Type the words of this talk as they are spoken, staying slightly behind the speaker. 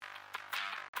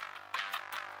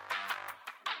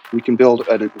We can build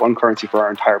one currency for our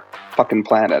entire fucking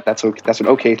planet. That's an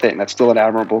okay thing. That's still an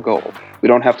admirable goal. We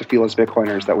don't have to feel as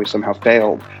Bitcoiners that we somehow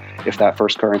failed if that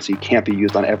first currency can't be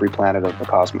used on every planet of the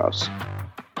cosmos.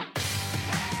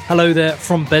 Hello there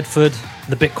from Bedford,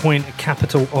 the Bitcoin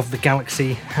capital of the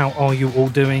galaxy. How are you all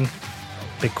doing?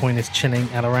 Bitcoin is chilling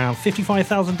at around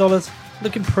 $55,000,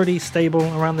 looking pretty stable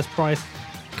around this price.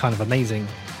 Kind of amazing.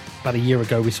 About a year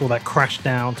ago, we saw that crash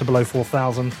down to below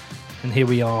 4,000, and here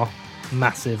we are,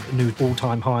 massive new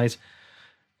all-time highs.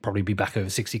 Probably be back over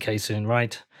 60k soon,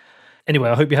 right? Anyway,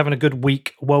 I hope you're having a good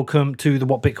week. Welcome to the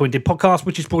What Bitcoin Did podcast,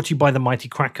 which is brought to you by the mighty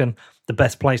Kraken, the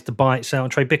best place to buy, sell,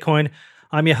 and trade Bitcoin.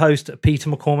 I'm your host, Peter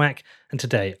McCormack, and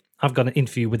today I've got an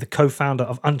interview with the co-founder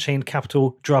of Unchained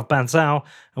Capital, Dhruv Bansal,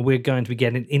 and we're going to be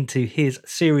getting into his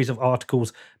series of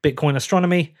articles, Bitcoin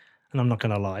Astronomy, and I'm not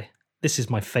going to lie, this is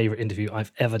my favorite interview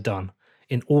I've ever done.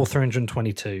 In all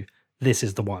 322, this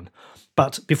is the one.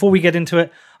 But before we get into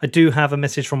it, I do have a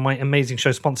message from my amazing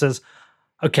show sponsors.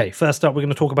 Okay, first up, we're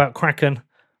going to talk about Kraken,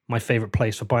 my favorite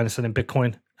place for buying and selling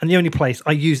Bitcoin, and the only place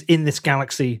I use in this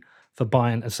galaxy for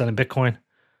buying and selling Bitcoin.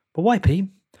 But why, P?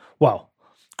 Well,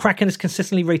 Kraken is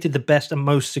consistently rated the best and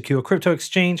most secure crypto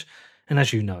exchange, and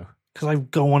as you know, because I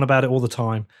go on about it all the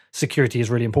time, security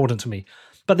is really important to me.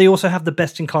 But they also have the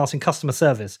best in class in customer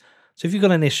service. So if you've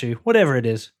got an issue, whatever it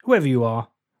is, whoever you are,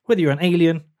 whether you're an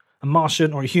alien, a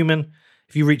Martian, or a human,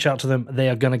 if you reach out to them, they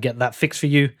are going to get that fixed for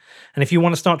you. And if you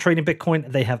want to start trading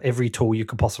Bitcoin, they have every tool you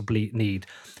could possibly need.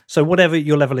 So whatever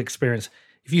your level of experience,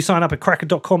 if you sign up at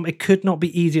kraken.com, it could not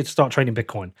be easier to start trading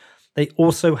Bitcoin. They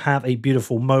also have a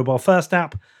beautiful mobile first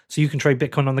app, so you can trade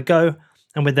Bitcoin on the go.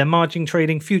 And with their margin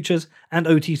trading, futures, and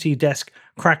OTC desk,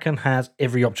 Kraken has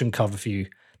every option covered for you.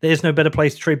 There is no better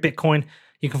place to trade Bitcoin.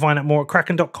 You can find out more at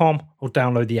kraken.com or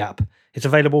download the app. It's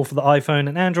available for the iPhone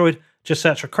and Android. Just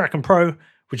search for Kraken Pro,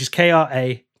 which is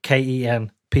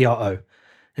KrakenPro.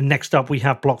 And next up, we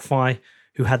have BlockFi,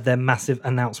 who had their massive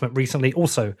announcement recently.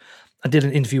 Also, I did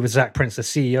an interview with Zach Prince, the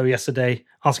CEO, yesterday,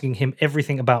 asking him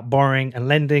everything about borrowing and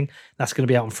lending. That's going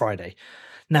to be out on Friday.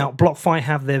 Now, BlockFi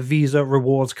have their Visa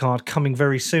rewards card coming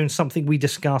very soon, something we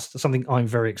discussed, something I'm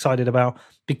very excited about,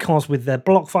 because with their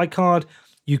BlockFi card,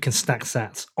 you can stack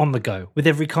sats on the go. With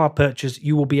every card purchase,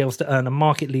 you will be able to earn a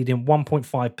market-leading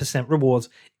 1.5% rewards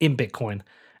in Bitcoin.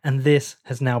 And this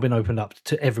has now been opened up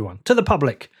to everyone, to the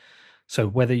public. So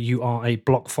whether you are a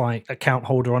BlockFi account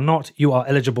holder or not, you are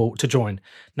eligible to join.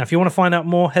 Now, if you want to find out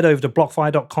more, head over to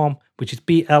blockfi.com, which is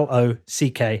blockfi.com.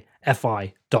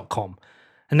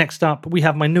 And next up, we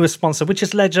have my newest sponsor, which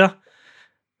is Ledger.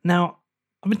 Now,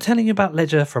 I've been telling you about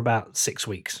Ledger for about 6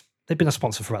 weeks. They've been a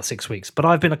sponsor for about 6 weeks, but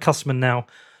I've been a customer now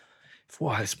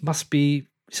for, it's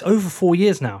over 4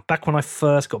 years now. Back when I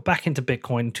first got back into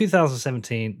Bitcoin in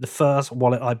 2017, the first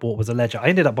wallet I bought was a Ledger. I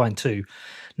ended up buying two.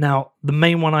 Now, the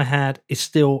main one I had is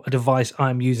still a device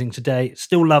I'm using today.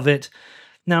 Still love it.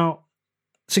 Now,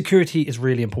 security is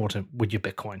really important with your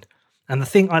Bitcoin. And the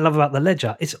thing I love about the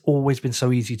Ledger, it's always been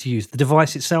so easy to use. The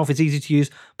device itself is easy to use,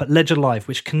 but Ledger Live,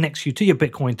 which connects you to your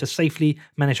Bitcoin to safely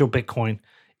manage your Bitcoin,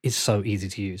 is so easy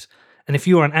to use. And if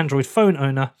you are an Android phone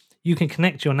owner, you can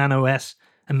connect your Nano S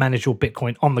and manage your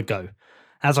Bitcoin on the go.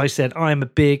 As I said, I am a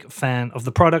big fan of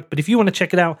the product, but if you want to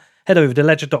check it out, head over to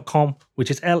ledger.com, which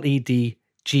is ledger.com.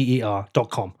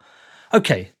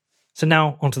 Okay, so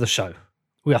now onto the show.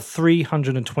 We are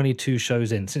 322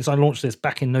 shows in since I launched this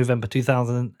back in November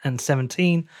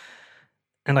 2017.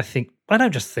 And I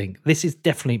don't just think, this is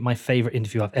definitely my favorite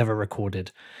interview I've ever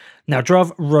recorded. Now,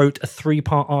 Dhruv wrote a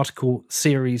 3-part article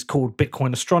series called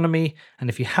Bitcoin Astronomy. And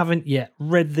if you haven't yet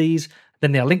read these,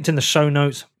 then they are linked in the show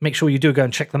notes. Make sure you do go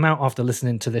and check them out after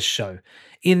listening to this show.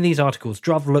 In these articles,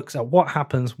 Dhruv looks at what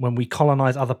happens when we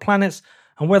colonize other planets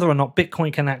and whether or not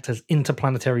Bitcoin can act as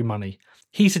interplanetary money.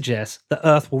 He suggests that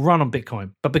Earth will run on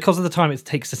Bitcoin, but because of the time it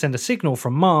takes to send a signal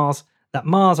from Mars, that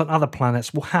Mars and other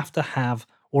planets will have to have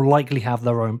or likely have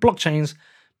their own blockchains,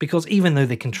 because even though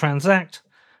they can transact,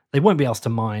 they won't be able to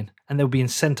mine, and they'll be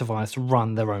incentivized to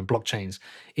run their own blockchains.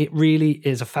 It really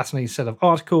is a fascinating set of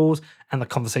articles, and the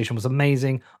conversation was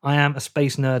amazing. I am a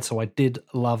space nerd, so I did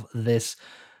love this.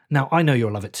 Now, I know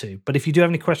you'll love it too, but if you do have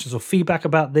any questions or feedback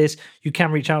about this, you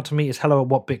can reach out to me. It's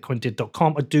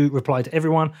hello@whatbitcoindid.com. I do reply to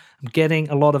everyone. I'm getting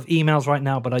a lot of emails right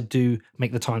now, but I do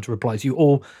make the time to reply to you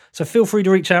all. So feel free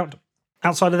to reach out.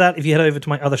 Outside of that, if you head over to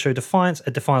my other show, Defiance,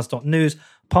 at defiance.news,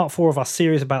 part 4 of our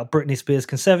series about Britney Spears'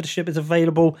 conservatorship is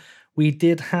available. We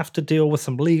did have to deal with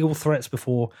some legal threats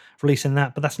before releasing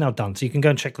that, but that's now done, so you can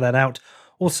go and check that out.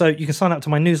 Also, you can sign up to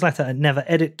my newsletter at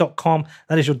neveredit.com.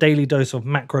 That is your daily dose of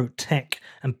macro tech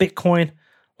and Bitcoin.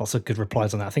 Lots of good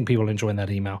replies on that. I think people are enjoying that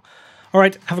email. All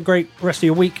right, have a great rest of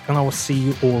your week, and I will see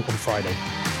you all on Friday.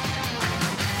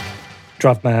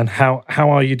 Dhruv, man, how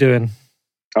are you doing?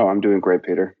 Oh, I'm doing great,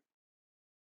 Peter.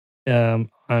 I'm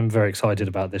very excited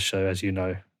about this show, as you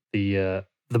know. The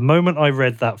moment I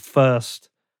read that first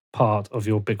part of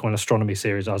your Bitcoin astronomy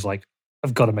series, I was like,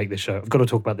 I've got to make this show. I've got to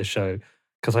talk about this show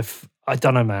because I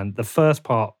don't know, man. The first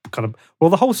part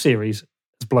the whole series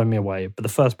has blown me away, but the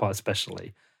first part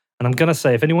especially. And I'm gonna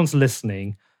say, if anyone's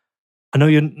listening, I know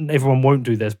everyone won't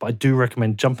do this, but I do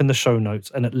recommend jump in the show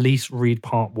notes and at least read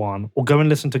part one, or go and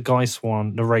listen to Guy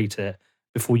Swan narrate it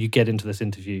before you get into this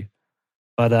interview.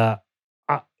 But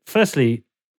firstly,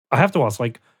 I have to ask,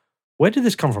 where did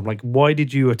this come from? Why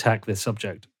did you attack this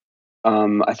subject?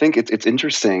 I think it's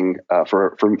interesting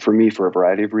for me for a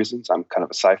variety of reasons. I'm kind of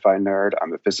a sci-fi nerd.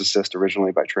 I'm a physicist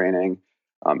originally by training.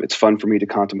 It's fun for me to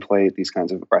contemplate these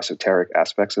kinds of esoteric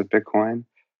aspects of Bitcoin.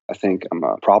 I think I'm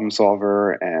a problem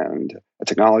solver and a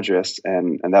technologist,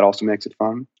 and that also makes it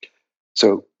fun.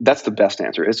 So that's the best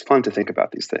answer. It's fun to think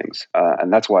about these things,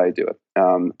 and that's why I do it.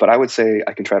 But I would say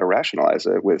I can try to rationalize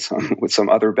it with some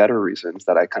other better reasons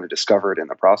that I kind of discovered in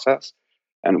the process.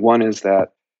 And one is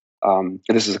that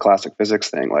this is a classic physics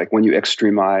thing. Like when you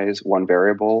extremize one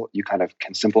variable, you kind of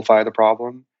can simplify the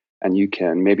problem, and you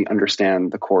can maybe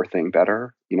understand the core thing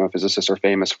better. Physicists are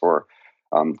famous for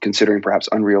considering perhaps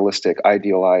unrealistic,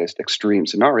 idealized, extreme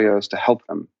scenarios to help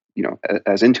them,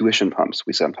 as intuition pumps,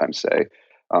 we sometimes say,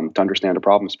 to understand a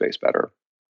problem space better.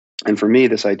 And for me,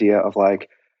 this idea of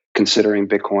considering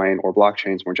Bitcoin or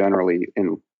blockchains more generally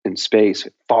in space,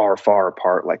 far, far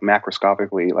apart, like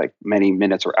macroscopically, like many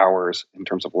minutes or hours in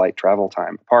terms of light travel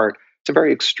time apart, it's a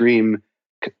very extreme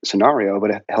scenario,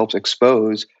 but it helps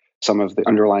expose some of the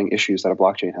underlying issues that a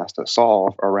blockchain has to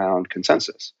solve around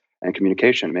consensus and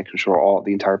communication, making sure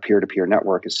the entire peer-to-peer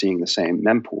network is seeing the same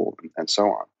mempool and so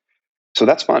on. So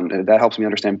that's fun. And that helps me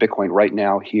understand Bitcoin right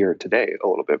now, here, today, a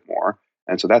little bit more.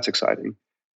 And so that's exciting.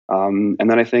 And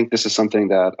then I think this is something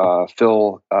that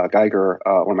Phil Geiger,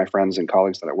 one of my friends and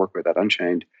colleagues that I work with at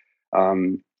Unchained,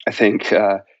 I think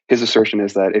his assertion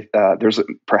is that if there's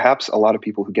perhaps a lot of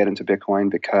people who get into Bitcoin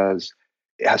because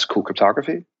it has cool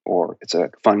cryptography, or it's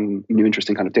a fun, new,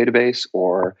 interesting kind of database,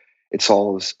 or it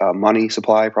solves a money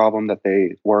supply problem that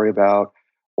they worry about,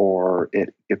 or it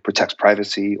protects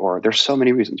privacy, or there's so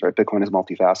many reasons, right? Bitcoin is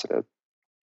multifaceted.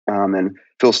 And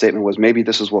Phil's statement was, maybe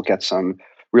this is what gets some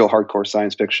real hardcore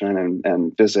science fiction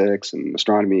and physics and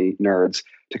astronomy nerds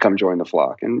to come join the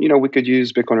flock. And, we could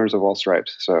use Bitcoiners of all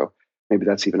stripes. So maybe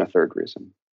that's even a third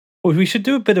reason. Well, we should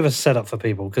do a bit of a setup for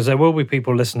people, because there will be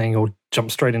people listening who'll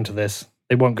jump straight into this.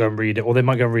 They won't go and read it, or they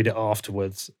might go and read it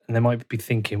afterwards, and they might be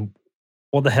thinking,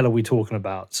 what the hell are we talking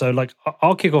about? So,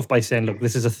 I'll kick off by saying, look,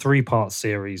 this is a 3-part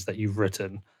series that you've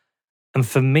written. And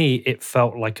for me, it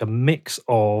felt like a mix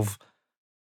of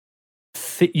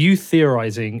you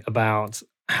theorizing about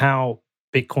how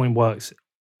Bitcoin works,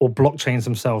 or blockchains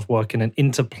themselves work in an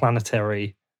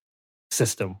interplanetary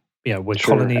system, where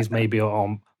Sure. colonies maybe are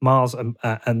on Mars and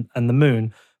the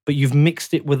moon, but you've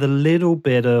mixed it with a little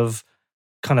bit of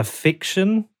kind of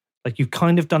fiction. Like you've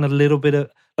kind of done a little bit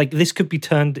of, this could be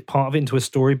turned part of it into a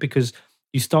story, because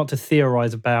you start to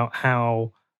theorize about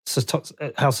how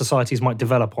societies might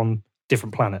develop on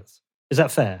different planets. Is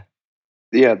that fair?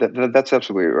 Yeah, that's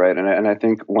absolutely right. And I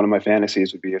think one of my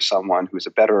fantasies would be if someone who's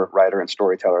a better writer and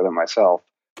storyteller than myself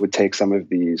would take some of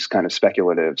these kind of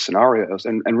speculative scenarios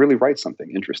and really write something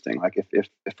interesting. Like if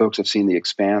folks have seen The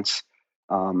Expanse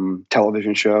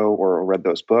television show or read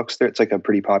those books, it's like a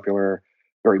pretty popular,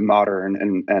 very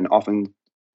modern and often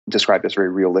described as very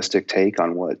realistic take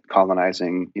on what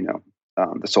colonizing,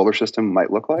 the solar system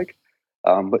might look like.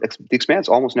 But The Expanse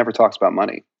almost never talks about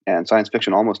money, and science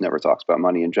fiction almost never talks about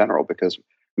money in general, because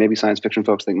maybe science fiction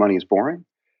folks think money is boring,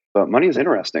 but money is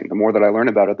interesting. The more that I learn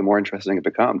about it, the more interesting it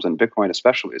becomes, and Bitcoin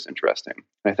especially is interesting.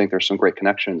 And I think there's some great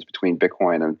connections between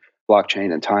Bitcoin and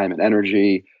blockchain and time and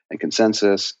energy and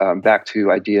consensus, back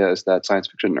to ideas that science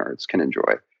fiction nerds can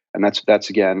enjoy. And that's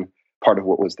again part of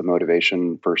what was the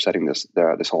motivation for setting this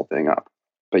whole thing up.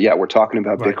 But yeah, we're talking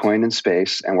about Right. Bitcoin in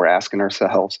space, and we're asking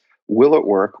ourselves, will it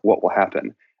work? What will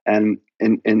happen? And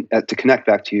to connect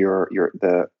back to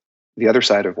the other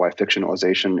side of why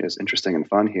fictionalization is interesting and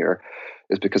fun here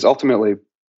is because ultimately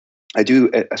I do,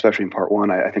 especially in part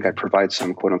one, I think I provide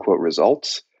some quote unquote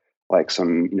results, like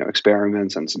some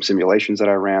experiments and some simulations that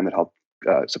I ran that help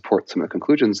support some of the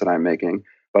conclusions that I'm making.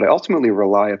 But I ultimately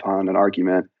rely upon an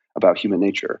argument about human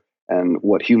nature and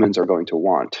what humans are going to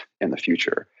want in the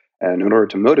future. And in order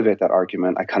to motivate that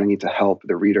argument, I kind of need to help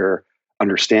the reader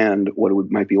understand what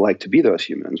it might be like to be those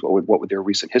humans. What would their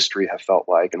recent history have felt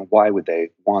like, and why would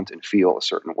they want and feel a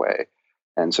certain way?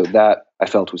 And so that I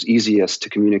felt was easiest to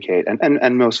communicate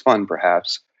and most fun,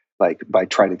 perhaps, like by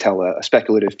trying to tell a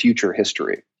speculative future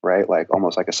history, right? Like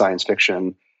almost like a science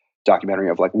fiction documentary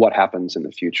of like what happens in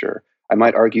the future. I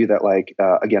might argue that like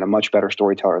again, a much better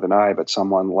storyteller than I, but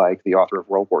someone like the author of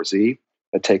World War Z,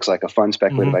 that takes like a fun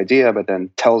speculative idea, but then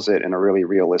tells it in a really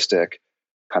realistic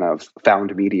kind of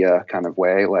found media kind of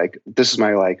way. Like this is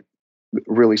my like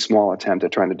really small attempt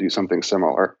at trying to do something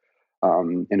similar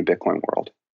in a Bitcoin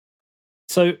world.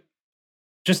 So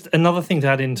just another thing to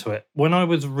add into it. When I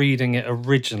was reading it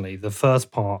originally, the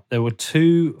first part, there were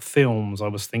two films I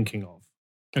was thinking of.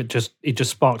 It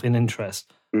just sparked an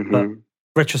interest. But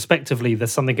retrospectively,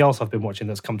 there's something else I've been watching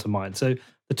that's come to mind. So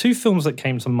the two films that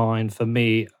came to mind for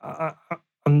me, I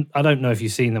don't know if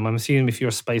you've seen them. I'm assuming if you're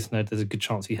a space nerd, there's a good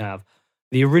chance you have.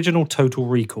 The original Total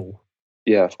Recall.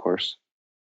 Yeah, of course.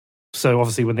 So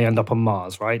obviously when they end up on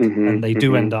Mars, right? And they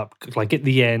do end up, like at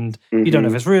the end, you don't know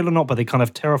if it's real or not, but they kind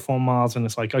of terraform Mars and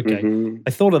it's like, okay. I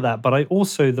thought of that, but I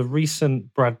also, the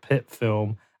recent Brad Pitt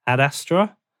film, Ad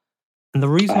Astra, and the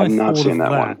reason I thought of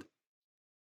that,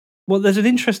 well, there's an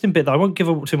interesting bit that I won't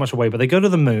give too much away, but they go to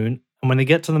the moon, and when they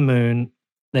get to the moon,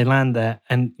 they land there,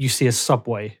 and you see a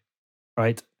subway,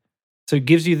 right? So it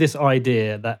gives you this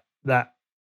idea that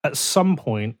at some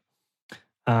point,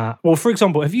 well, for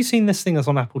example, have you seen this thing that's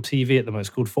on Apple TV at the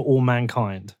moment called For All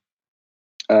Mankind?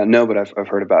 No, but I've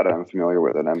heard about it. I'm familiar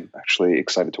with it. I'm actually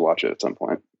excited to watch it at some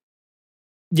point.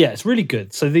 Yeah, it's really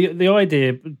good. So the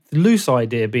idea, the loose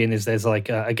idea being is there's like,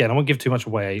 again, I won't give too much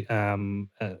away, a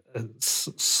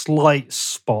slight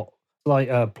plot,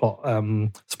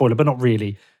 spoiler, but not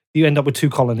really. You end up with two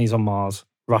colonies on Mars,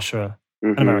 Russia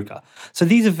and America. So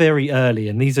these are very early,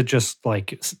 and these are just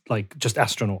like just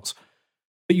astronauts.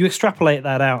 But you extrapolate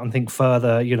that out and think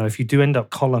further, if you do end up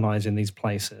colonizing these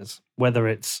places, whether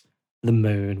it's the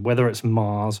moon, whether it's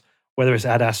Mars, whether it's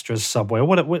Ad Astra's subway,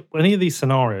 or any of these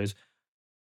scenarios,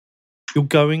 you're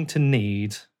going to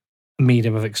need a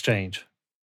medium of exchange.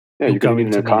 Yeah, you're going to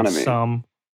need an economy.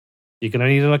 You're going to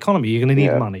need an economy. You're going to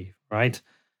need money, right?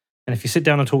 And if you sit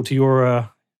down and talk to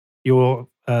your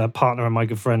partner and my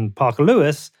good friend Parker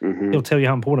Lewis, he'll tell you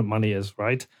how important money is,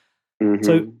 right?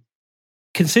 So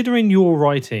considering your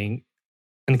writing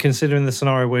and considering the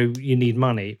scenario where you need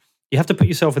money, you have to put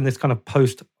yourself in this kind of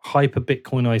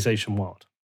post-hyper-Bitcoinization world.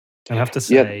 And I have to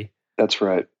say... that's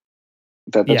right.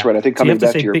 That's right. I think coming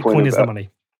back to your point about money.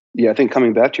 Yeah, I think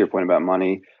coming back to your point about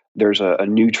money, there's a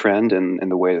new trend in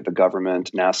the way that the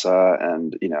government, NASA,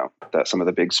 and that some of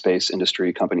the big space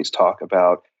industry companies talk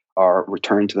about our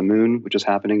return to the moon, which is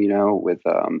happening, with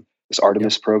this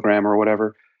Artemis program or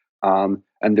whatever.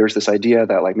 And there's this idea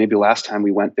that like maybe last time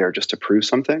we went there just to prove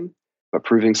something, but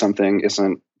proving something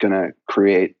isn't going to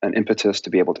create an impetus to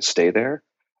be able to stay there.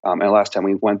 And last time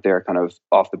we went there kind of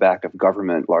off the back of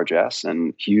government, large S,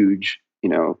 and huge,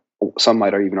 some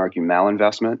might even argue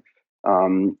malinvestment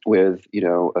with,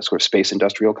 a sort of space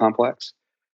industrial complex.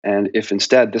 And if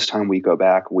instead this time we go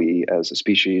back, we as a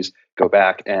species go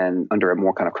back and under a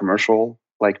more kind of commercial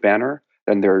like banner,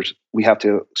 then we have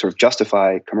to sort of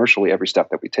justify commercially every step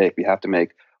that we take. We have to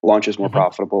make launches more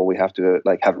profitable. We have to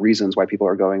like have reasons why people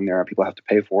are going there. People have to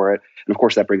pay for it. And of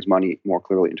course that brings money more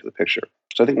clearly into the picture.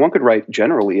 So I think one could write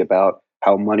generally about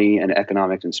how money and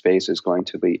economics in space is going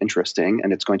to be interesting.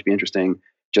 And it's going to be interesting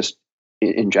just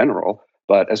in general.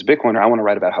 But as a Bitcoiner, I want to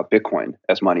write about how Bitcoin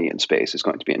as money in space is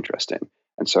going to be interesting.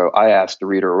 And so I asked the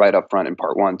reader right up front in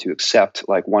part one to accept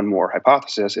like one more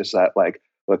hypothesis is that like,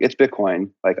 look, it's Bitcoin.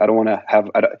 Like, I don't want to have,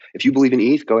 if you believe in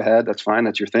ETH, go ahead. That's fine.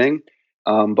 That's your thing.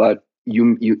 But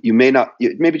you may not,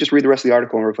 maybe just read the rest of the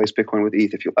article and replace Bitcoin with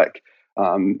ETH if you like.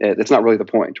 That's not really the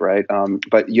point, right?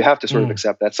 But you have to sort of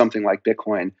accept that something like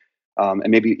Bitcoin, and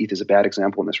maybe ETH is a bad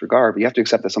example in this regard, but you have to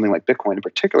accept that something like Bitcoin in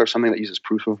particular, something that uses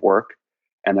proof of work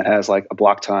and that has like a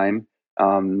block time,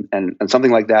 and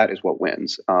something like that is what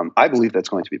wins. I believe that's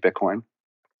going to be Bitcoin.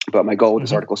 But my goal with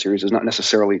this article series is not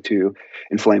necessarily to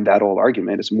inflame that old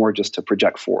argument. It's more just to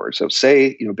project forward. So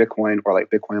say, Bitcoin or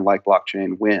like Bitcoin-like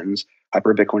blockchain wins,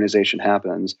 hyper-Bitcoinization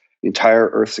happens, the entire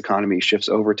Earth's economy shifts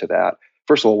over to that.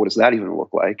 First of all, what does that even look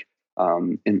like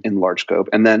in large scope?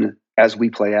 And then as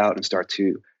we play out and start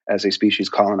to, as a species,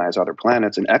 colonize other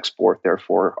planets and export,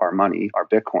 therefore, our money, our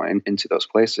Bitcoin into those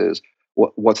places,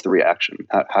 what's the reaction?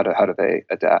 How do they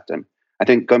adapt? And I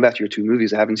think going back to your two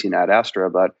movies, I haven't seen Ad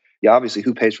Astra, but yeah, obviously,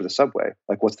 who pays for the subway?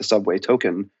 Like, what's the subway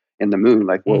token in the moon?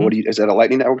 Like, what is that a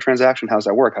Lightning Network transaction? How does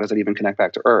that work? How does that even connect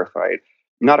back to Earth, right?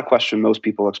 Not a question most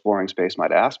people exploring space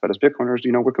might ask, but as Bitcoiners,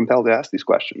 we're compelled to ask these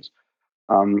questions.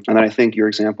 And then I think your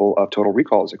example of Total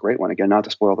Recall is a great one. Again, not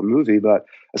to spoil the movie, but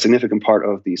a significant part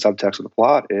of the subtext of the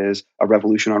plot is a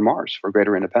revolution on Mars for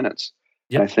greater independence.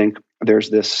 Yep. And I think there's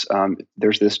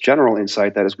this general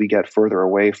insight that as we get further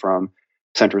away from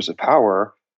centers of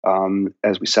power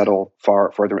as we settle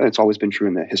further. It's always been true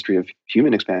in the history of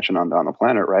human expansion on the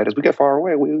planet, right? As we get far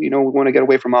away, we want to get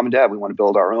away from mom and dad. We want to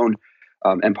build our own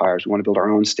empires. We want to build our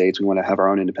own states. We want to have our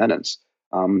own independence.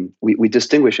 We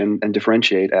distinguish and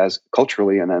differentiate as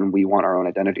culturally, and then we want our own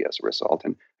identity as a result.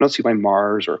 And I don't see why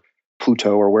Mars or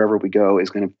Pluto or wherever we go is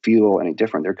going to feel any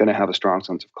different. They're going to have a strong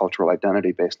sense of cultural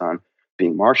identity based on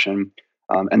being Martian.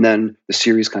 And then the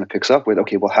series kind of picks up with,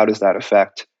 okay, well, how does that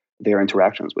affect their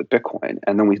interactions with Bitcoin?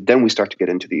 And then we start to get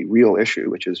into the real issue,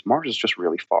 which is Mars is just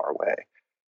really far away.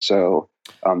 So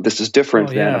this is different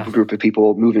than a group of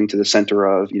people moving to the center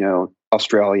of,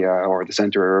 Australia or the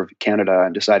center of Canada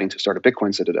and deciding to start a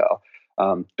Bitcoin citadel.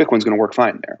 Bitcoin's going to work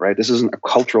fine there, right? This isn't a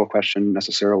cultural question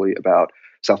necessarily about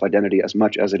self-identity as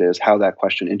much as it is how that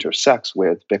question intersects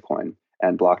with Bitcoin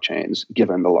and blockchains,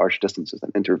 given the large distances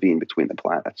that intervene between the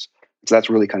planets. So that's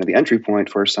really kind of the entry point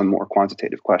for some more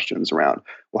quantitative questions around,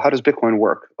 well, how does Bitcoin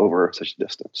work over such a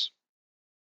distance?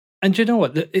 And you know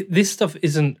what? This stuff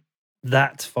isn't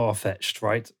that far-fetched,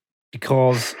 right?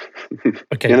 Because,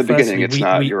 okay, in the beginning, it's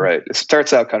not. You're right. It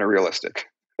starts out kind of realistic.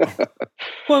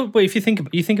 Well, but if you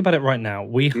think about it right now,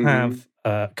 we have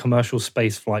commercial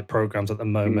space flight programs at the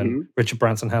moment. Richard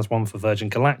Branson has one for Virgin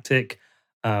Galactic.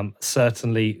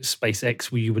 Certainly, SpaceX,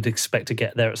 you would expect to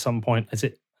get there at some point.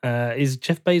 Is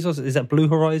Jeff Bezos? Is that Blue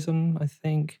Horizon? I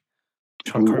think.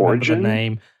 Blue Origin, the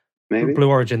name. Maybe Blue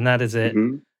Origin. That is it.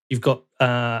 You've got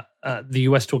the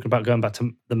US talking about going back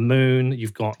to the moon.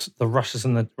 You've got Russia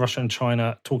and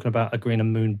China talking about agreeing a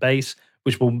moon base,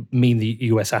 which will mean the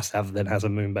US has a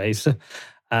moon base.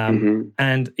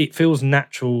 And it feels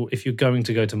natural if you're going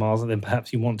to go to Mars, then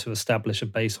perhaps you want to establish a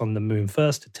base on the moon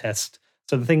first to test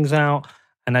some things out.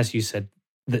 And as you said,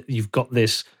 that you've got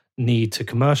this need to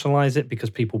commercialize it because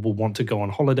people will want to go on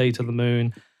holiday to the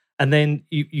moon. And then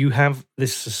you have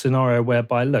this scenario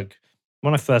whereby, look,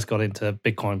 when I first got into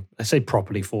Bitcoin, I say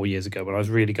properly 4 years ago, when I was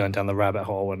really going down the rabbit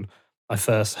hole and I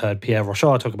first heard Pierre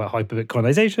Rochard talk about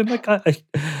hyper-Bitcoinization, like I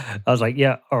was like,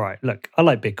 yeah, all right, look, I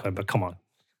like Bitcoin, but come on.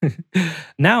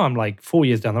 Now I'm like 4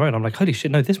 years down the road, I'm like, holy shit,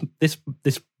 no, this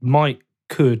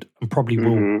could and probably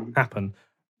will happen.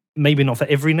 Maybe not for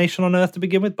every nation on earth to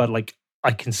begin with, but like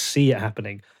I can see it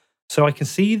happening. So I can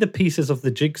see the pieces of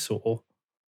the jigsaw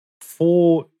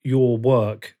for your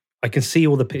work. I can see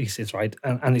all the pieces, right?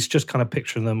 And it's just kind of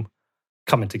picturing them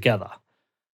coming together.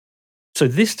 So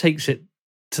this takes it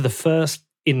to the first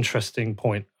interesting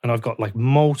point, and I've got like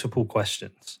multiple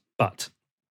questions. But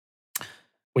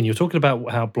when you're talking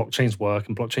about how blockchains work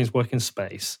and blockchains work in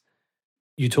space,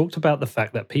 you talked about the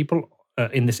fact that people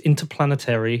in this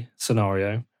interplanetary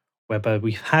scenario, whereby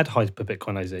we've had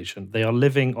hyper-Bitcoinization, they are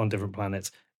living on different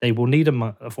planets. They will need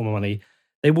a form of money.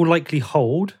 They will likely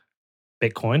hold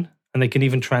Bitcoin, and they can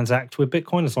even transact with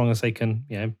Bitcoin as long as they can,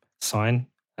 sign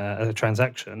a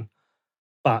transaction.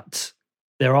 But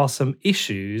there are some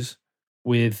issues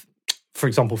with, for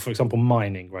example,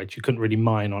 mining, right? You couldn't really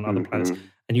mine on other planets.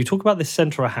 And you talk about this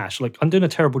center of hash. Like, I'm doing a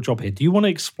terrible job here. Do you want to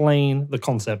explain the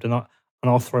concept? And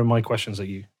I'll throw my questions at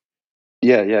you.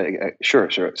 Yeah,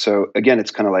 sure. So again,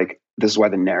 it's kind of like, this is why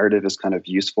the narrative is kind of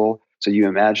useful. So you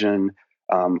imagine,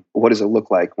 what does it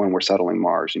look like when we're settling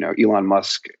Mars? Elon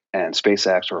Musk and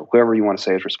SpaceX, or whoever you want to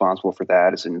say is responsible for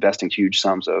that, is investing huge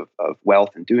sums of wealth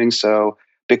in doing so.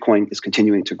 Bitcoin is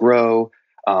continuing to grow.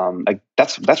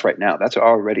 That's right now. That's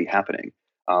already happening.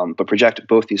 But project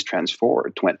both these trends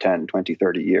forward 10, 20,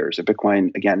 30 years. If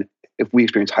Bitcoin, again, if we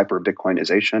experience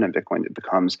hyper-Bitcoinization and Bitcoin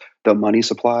becomes the money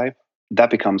supply, that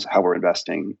becomes how we're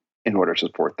investing in order to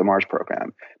support the Mars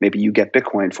program. Maybe you get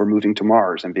Bitcoin for moving to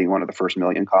Mars and being one of the first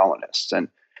million colonists. And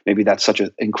maybe that's such an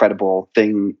incredible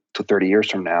thing to 30 years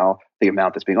from now, the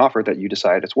amount that's being offered, that you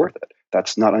decide it's worth it.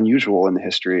 That's not unusual in the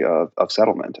history of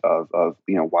settlement of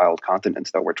wild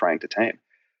continents that we're trying to tame.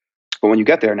 But when you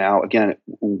get there now, again,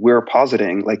 we're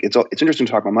positing, like, it's interesting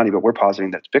to talk about money, but we're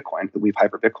positing that it's Bitcoin, that we've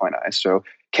hyper-Bitcoinized. So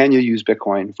can you use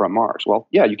Bitcoin from Mars? Well,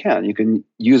 yeah, you can. You can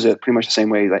use it pretty much the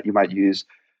same way that you might use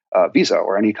Visa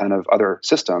or any kind of other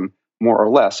system, more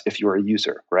or less, if you're a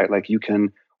user, right? Like, you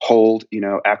can hold,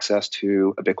 access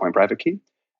to a Bitcoin private key,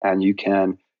 and you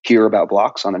can hear about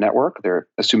blocks on the network. They're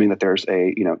assuming that there's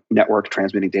a network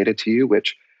transmitting data to you,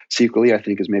 which secretly I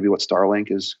think is maybe what Starlink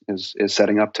is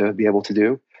setting up to be able to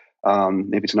do.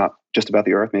 Maybe it's not just about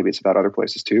the Earth. Maybe it's about other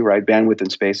places too, right? Bandwidth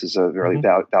in space is a very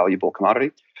valuable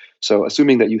commodity. So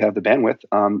assuming that you have the bandwidth,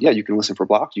 you can listen for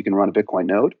blocks. You can run a Bitcoin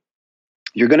node.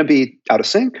 You're going to be out of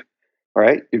sync,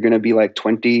 right? You're going to be like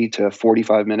 20 to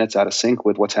 45 minutes out of sync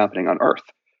with what's happening on Earth.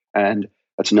 And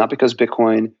That's not because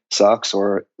Bitcoin sucks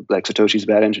or like Satoshi's a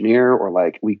bad engineer or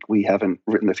like we haven't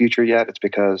written the future yet. It's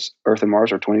because Earth and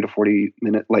Mars are 20 to 40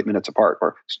 light minutes apart.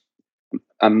 Or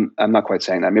I'm not quite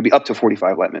saying that. Maybe up to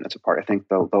 45 light minutes apart. I think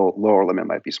the lower limit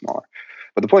might be smaller.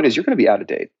 But the point is, you're going to be out of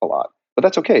date a lot. But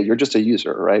that's okay. You're just a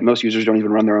user, right? Most users don't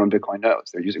even run their own Bitcoin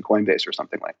nodes. They're using Coinbase or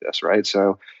something like this, right?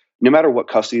 So no matter what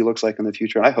custody looks like in the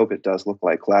future, and I hope it does look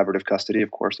like collaborative custody,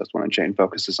 of course, that's what Unchained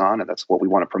focuses on, and that's what we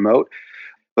want to promote.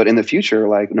 But in the future,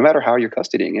 like no matter how you're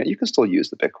custodying it, you can still use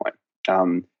the Bitcoin.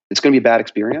 It's going to be a bad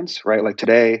experience, right? Like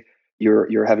today,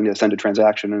 you're having to send a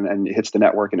transaction and it hits the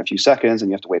network in a few seconds, and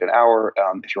you have to wait an hour.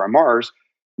 If you're on Mars,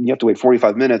 you have to wait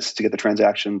 45 minutes to get the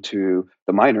transaction to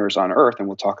the miners on Earth, and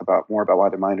we'll talk more about why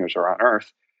the miners are on Earth.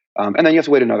 And then you have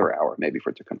to wait another hour maybe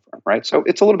for it to confirm, right? So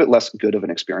it's a little bit less good of an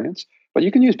experience, but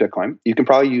you can use Bitcoin. You can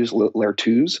probably use layer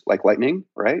 2s like Lightning,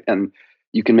 right? And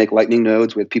you can make Lightning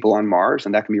nodes with people on Mars,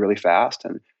 and that can be really fast.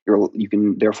 And you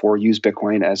can therefore use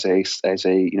Bitcoin as a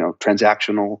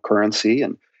transactional currency,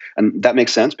 and that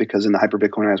makes sense because in the hyper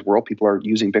Bitcoinized world, people are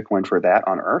using Bitcoin for that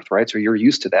on Earth, right? So you're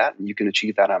used to that, and you can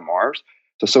achieve that on Mars.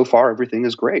 So far, everything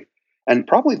is great. And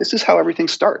probably this is how everything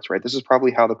starts, right? This is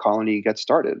probably how the colony gets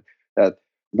started. That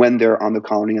when they're on the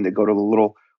colony and they go to the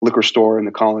little liquor store in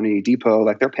the colony depot,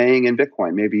 like they're paying in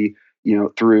Bitcoin, maybe,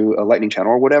 through a Lightning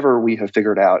channel or whatever we have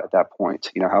figured out at that point,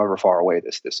 however far away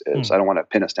this is. I don't want to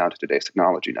pin us down to today's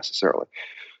technology necessarily.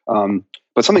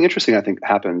 But something interesting, I think,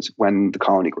 happens when the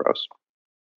colony grows.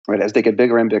 Right, as they get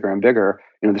bigger and bigger and bigger,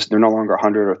 they're no longer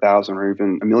 100 or 1,000 or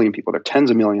even a million people. They're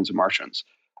tens of millions of Martians.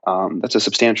 That's a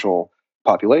substantial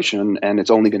population, and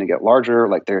it's only going to get larger.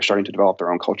 Like they're starting to develop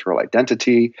their own cultural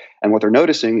identity, and what they're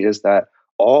noticing is that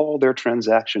all their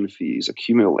transaction fees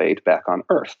accumulate back on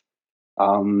Earth.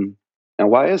 And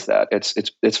why is that?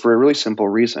 It's for a really simple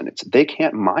reason. They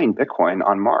can't mine Bitcoin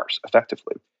on Mars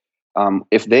effectively.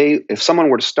 If someone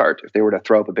were to if they were to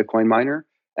throw up a Bitcoin miner,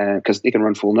 and because they can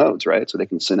run full nodes, right? So they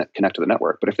can connect to the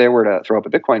network. But if they were to throw up a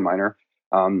Bitcoin miner,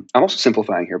 I'm also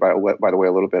simplifying here, by the way,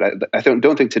 a little bit. I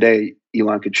don't think today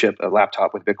Elon could ship a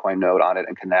laptop with Bitcoin node on it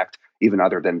and connect, even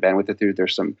other than bandwidth.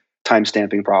 There's some time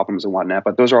stamping problems and whatnot,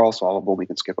 but those are all solvable. We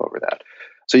can skip over that.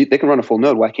 So they can run a full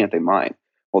node. Why can't they mine?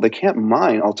 Well, they can't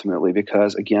mine ultimately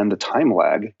because, again, the time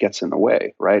lag gets in the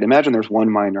way, right? Imagine there's one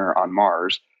miner on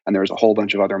Mars and there's a whole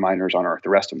bunch of other miners on Earth. The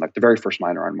rest of them, like the very first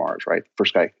miner on Mars, right?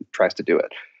 First guy tries to do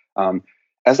it.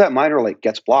 As that miner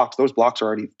gets blocks, those blocks are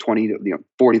already 20 to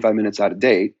 45 minutes out of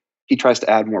date. He tries to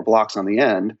add more blocks on the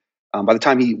end. By the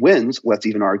time he wins, let's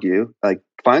even argue,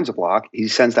 finds a block, he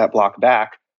sends that block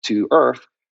back to Earth.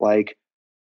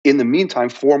 In the meantime,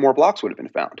 4 more blocks would have been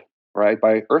found, right,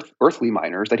 by earthly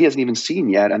miners that he hasn't even seen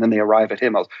yet, and then they arrive at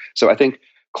him. So I think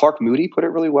Clark Moody put it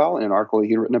really well in an article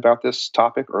he'd written about this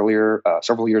topic earlier,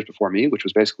 several years before me, which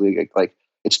was basically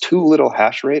it's too little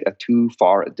hash rate at too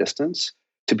far a distance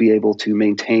to be able to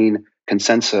maintain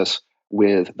consensus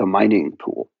with the mining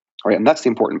pool, right? And that's the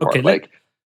important part. Okay,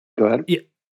 go ahead. Yeah.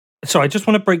 So I just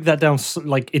want to break that down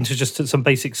into just some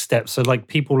basic steps, so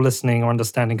people listening are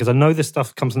understanding, because I know this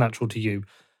stuff comes natural to you.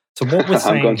 So what we're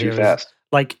saying I'm going too fast.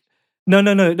 No,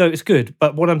 it's good.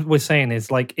 But what we're saying is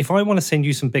if I want to send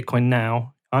you some Bitcoin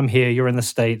now, I'm here, you're in the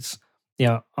States.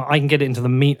 I can get it into the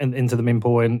mint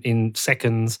pool in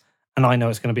seconds, and I know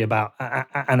it's going to be about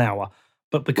an hour.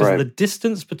 But because of the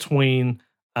distance between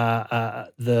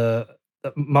the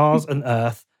Mars and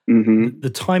Earth,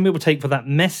 the time it would take for that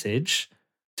message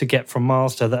to get from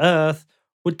Mars to the Earth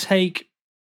would take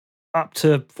up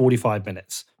to 45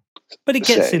 minutes. But it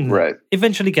gets in there. Right.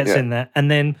 Eventually gets in there. And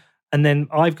then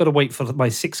I've got to wait for my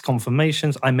 6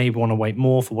 confirmations. I may want to wait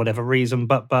more for whatever reason.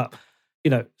 But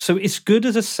so it's good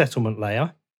as a settlement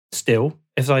layer still,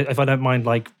 if I don't mind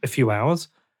a few hours.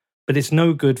 But it's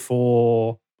no good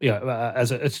for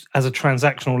as a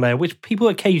transactional layer, which people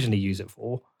occasionally use it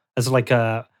for, as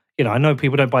I know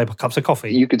people don't buy cups of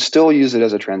coffee. You could still use it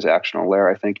as a transactional layer,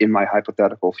 I think, in my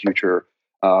hypothetical future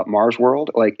Mars world.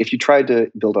 If you tried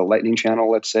to build a Lightning channel,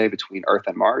 let's say, between Earth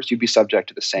and Mars, you'd be subject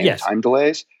to the same time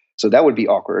delays. So that would be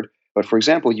awkward. But for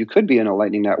example, you could be in a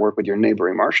Lightning network with your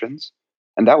neighboring Martians,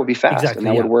 and that would be fast, and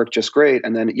that would work just great.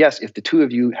 And then, yes, if the two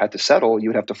of you had to settle, you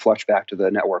would have to flush back to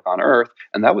the network on Earth,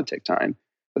 and that would take time.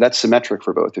 But that's symmetric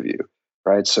for both of you,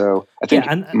 right? So I think,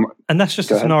 and that's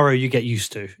just a scenario you get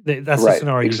used to. That's a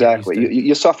scenario exactly. You get used to.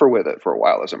 You suffer with it for a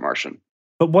while as a Martian.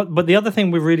 But the other thing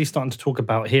we're really starting to talk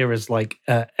about here is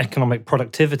economic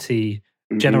productivity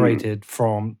generated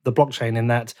from the blockchain. In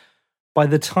that, by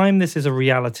the time this is a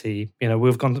reality,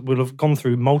 we'll have gone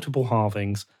through multiple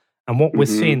halvings, and what we're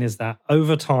seeing is that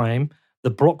over time, the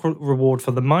block reward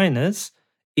for the miners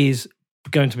is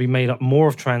going to be made up more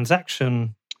of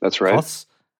transaction costs.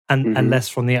 and less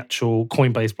from the actual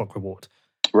Coinbase block reward.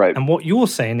 Right. And what you're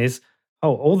saying is,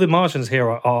 all the margins here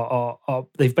are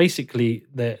they've basically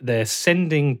they're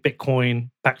sending Bitcoin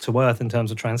back to Earth in terms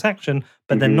of transaction,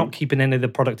 but they're not keeping any of the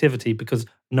productivity because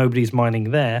nobody's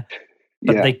mining there.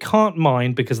 But they can't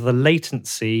mine because of the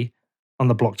latency on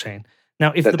the blockchain.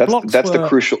 Now, if that's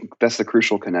the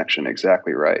crucial connection.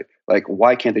 Exactly right. Like,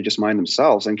 why can't they just mine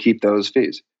themselves and keep those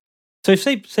fees? So,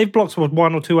 if say blocks were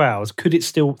 1 or 2 hours, could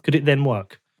it then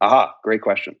work? Aha, great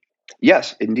question.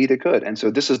 Yes, indeed it could. And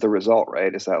so this is the result,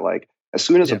 right? Is that like as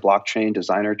soon as a blockchain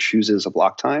designer chooses a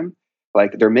block time,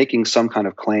 like they're making some kind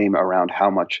of claim around how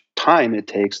much time it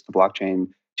takes the blockchain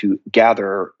to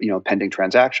gather, pending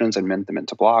transactions and mint them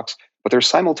into blocks. But they're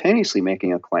simultaneously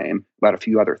making a claim about a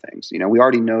few other things. We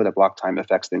already know that block time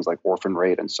affects things like orphan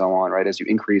rate and so on, right? As you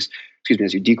decrease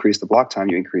the block time,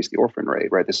 you increase the orphan rate,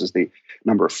 right? This is the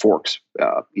number of forks,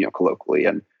 colloquially,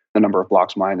 and the number of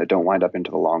blocks mined that don't wind up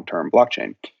into the long-term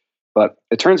blockchain. But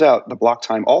it turns out the block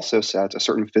time also sets a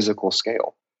certain physical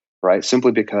scale, right?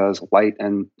 Simply because light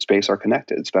and space are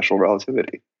connected, special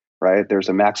relativity, right? There's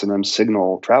a maximum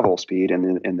signal travel speed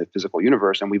in the physical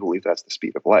universe, and we believe that's the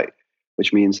speed of light,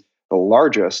 which means the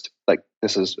largest, like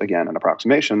this is again an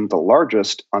approximation, the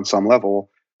largest on some level,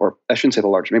 or I shouldn't say the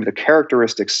largest, maybe the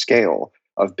characteristic scale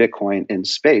of Bitcoin in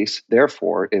space,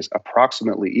 therefore, is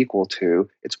approximately equal to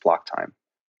its block time.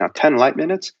 Now, 10 light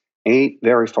minutes ain't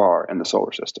very far in the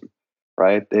solar system,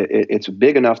 right? It's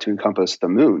big enough to encompass the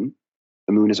moon.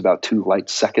 The moon is about 2 light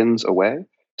seconds away.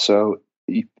 So,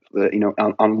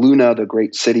 on Luna, the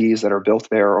great cities that are built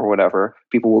there or whatever,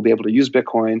 people will be able to use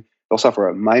Bitcoin. They'll suffer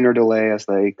a minor delay as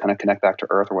they kind of connect back to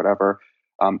Earth or whatever.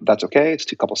 That's okay.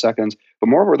 It's a couple seconds. But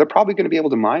moreover, they're probably going to be able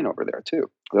to mine over there too.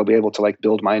 They'll be able to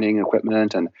build mining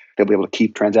equipment, and they'll be able to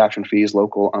keep transaction fees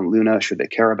local on Luna should they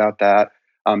care about that,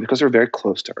 because they're very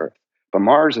close to Earth. But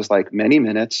Mars is like many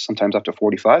minutes, sometimes up to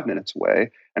 45 minutes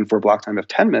away. And for a block time of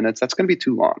 10 minutes, that's going to be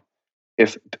too long.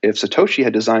 If Satoshi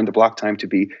had designed the block time to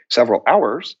be several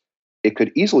hours, it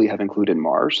could easily have included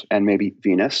Mars and maybe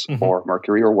Venus or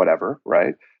Mercury or whatever,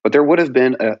 right? But there would have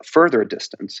been a further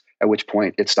distance at which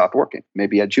point it stopped working,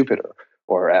 maybe at Jupiter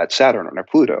or at Saturn or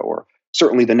Pluto, or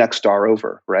certainly the next star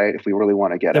over, right? If we really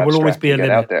want to get there will always be a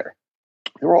limit out there.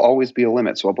 There will always be a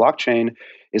limit. So a blockchain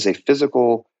is a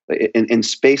physical, in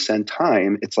space and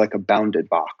time, it's like a bounded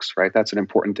box, right? That's an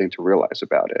important thing to realize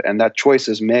about it. And that choice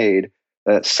is made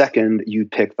the second you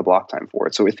pick the block time for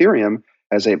it. So Ethereum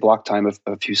has a block time of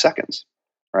a few seconds,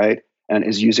 right? And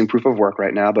is using proof of work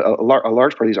right now. But a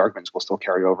large part of these arguments will still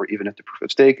carry over, even if the proof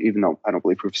of stake, even though I don't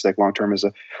believe proof of stake long-term is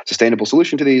a sustainable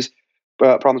solution to these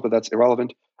problems, but that's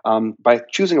irrelevant. By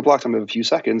choosing a block time of a few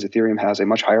seconds, Ethereum has a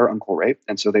much higher uncle rate.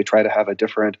 And so they try to have a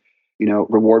different,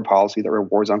 reward policy that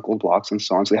rewards uncle blocks and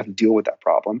so on. So they have to deal with that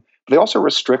problem. But they also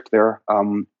restrict their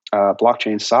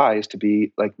blockchain size to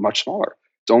be much smaller.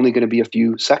 It's only going to be a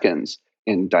few seconds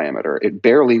in diameter. It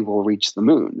barely will reach the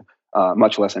moon,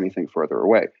 much less anything further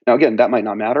away. Now, again, that might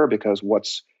not matter because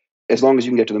as long as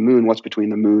you can get to the moon, what's between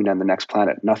the moon and the next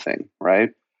planet? Nothing,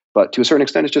 right? But to a certain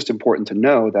extent, it's just important to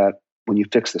know that when you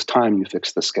fix this time, you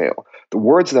fix the scale. The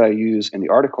words that I use in the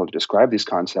article to describe these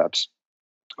concepts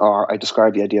I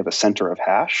describe the idea of a center of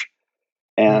hash.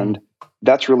 And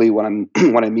that's really what I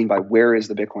mean by where is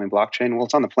the Bitcoin blockchain? Well,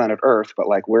 it's on the planet Earth, but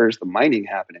where is the mining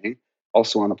happening?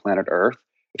 Also on the planet Earth.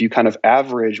 If you kind of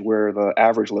average where the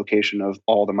average location of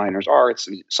all the miners are, it's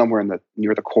somewhere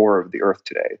near the core of the Earth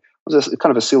today. It's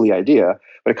kind of a silly idea,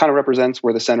 but it kind of represents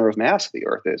where the center of mass of the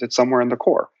Earth is. It's somewhere in the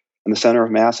core. And the center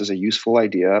of mass is a useful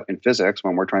idea in physics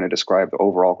when we're trying to describe the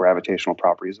overall gravitational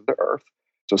properties of the Earth.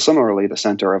 So similarly, the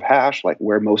center of hash,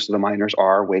 where most of the miners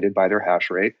are weighted by their hash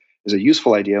rate, is a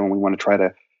useful idea when we want to try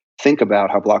to think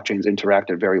about how blockchains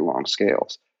interact at very long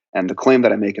scales. And the claim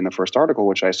that I make in the first article,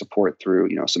 which I support through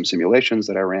some simulations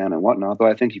that I ran and whatnot, though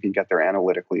I think you can get there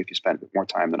analytically if you spend more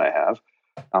time than I have,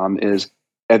 is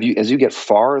as you get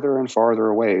farther and farther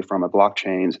away from a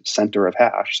blockchain's center of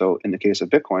hash, so in the case of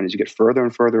Bitcoin, as you get further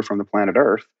and further from the planet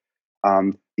Earth,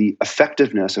 the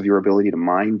effectiveness of your ability to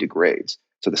mine degrades.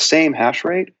 So the same hash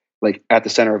rate, at the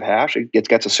center of hash, it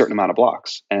gets a certain amount of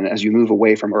blocks. And as you move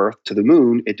away from Earth to the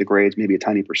moon, it degrades maybe a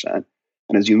tiny percent.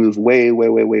 And as you move way, way,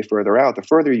 way, way further out, the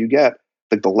further you get,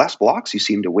 the less blocks you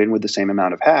seem to win with the same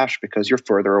amount of hash because you're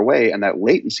further away and that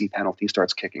latency penalty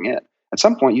starts kicking in. At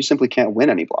some point, you simply can't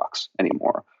win any blocks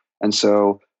anymore. And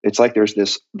so it's like there's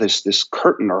this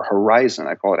curtain or horizon,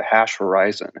 I call it a hash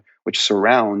horizon, which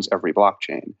surrounds every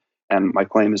blockchain. And my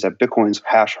claim is that Bitcoin's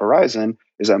hash horizon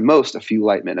is at most a few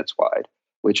light minutes wide,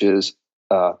 which is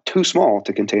too small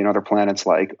to contain other planets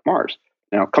like Mars.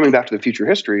 Now, coming back to the future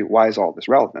history, why is all this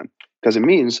relevant? Because it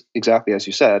means, exactly as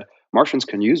you said, Martians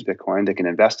can use Bitcoin. They can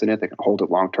invest in it. They can hold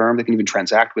it long term. They can even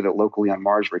transact with it locally on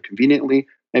Mars very conveniently,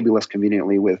 maybe less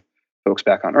conveniently with folks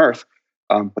back on Earth.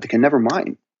 But they can never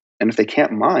mine. And if they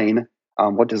can't mine,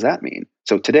 what does that mean?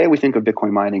 So today we think of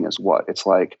Bitcoin mining as what? It's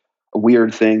like a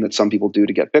weird thing that some people do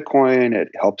to get Bitcoin. It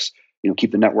helps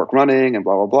keep the network running and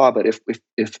blah, blah, blah. But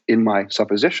if in my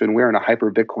supposition, we're in a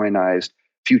hyper Bitcoinized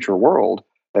future world,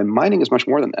 then mining is much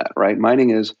more than that, right? Mining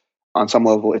is, on some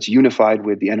level, it's unified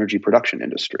with the energy production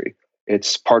industry.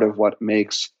 It's part of what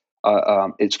makes,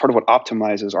 it's part of what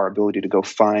optimizes our ability to go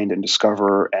find and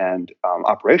discover and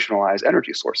operationalize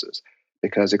energy sources,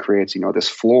 because it creates, this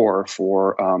floor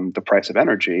for the price of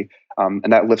energy,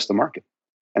 and that lifts the market.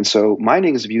 And so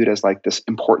mining is viewed as like this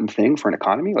important thing for an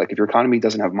economy. Like if your economy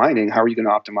doesn't have mining, how are you going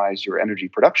to optimize your energy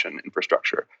production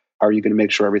infrastructure? How are you going to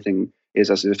make sure everything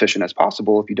is as efficient as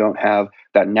possible if you don't have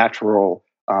that natural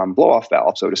blow-off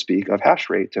valve, so to speak, of hash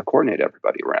rate to coordinate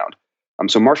everybody around?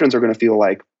 So Martians are going to feel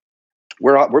like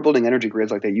we're building energy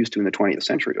grids like they used to in the 20th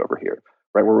century over here,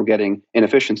 right? Where we're getting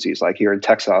inefficiencies, like here in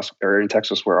Texas, where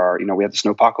we had the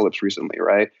snowpocalypse recently,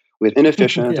 right? With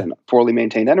inefficient and poorly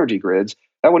maintained energy grids,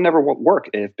 that would never work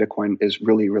if Bitcoin is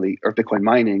really, or Bitcoin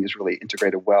mining is really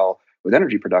integrated well with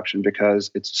energy production,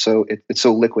 because it's so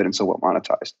liquid and so well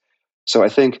monetized. So I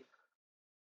think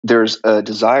there's a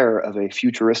desire of a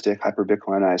futuristic,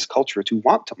 hyper-Bitcoinized culture to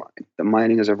want to mine. That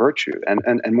mining is a virtue,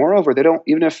 and moreover, they don't,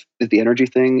 even if the energy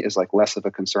thing is like less of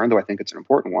a concern, though I think it's an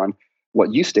important one.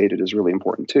 What you stated is really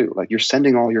important too. Like you're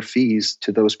sending all your fees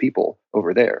to those people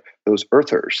over there, those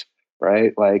earthers,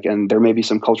 right? Like, and there may be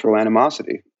some cultural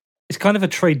animosity. It's kind of a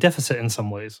trade deficit in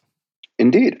some ways.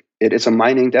 Indeed, it's a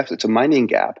mining deficit. It's a mining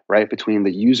gap, right, between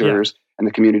the users and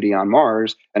the community on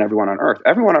Mars and everyone on Earth.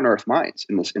 Everyone on Earth mines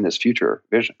in this future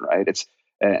vision, right?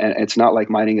 It's not like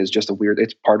mining is just a weird.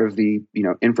 It's part of the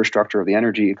infrastructure of the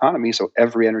energy economy. So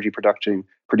every energy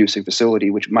producing facility,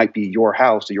 which might be your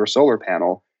house or your solar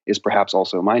panel, is perhaps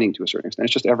also mining to a certain extent.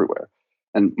 It's just everywhere,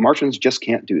 and Martians just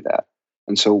can't do that.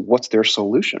 And so, what's their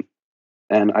solution?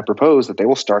 And I propose that they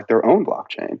will start their own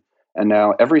blockchain, and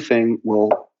now everything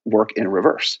will work in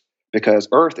reverse, because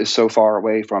Earth is so far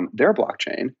away from their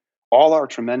blockchain. All our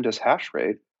tremendous hash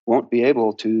rate won't be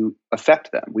able to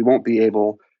affect them. We won't be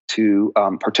able to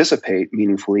participate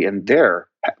meaningfully in their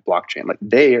blockchain. Like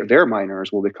their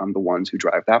miners will become the ones who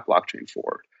drive that blockchain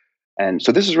forward. And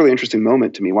so this is a really interesting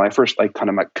moment to me. When I first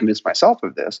convinced myself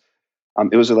of this,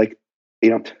 it was like,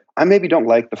 I maybe don't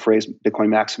like the phrase Bitcoin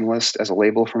maximalist as a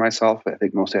label for myself. I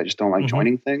think mostly I just don't like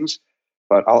joining things.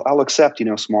 But I'll accept,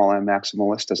 small m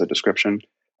maximalist as a description.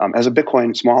 As a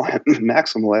Bitcoin small m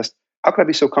maximalist, how could I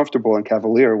be so comfortable and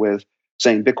cavalier with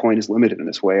saying Bitcoin is limited in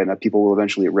this way and that people will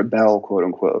eventually rebel, quote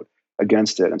unquote,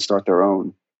 against it and start their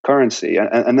own currency?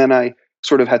 And then I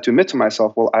sort of had to admit to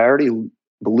myself, well, I already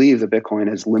believe that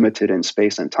Bitcoin is limited in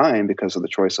space and time because of the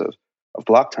choice of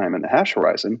block time and the hash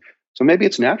horizon. So maybe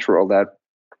it's natural that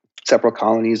separate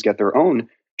colonies get their own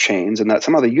chains, and that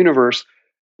somehow the universe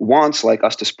wants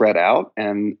us to spread out,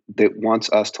 and that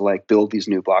wants us to build these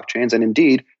new blockchains. And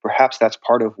indeed, perhaps that's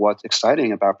part of what's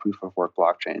exciting about proof of work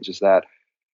blockchains, is that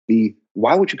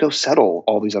why would you go settle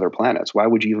all these other planets? Why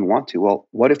would you even want to? Well,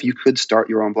 what if you could start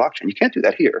your own blockchain? You can't do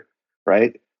that here,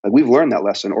 right? We've learned that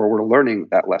lesson, or we're learning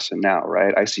that lesson now,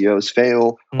 right? ICOs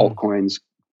fail, altcoins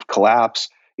collapse.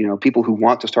 People who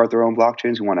want to start their own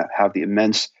blockchains, who want to have the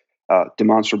immense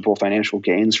demonstrable financial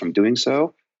gains from doing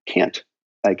so, can't.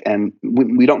 And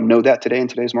we don't know that today in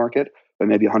today's market, but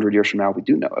maybe 100 years from now we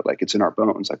do know it. It's in our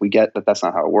bones. We get that that's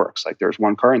not how it works. There's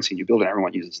one currency and you build it, and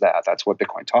everyone uses that. That's what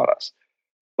Bitcoin taught us.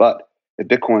 But if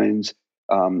Bitcoin's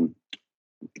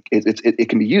it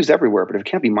can be used everywhere, but if it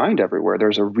can't be mined everywhere,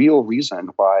 there's a real reason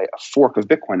why a fork of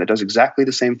Bitcoin that does exactly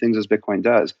the same things as Bitcoin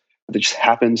does, that just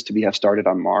happens to have started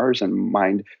on Mars and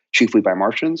mined chiefly by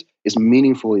Martians, is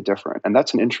meaningfully different. And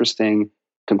that's an interesting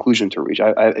conclusion to reach.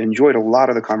 I enjoyed a lot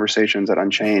of the conversations at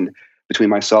Unchained between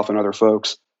myself and other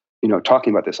folks,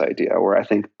 talking about this idea, where I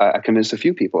think I convinced a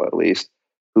few people at least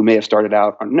who may have started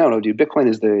out on, no, dude, Bitcoin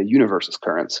is the universe's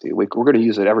currency. We're going to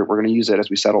use it we're going to use it as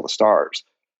we settle the stars.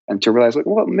 And to realize,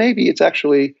 well, maybe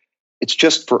it's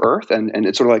just for Earth, and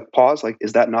it's sort of pause,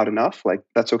 is that not enough?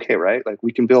 That's okay, right?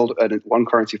 We can build one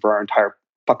currency for our entire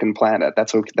fucking planet.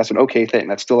 That's an okay thing.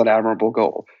 That's still an admirable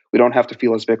goal. We don't have to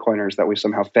feel as Bitcoiners that we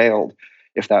somehow failed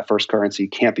if that first currency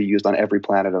can't be used on every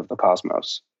planet of the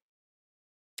cosmos.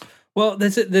 Well,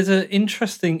 there's an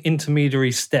interesting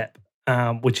intermediary step,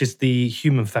 which is the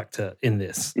human factor in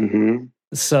this. Mm-hmm.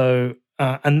 So,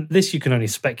 and this you can only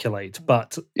speculate,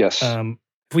 but yes.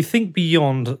 If we think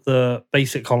beyond the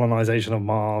basic colonization of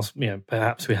Mars,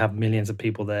 perhaps we have millions of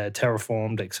people there,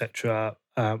 terraformed, etc.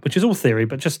 which is all theory,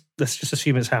 but let's just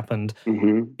assume it's happened.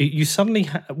 You suddenly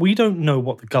we don't know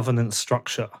what the governance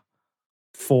structure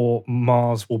for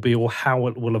Mars will be or how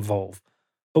it will evolve.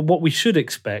 But what we should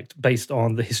expect, based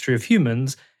on the history of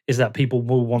humans, is that people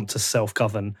will want to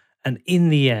self-govern. And in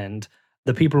the end,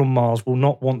 the people on Mars will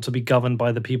not want to be governed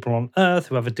by the people on Earth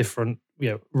who have a different,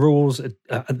 rules.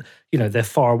 They're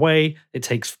far away. It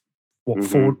takes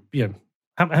four,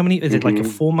 how many is it? Like a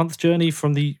 4-month journey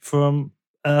from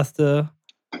Earth to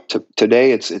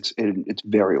today? It's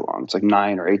very long. It's like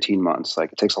 9 or 18 months.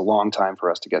 Like it takes a long time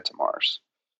for us to get to Mars.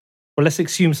 Well, let's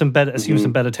assume some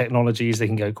better technologies. They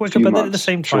can go quicker, but at the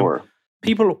same time, sure.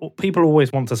 People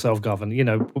always want to self-govern. We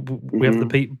have the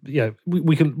people.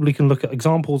 We can look at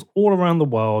examples all around the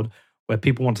world where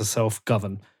people want to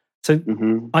self-govern. So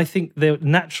I think there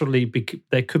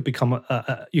could become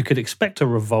you could expect a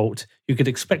revolt. You could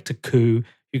expect a coup.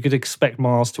 You could expect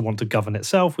Mars to want to govern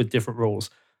itself with different rules.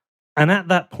 And at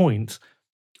that point,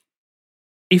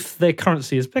 if their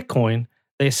currency is Bitcoin,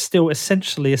 they're still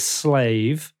essentially a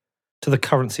slave to the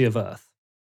currency of Earth.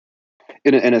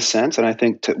 In a sense, and I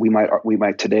think we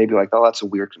might today be like, oh, that's a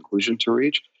weird conclusion to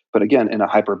reach. But again, in a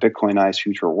hyper Bitcoinized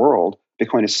future world,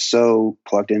 Bitcoin is so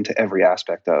plugged into every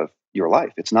aspect of your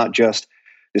life. It's not just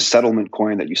this settlement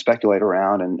coin that you speculate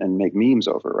around and make memes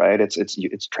over, right? It's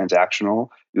transactional.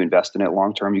 You invest in it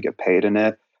long term. You get paid in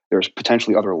it. There's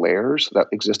potentially other layers that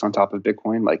exist on top of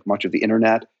Bitcoin, like much of the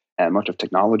internet and much of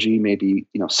technology may be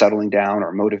settling down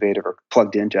or motivated or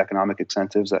plugged into economic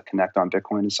incentives that connect on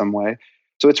Bitcoin in some way.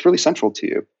 So it's really central to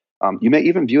you. You may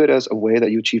even view it as a way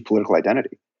that you achieve political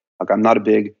identity. Like I'm not a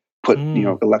big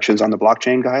elections on the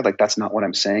blockchain guy. Like that's not what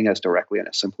I'm saying as directly and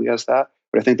as simply as that.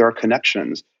 But I think there are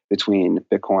connections between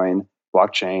Bitcoin,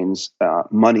 blockchains,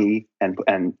 money,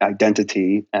 and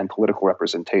identity and political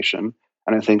representation.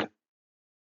 And I think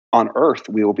on Earth,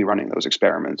 we will be running those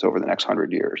experiments over the next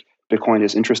 100 years. Bitcoin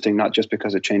is interesting not just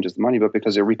because it changes the money, but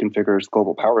because it reconfigures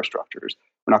global power structures.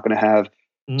 We're not going to have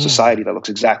society that looks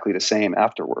exactly the same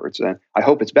afterwards. And I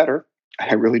hope it's better.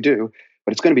 I really do.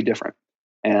 But it's going to be different.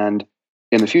 And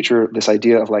in the future, this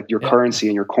idea of like your currency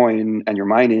and your coin and your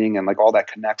mining and like all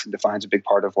that connects and defines a big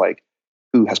part of like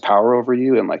who has power over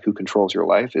you and like who controls your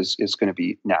life is going to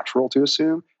be natural to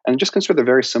assume. And just consider the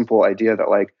very simple idea that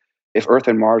like if Earth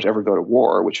and Mars ever go to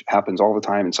war, which happens all the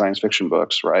time in science fiction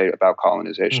books, right, about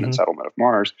colonization and settlement of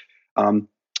Mars,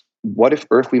 what if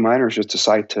earthly miners just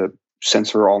decide to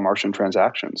censor all Martian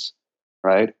transactions,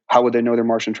 right? How would they know they're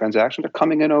Martian transactions? They're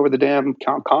coming in over the damn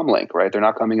comlink, right? They're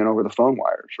not coming in over the phone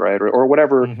wires, right? Or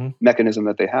whatever mechanism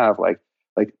that they have.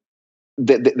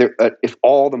 If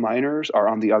all the miners are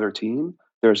on the other team,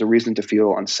 there's a reason to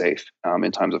feel unsafe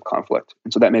in times of conflict.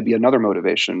 And so that may be another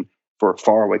motivation for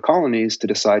faraway colonies to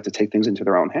decide to take things into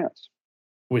their own hands.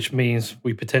 Which means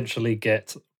we potentially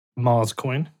get Mars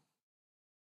coin.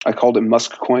 I called it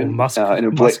Musk coin in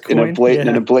a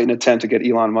blatant attempt to get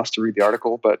Elon Musk to read the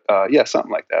article. But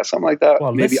something like that.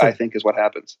 Well, maybe I think is what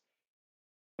happens.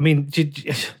 I mean,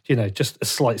 just a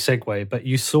slight segue, but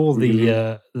you saw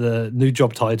the new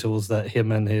job titles that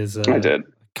him and his I did. I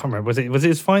can't remember. Was it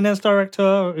his finance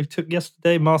director who took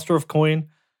yesterday, Master of Coin?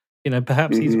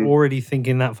 Perhaps he's already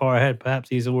thinking that far ahead. Perhaps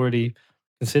he's already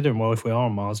considering, well, if we are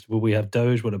on Mars, will we have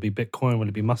Doge? Will it be Bitcoin? Will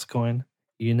it be Musk coin?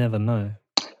 You never know.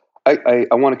 I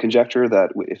want to conjecture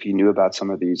that if he knew about some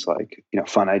of these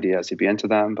fun ideas, he'd be into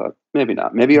them, but maybe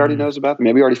not. Maybe he already knows about them.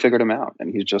 Maybe he already figured them out,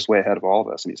 and he's just way ahead of all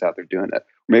of us, and he's out there doing it. Or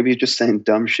maybe he's just saying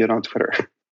dumb shit on Twitter.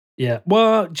 Yeah.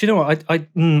 Well, do you know what?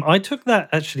 I took that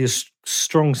actually as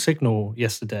strong signal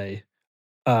yesterday.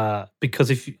 Because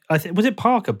was it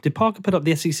Parker? Did Parker put up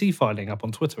the SEC filing up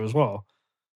on Twitter as well?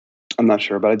 I'm not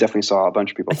sure, but I definitely saw a bunch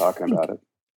of people talking about it.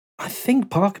 I think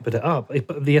Parker put it up,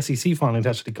 the SEC filing to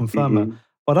actually confirm it.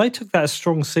 But I took that as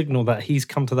strong signal that he's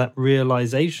come to that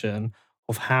realization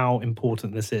of how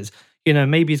important this is.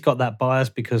 Maybe he's got that bias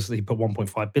because he put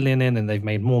 1.5 billion in and they've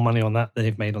made more money on that than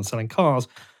they've made on selling cars.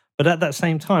 But at that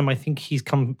same time, I think he's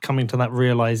coming to that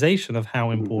realization of how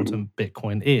important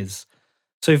Bitcoin is.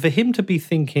 So for him to be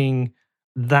thinking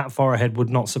that far ahead would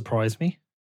not surprise me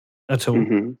at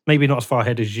all. Maybe not as far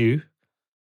ahead as you,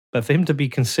 but for him to be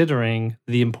considering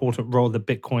the important role that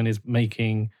Bitcoin is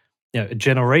making, a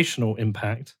generational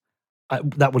impact,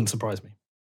 that wouldn't surprise me.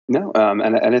 No,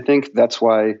 and I think that's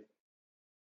why,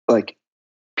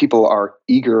 people are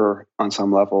eager on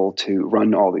some level to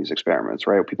run all these experiments,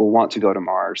 right? People want to go to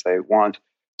Mars. They want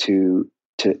to.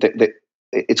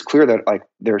 It's clear that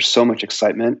there's so much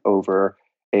excitement over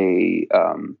and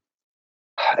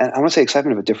I want to say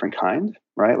excitement of a different kind,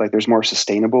 right? There's more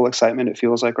sustainable excitement. It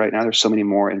feels like right now there's so many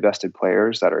more invested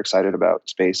players that are excited about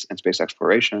space and space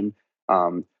exploration.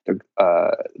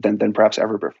 than perhaps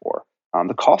ever before.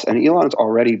 The cost, and Elon has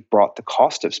already brought the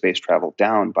cost of space travel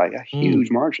down by a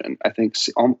huge margin. I think,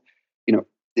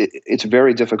 it's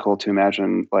very difficult to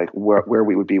imagine like where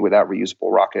we would be without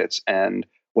reusable rockets and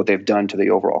what they've done to the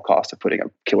overall cost of putting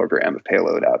a kilogram of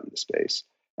payload out into space.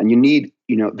 And you need,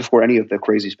 before any of the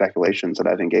crazy speculations that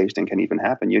I've engaged in can even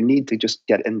happen, you need to just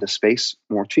get into space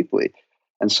more cheaply.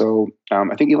 And so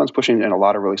I think Elon's pushing in a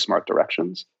lot of really smart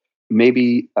directions.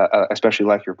 Maybe, especially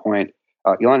like your point,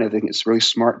 Elon, I think, is really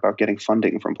smart about getting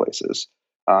funding from places.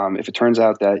 If it turns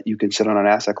out that you can sit on an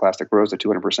asset class that grows at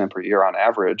 200% per year on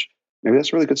average, maybe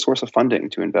that's a really good source of funding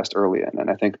to invest early in.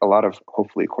 And I think a lot of,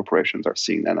 hopefully, corporations are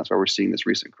seeing that. That's why we're seeing this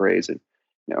recent craze in,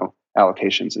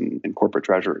 allocations in corporate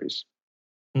treasuries.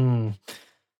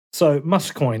 So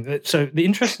Musk coin. So the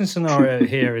interesting scenario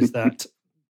here is that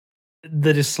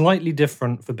is slightly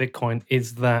different for Bitcoin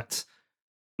is that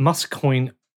Musk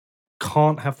coin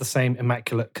can't have the same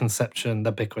immaculate conception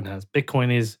that Bitcoin has.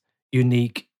 Bitcoin is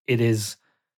unique. It is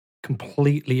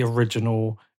completely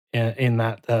original in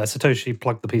that Satoshi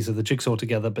plugged the piece of the jigsaw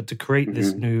together, but to create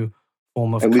this new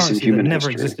form of currency that never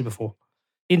existed before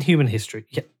in human history.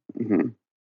 Yeah.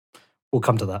 We'll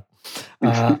come to that.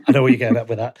 I know where you're going at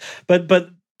with that, but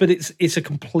it's a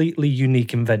completely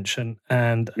unique invention,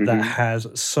 and that has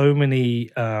so many.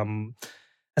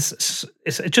 It's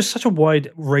just such a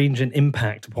wide range and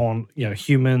impact upon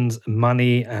humans,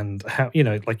 money, and how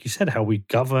like you said, how we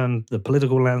govern the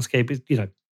political landscape.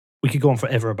 We could go on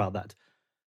forever about that.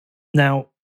 Now,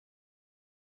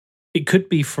 it could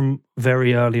be from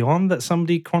very early on that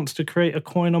somebody wants to create a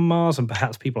coin on Mars, and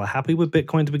perhaps people are happy with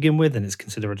Bitcoin to begin with, and it's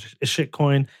considered a shit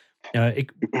coin.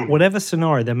 Whatever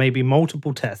scenario, there may be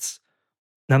multiple tests.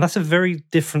 Now, that's a very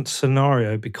different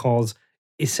scenario because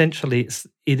essentially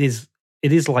it is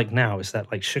like now, it's that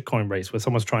like shitcoin race where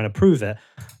someone's trying to prove it.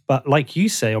 But like you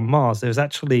say, on Mars, there's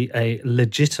actually a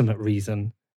legitimate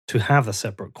reason to have a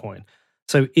separate coin.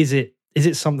 So is it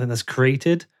something that's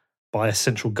created by a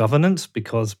central governance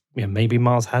because maybe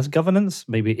Mars has governance,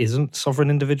 maybe it isn't sovereign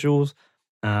individuals,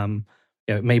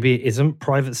 maybe it isn't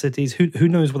private cities. Who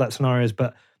knows what that scenario is?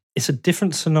 But it's a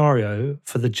different scenario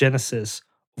for the genesis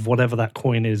of whatever that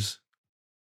coin is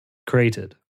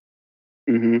created.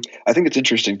 I think it's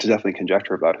interesting to definitely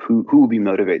conjecture about who will be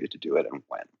motivated to do it and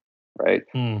when, right?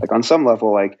 Like on some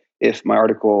level, like if my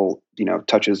article,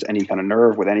 touches any kind of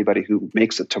nerve with anybody who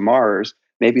makes it to Mars,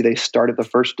 maybe they start it the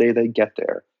first day they get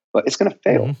there, but it's going to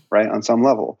fail, right? On some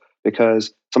level,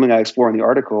 because something I explore in the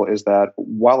article is that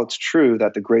while it's true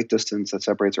that the great distance that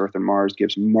separates Earth and Mars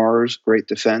gives Mars great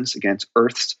defense against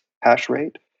Earth's hash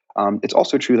rate, it's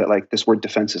also true that like this word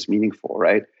defense is meaningful,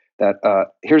 right?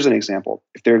 That here's an example.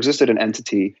 If there existed an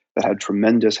entity that had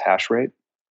tremendous hash rate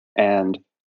and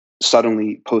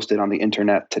suddenly posted on the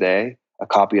internet today a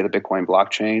copy of the Bitcoin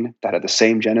blockchain that had the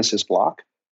same Genesis block,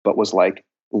 but was like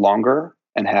longer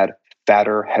and had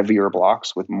fatter, heavier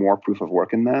blocks with more proof of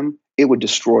work in them, it would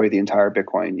destroy the entire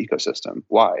Bitcoin ecosystem.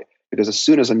 Why? Because as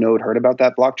soon as a node heard about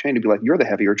that blockchain, it'd be like, you're the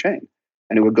heavier chain.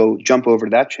 And it would go jump over to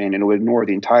that chain and it would ignore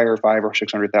the entire 500,000 or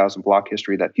 600,000 block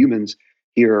history that humans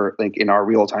here, like in our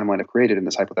real timeline, have created in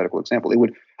this hypothetical example.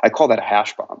 I call that a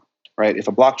hash bomb, right? If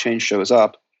a blockchain shows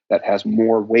up that has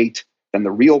more weight than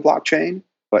the real blockchain,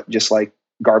 but just like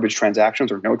garbage transactions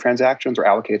or no transactions, or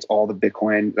allocates all the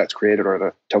Bitcoin that's created or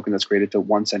the token that's created to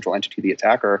one central entity, the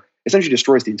attacker, essentially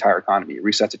destroys the entire economy,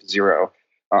 resets it to zero.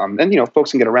 And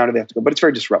folks can get around it, they have to go, but it's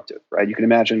very disruptive, right? You can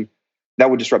imagine that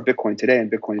would disrupt Bitcoin today,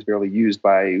 and Bitcoin is barely used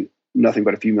by nothing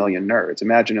but a few million nerds.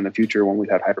 Imagine in the future when we've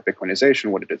had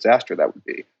hyper-Bitcoinization, what a disaster that would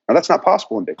be. Now, that's not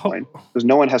possible in Bitcoin because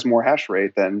no one has more hash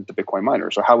rate than the Bitcoin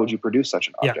miner. So how would you produce such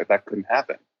an object? Yeah. That couldn't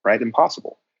happen, right?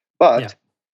 Impossible. But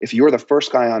if you're the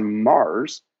first guy on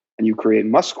Mars and you create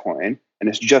Muskcoin, and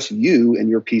it's just you and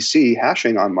your PC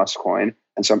hashing on Muskcoin,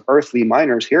 and some earthly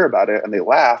miners hear about it and they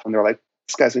laugh and they're like,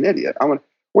 this guy's an idiot.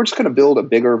 We're just going to build a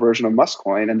bigger version of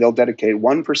Muskcoin, and they'll dedicate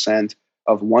 1%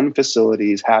 of one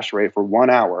facility's hash rate for 1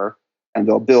 hour, and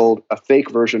they'll build a fake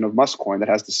version of Muskcoin that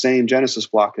has the same Genesis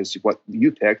block as what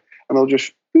you picked, and they'll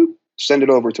just send it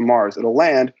over to Mars. It'll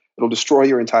land, it'll destroy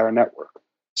your entire network.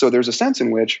 So there's a sense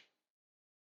in which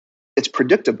it's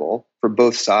predictable for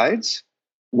both sides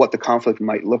what the conflict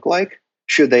might look like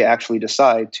should they actually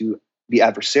decide to be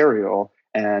adversarial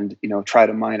and try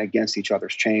to mine against each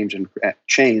other's chains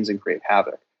and create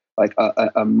havoc. Like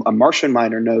a Martian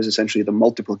miner knows essentially the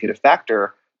multiplicative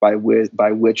factor by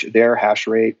which their hash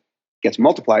rate gets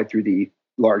multiplied through the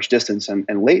large distance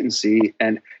and latency.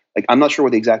 And like, I'm not sure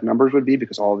what the exact numbers would be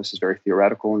because all of this is very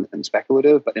theoretical and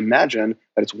speculative, but imagine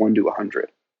that it's 1 to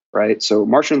 100, right? So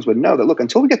Martians would know that, look,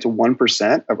 until we get to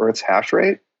 1% of Earth's hash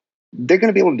rate, they're going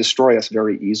to be able to destroy us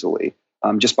very easily,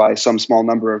 just by some small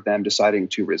number of them deciding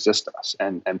to resist us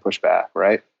and push back,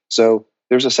 right? So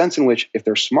there's a sense in which, if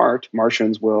they're smart,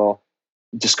 Martians will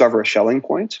discover a Schelling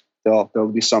point. There'll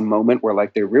be some moment where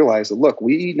like they realize that, look,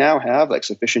 we now have like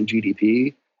sufficient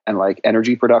GDP and like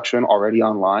energy production already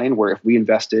online, where if we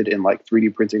invested in like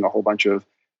 3D printing a whole bunch of,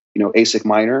 ASIC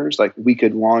miners, like we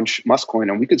could launch Muskcoin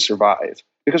and we could survive.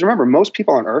 Because remember, most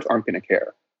people on Earth aren't going to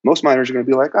care. Most miners are going to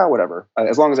be like, oh, whatever.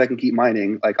 As long as I can keep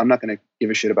mining, like I'm not going to give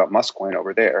a shit about Muskcoin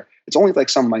over there. It's only like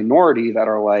some minority that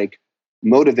are like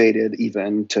motivated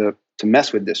even to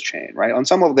mess with this chain, right? On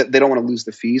some level, they don't want to lose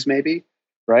the fees, maybe,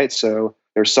 right? So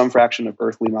there's some fraction of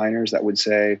earthly miners that would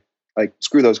say, like,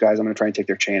 screw those guys, I'm going to try and take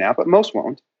their chain out, but most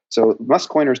won't. So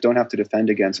Muskcoiners don't have to defend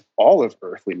against all of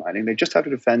earthly mining. They just have to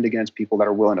defend against people that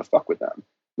are willing to fuck with them. And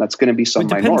that's going to be some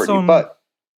minority. But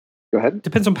go ahead. It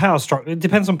depends on power structure. It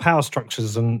depends on power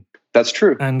structures and that's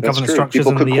true. And that's governance true. structures.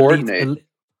 People and could coordinate.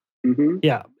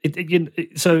 Yeah.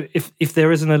 So if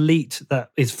there is an elite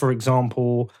that is, for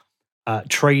example,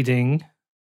 trading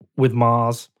with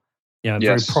Mars,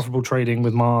 very profitable trading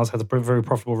with Mars, has a very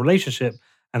profitable relationship,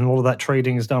 and all of that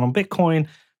trading is done on Bitcoin,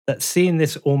 that seeing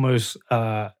this almost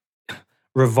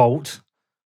revolt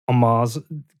on Mars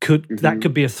that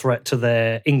could be a threat to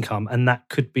their income, and that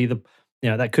could be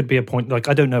that could be a point. Like,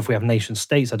 I don't know if we have nation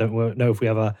states. I don't know if we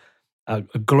have a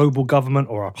global government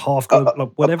or a half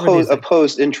global, whatever it is.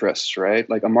 Opposed interests, right?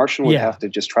 Like a Martian would have to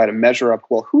just try to measure up,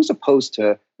 well, who's opposed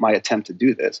to my attempt to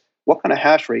do this? What kind of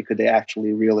hash rate could they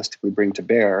actually realistically bring to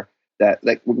bear? That,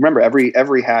 like, remember,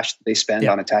 every hash that they spend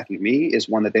on attacking me is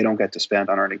one that they don't get to spend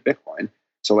on earning Bitcoin.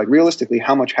 So, like, realistically,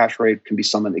 how much hash rate can be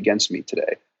summoned against me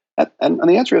today? And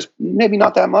the answer is maybe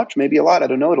not that much, maybe a lot. I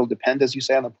don't know. It'll depend, as you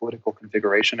say, on the political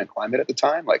configuration and climate at the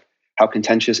time. Like, how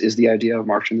contentious is the idea of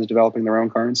Martians developing their own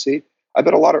currency? I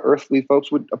bet a lot of earthly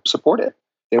folks would support it.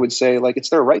 They would say, like, it's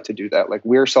their right to do that. Like,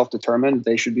 we're self-determined.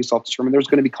 They should be self-determined. There's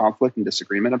going to be conflict and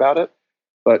disagreement about it.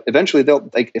 But eventually,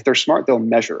 if they're smart, they'll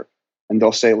measure. And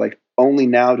they'll say, like, only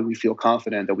now do we feel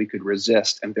confident that we could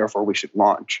resist, and therefore we should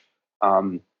launch.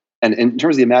 And in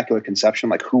terms of the Immaculate Conception,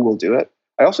 like, who will do it?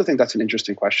 I also think that's an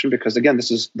interesting question because, again,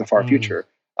 this is the far future.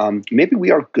 Maybe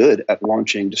we are good at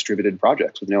launching distributed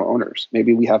projects with no owners.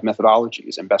 Maybe we have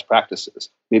methodologies and best practices.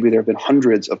 Maybe there have been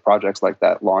hundreds of projects like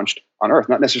that launched on Earth,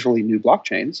 not necessarily new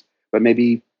blockchains, but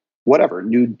maybe whatever,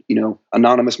 new,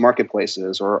 anonymous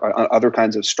marketplaces or other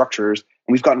kinds of structures.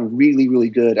 And we've gotten really, really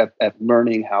good at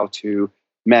learning how to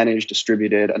manage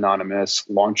distributed anonymous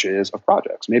launches of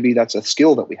projects. Maybe that's a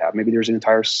skill that we have. Maybe there's an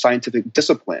entire scientific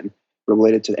discipline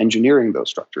related to engineering those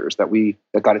structures that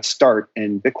got its start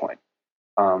in Bitcoin.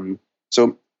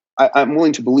 So I'm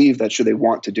willing to believe that should they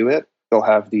want to do it, they'll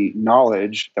have the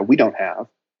knowledge that we don't have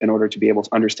in order to be able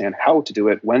to understand how to do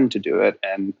it, when to do it,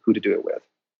 and who to do it with.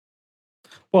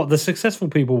 Well, the successful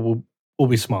people will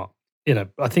be smart.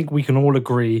 I think we can all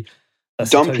agree that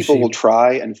dumb people will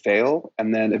try and fail,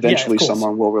 and then eventually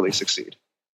someone will really succeed.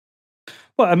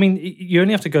 Well, I mean, you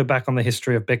only have to go back on the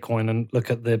history of Bitcoin and look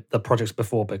at the projects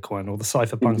before Bitcoin, or the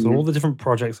cypherpunks, and all the different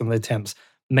projects and the attempts.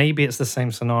 Maybe it's the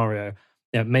same scenario.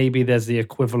 Maybe there's the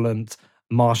equivalent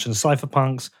Martian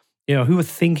cypherpunks, who are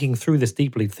thinking through this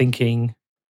deeply, thinking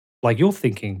like you're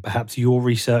thinking. Perhaps your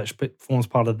research forms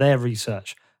part of their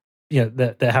research.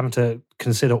 They're having to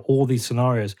consider all these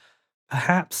scenarios.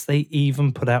 Perhaps they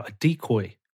even put out a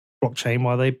decoy blockchain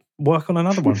while they work on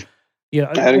another one.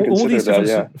 I hadn't considered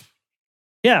that.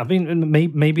 Yeah, I mean,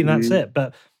 maybe that's it.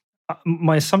 But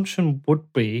my assumption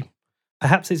would be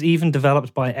perhaps it's even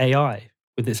developed by AI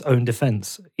with its own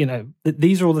defense.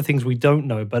 These are all the things we don't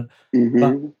know. But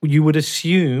you would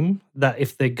assume that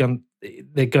if they're going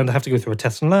to have to go through a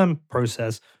test and learn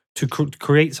process to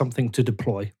create something to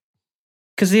deploy.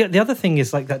 Because the other thing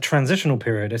is like that transitional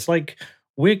period. It's like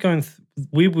we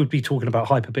would be talking about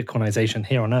hyper-Bitcoinization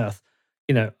here on Earth.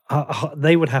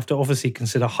 They would have to obviously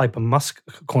consider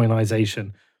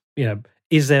hyper-Muskcoinization.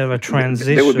 Is there a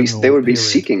transition? They would be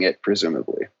seeking it,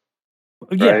 presumably.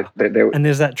 Yeah, right? And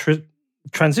there's that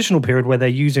transitional period where they're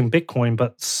using Bitcoin,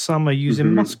 but some are using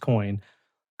Muskcoin.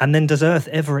 And then does Earth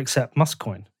ever accept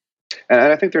Muskcoin? And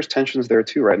I think there's tensions there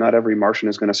too, right? Not every Martian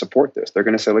is going to support this. They're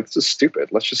going to say, like, this is stupid.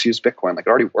 Let's just use Bitcoin. Like, it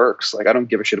already works. Like, I don't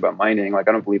give a shit about mining. Like,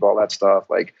 I don't believe all that stuff.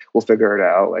 Like, we'll figure it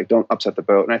out. Like, don't upset the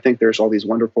boat. And I think there's all these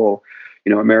wonderful,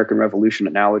 American Revolution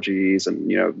analogies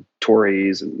and,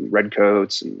 Tories and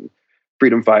redcoats and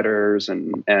freedom fighters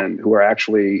and who are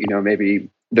actually, maybe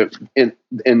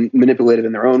manipulated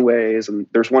in their own ways. And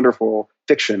there's wonderful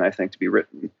fiction, I think, to be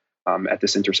written at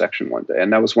this intersection one day.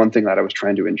 And that was one thing that I was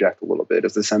trying to inject a little bit,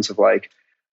 is the sense of like,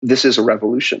 this is a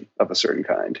revolution of a certain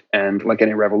kind. And like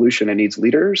any revolution, it needs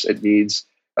leaders. It needs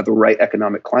the right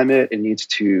economic climate. It needs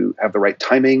to have the right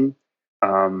timing,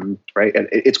 right? And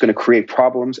it's going to create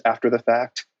problems after the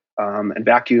fact, and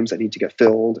vacuums that need to get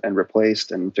filled and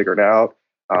replaced and figured out.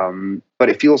 But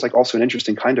it feels like also an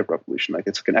interesting kind of revolution. Like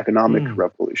it's like an economic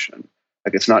revolution.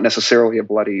 Like it's not necessarily a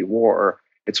bloody war.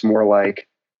 It's more like,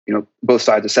 both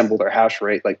sides assemble their hash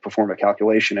rate, like perform a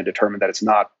calculation and determine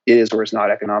that is or is not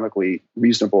economically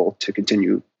reasonable to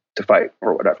continue to fight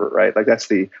or whatever, right? Like that's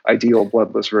the ideal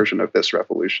bloodless version of this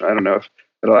revolution. I don't know if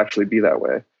it'll actually be that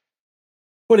way.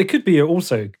 Well, it could be an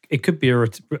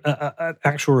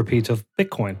actual repeat of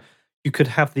Bitcoin. You could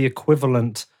have the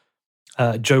equivalent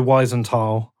Joe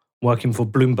Weisenthal working for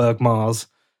Bloomberg Mars,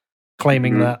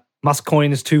 claiming that Musk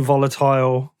coin is too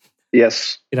volatile.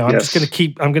 Yes. I'm just going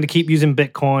to keep using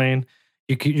Bitcoin.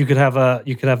 You could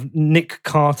have Nick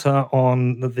Carter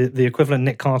on the equivalent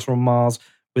Nick Carter on Mars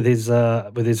with his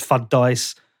FUD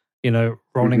dice,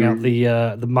 rolling out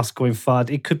the Musk coin FUD.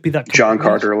 It could be that John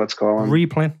Carter, let's call him.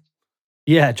 Replaying.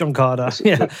 Yeah, John Carter. This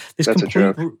that's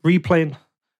complete replaying.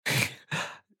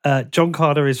 John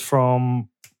Carter is from,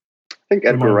 I think,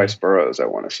 Edgar Rice Burroughs, I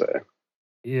want to say.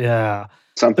 Yeah.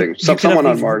 Someone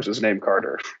on Mars is named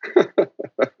Carter.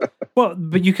 Well,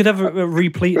 but you could have a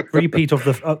repeat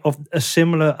of a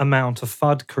similar amount of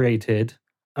FUD created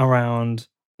around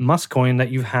Muskcoin that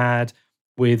you've had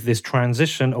with this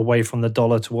transition away from the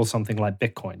dollar towards something like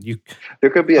Bitcoin. There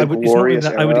could be a glorious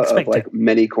era of like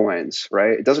many coins,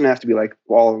 right? It doesn't have to be like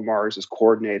all of Mars is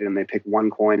coordinated and they pick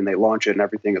one coin and they launch it and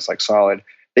everything is like solid.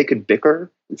 They could bicker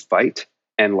and fight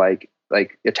and like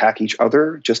attack each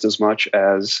other just as much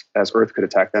as Earth could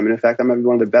attack them. And in fact, that might be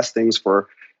one of the best things for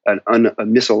a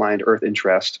misaligned Earth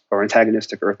interest or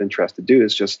antagonistic Earth interest to do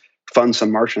is just fund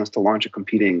some Martians to launch a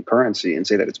competing currency and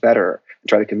say that it's better and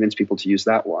try to convince people to use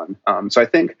that one. So I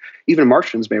think even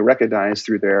Martians may recognize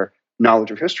through their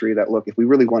knowledge of history that, look, if we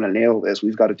really want to nail this,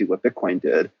 we've got to do what Bitcoin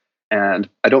did. And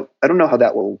I don't know how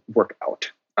that will work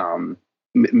out.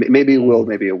 Maybe it will,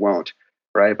 maybe it won't.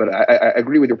 Right. But I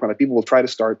agree with your point. Like people will try to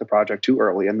start the project too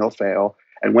early and they'll fail.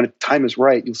 And when time is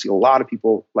right, you'll see a lot of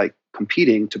people like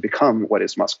competing to become what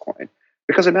is Muskcoin.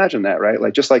 Because imagine that, right?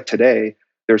 Like just like today,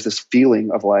 there's this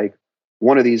feeling of like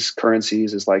one of these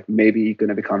currencies is like maybe going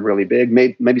to become really big.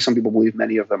 Maybe some people believe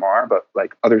many of them are, but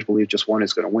like others believe just one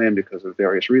is going to win because of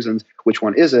various reasons. Which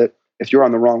one is it? If you're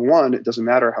on the wrong one, it doesn't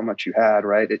matter how much you had,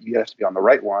 right? You have to be on the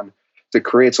right one. So it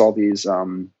creates all these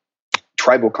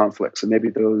tribal conflicts, and maybe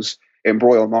those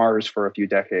embroil Mars for a few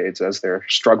decades as they're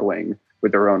struggling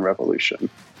with their own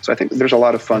revolution. So I think there's a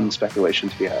lot of fun speculation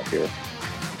to be had here.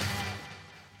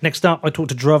 Next up, I talked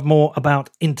to Dhruv more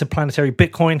about interplanetary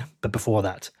Bitcoin. But before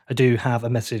that, I do have a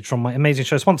message from my amazing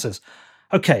show sponsors.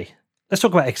 Okay, let's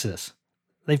talk about Exodus.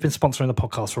 They've been sponsoring the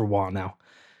podcast for a while now.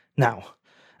 Now,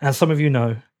 as some of you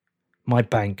know, my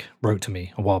bank wrote to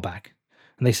me a while back.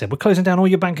 And they said, we're closing down all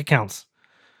your bank accounts.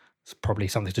 It's probably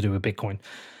something to do with Bitcoin.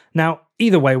 Now,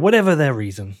 either way, whatever their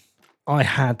reason, I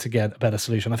had to get a better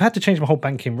solution. I've had to change my whole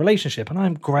banking relationship, and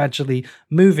I'm gradually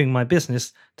moving my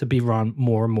business to be run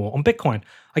more and more on Bitcoin.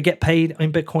 I get paid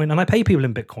in Bitcoin, and I pay people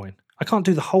in Bitcoin. I can't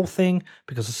do the whole thing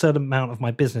because a certain amount of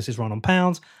my business is run on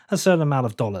pounds, a certain amount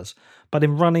of dollars. But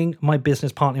in running my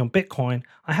business partly on Bitcoin,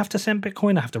 I have to send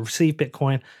Bitcoin, I have to receive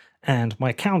Bitcoin, and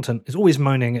my accountant is always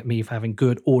moaning at me for having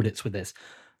good audits with this.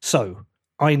 So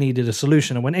I needed a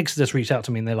solution. And when Exodus reached out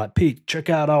to me and they're like, Pete, check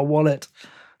out our wallet,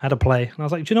 I had to play. And I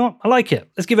was like, do you know what? I like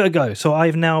it. Let's give it a go. So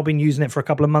I've now been using it for a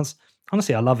couple of months.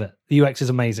 Honestly, I love it. The UX is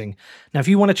amazing. Now, if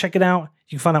you want to check it out,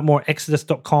 you can find out more at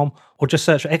exodus.com or just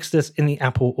search for Exodus in the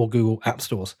Apple or Google app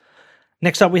stores.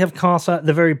 Next up, we have Casa,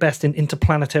 the very best in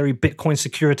interplanetary Bitcoin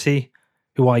security,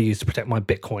 who I use to protect my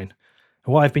Bitcoin.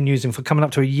 What I've been using for coming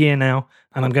up to a year now,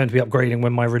 and I'm going to be upgrading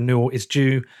when my renewal is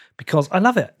due because I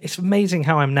love it. It's amazing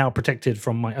how I'm now protected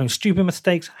from my own stupid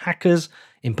mistakes, hackers,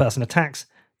 in-person attacks,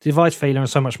 device failure, and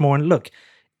so much more. And look,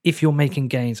 if you're making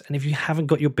gains and if you haven't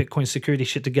got your Bitcoin security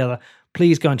shit together,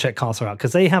 please go and check Casa out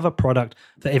because they have a product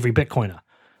for every Bitcoiner.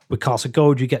 With Casa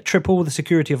Gold, you get triple the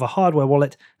security of a hardware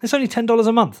wallet. And it's only $10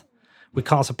 a month. With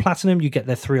Casa Platinum, you get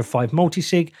their 3 of 5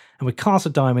 multi-sig, and with Casa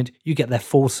Diamond, you get their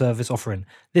full service offering.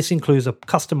 This includes a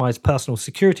customized personal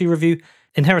security review,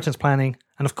 inheritance planning,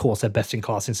 and of course, they're best in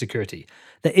class in security.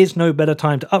 There is no better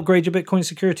time to upgrade your Bitcoin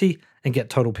security and get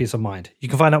total peace of mind. You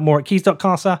can find out more at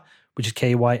keys.casa, which is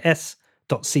KYS.CASA.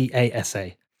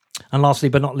 And lastly,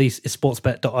 but not least, is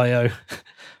sportsbet.io.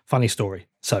 Funny story.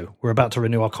 So we're about to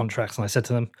renew our contracts, and I said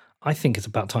to them, I think it's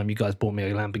about time you guys bought me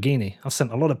a Lamborghini. I've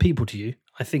sent a lot of people to you.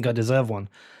 I think I deserve one.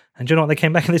 And do you know what? They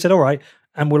came back and they said, all right,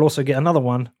 and we'll also get another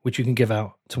one, which you can give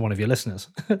out to one of your listeners.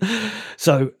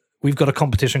 So we've got a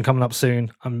competition coming up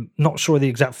soon. I'm not sure the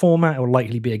exact format. It will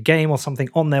likely be a game or something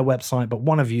on their website, but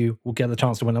one of you will get the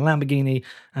chance to win a Lamborghini.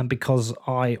 And because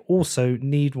I also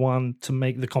need one to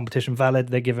make the competition valid,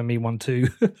 they're giving me one too.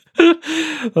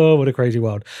 Oh, what a crazy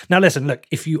world. Now, listen, look,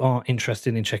 if you are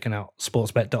interested in checking out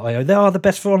sportsbet.io, they are the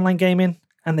best for online gaming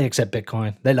and they accept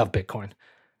Bitcoin. They love Bitcoin.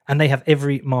 And they have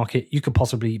every market you could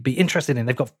possibly be interested in.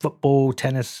 They've got football,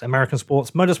 tennis, American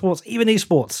sports, motorsports, even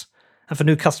esports. And for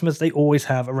new customers, they always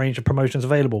have a range of promotions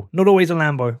available. Not always a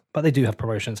Lambo, but they do have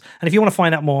promotions. And if you want to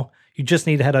find out more, you just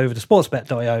need to head over to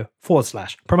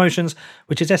sportsbet.io/promotions,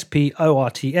 which is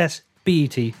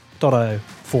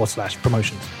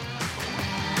sportsbet.io/promotions.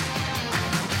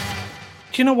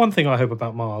 Do you know one thing I hope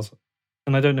about Mars?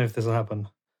 And I don't know if this will happen.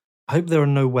 I hope there are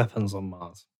no weapons on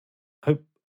Mars.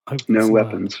 Hope no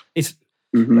weapons. It's.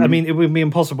 I mean, it would be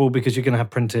impossible because you're going to have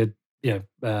printed,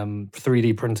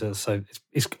 3D printers, so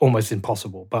it's almost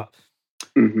impossible. But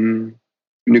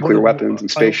nuclear weapons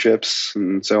and spaceships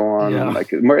and so on. Yeah. And I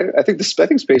think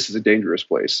space is a dangerous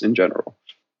place in general.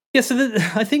 Yeah. So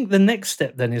I think the next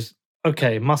step then is,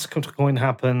 okay, Musk coin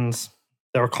happens.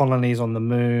 There are colonies on the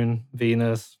moon,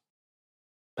 Venus,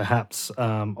 perhaps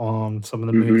on some of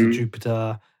the moons of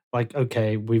Jupiter. Like,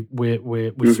 okay,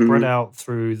 we're spread out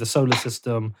through the solar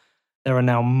system. There are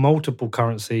now multiple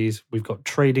currencies. We've got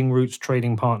trading routes,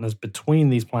 trading partners between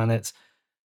these planets.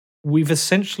 We've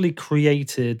essentially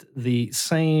created the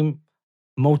same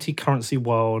multi-currency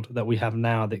world that we have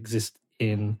now that exists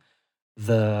in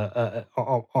the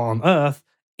on Earth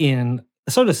in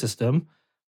the solar system,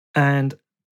 and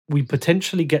we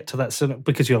potentially get to that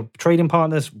because you're trading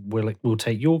partners. We'll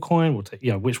take your coin. We'll take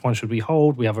which one should we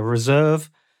hold? We have a reserve.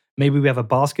 Maybe we have a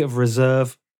basket of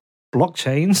reserve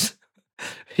blockchains.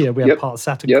 We have part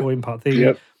Saturn coin, part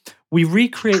thing. We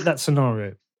recreate that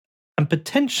scenario, and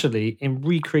potentially in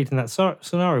recreating that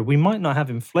scenario, we might not have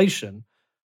inflation,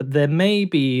 but there may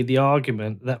be the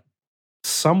argument that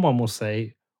someone will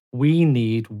say we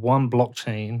need one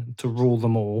blockchain to rule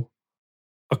them all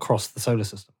across the solar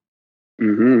system.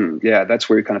 Yeah, that's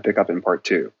where you kind of pick up in part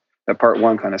two. That part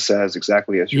one kind of says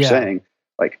exactly as you're saying.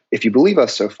 Like, if you believe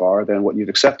us so far, then what you've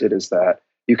accepted is that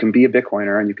you can be a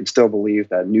Bitcoiner and you can still believe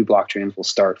that new blockchains will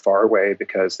start far away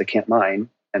because they can't mine.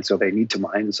 And so they need to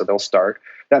mine. And so they'll start.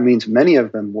 That means many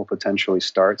of them will potentially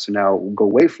start. So now we'll go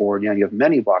way forward. You have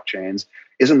many blockchains.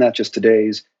 Isn't that just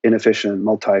today's inefficient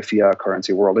multi-fiat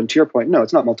currency world? And to your point, no,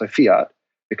 it's not multi-fiat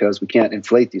because we can't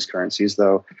inflate these currencies,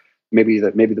 though. Maybe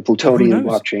the plutonium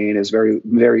blockchain is very,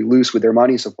 very loose with their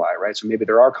money supply, right? So maybe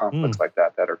there are conflicts like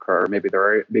that occur. Maybe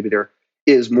there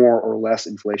is more or less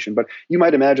inflation. But you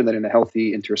might imagine that in a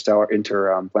healthy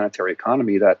interplanetary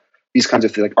economy, that these kinds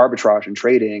of things like arbitrage and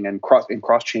trading and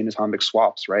cross-chain atomic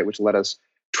swaps, right, which let us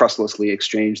trustlessly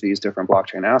exchange these different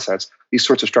blockchain assets, these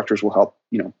sorts of structures will help,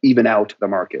 even out the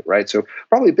market, right? So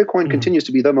probably Bitcoin continues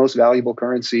to be the most valuable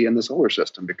currency in the solar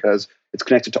system because it's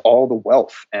connected to all the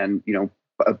wealth and,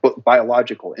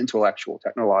 biological, intellectual,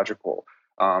 technological,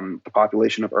 the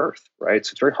population of Earth, right?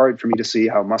 So it's very hard for me to see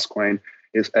how Muskcoin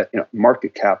is,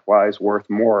 market cap wise, worth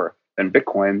more than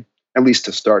Bitcoin, at least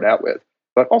to start out with.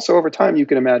 But also over time, you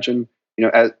can imagine,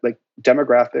 as like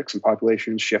demographics and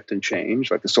populations shift and change,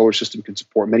 like the solar system can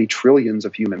support many trillions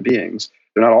of human beings.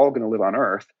 They're not all going to live on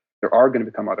Earth. There are going to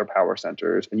become other power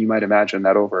centers. And you might imagine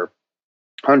that over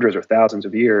hundreds or thousands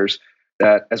of years,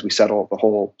 that as we settle the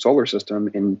whole solar system,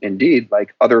 indeed,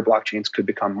 like other blockchains could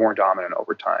become more dominant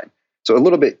over time. So a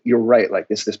little bit, you're right, like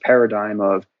this paradigm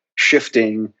of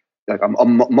shifting like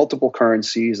multiple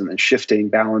currencies and then shifting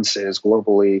balances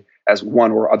globally as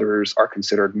one or others are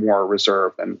considered more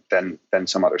reserved than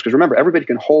some others. Because remember, everybody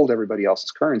can hold everybody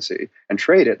else's currency and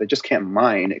trade it. They just can't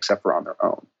mine except for on their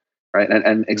own, right?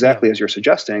 And exactly as you're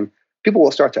suggesting, people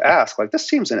will start to ask, like, this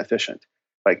seems inefficient.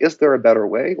 Like, is there a better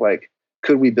way? Like,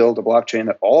 could we build a blockchain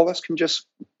that all of us can just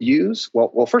use?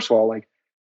 Well, first of all, like,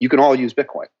 you can all use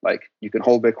Bitcoin. Like, you can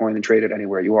hold Bitcoin and trade it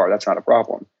anywhere you are. That's not a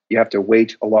problem. You have to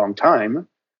wait a long time,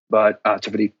 but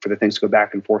for the things to go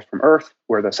back and forth from Earth,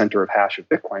 where the center of hash of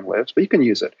Bitcoin lives, but you can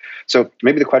use it. So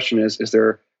maybe the question is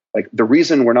there, like, the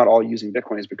reason we're not all using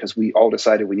Bitcoin is because we all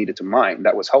decided we needed to mine.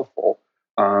 That was helpful.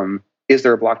 Is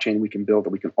there a blockchain we can build that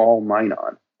we can all mine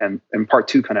on? And part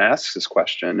two kind of asks this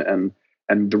question.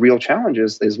 And the real challenge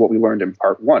is what we learned in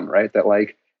part one, right? That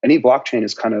like any blockchain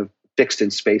is kind of fixed in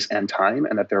space and time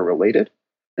and that they're related.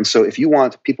 And so if you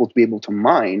want people to be able to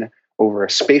mine over a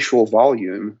spatial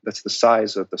volume that's the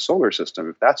size of the solar system,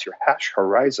 if that's your hash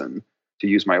horizon, to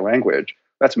use my language,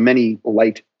 that's many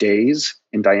light days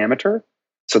in diameter.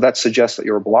 So that suggests that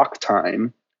your block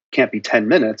time can't be 10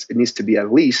 minutes. It needs to be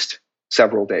at least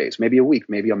several days, maybe a week,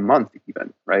 maybe a month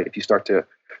even, right? If you start to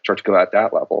start to go at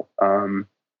that level.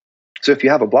 So if you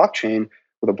have a blockchain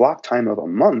with a block time of a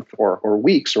month or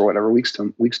weeks or whatever, weeks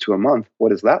to a month, what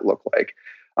does that look like?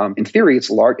 In theory, it's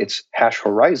large. Its hash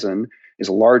horizon is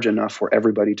large enough for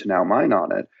everybody to now mine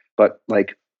on it. But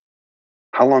like,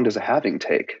 how long does a halving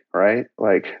take, right?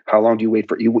 Like, how long do you wait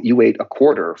for? You wait a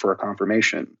quarter for a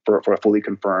confirmation for a fully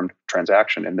confirmed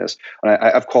transaction in this. And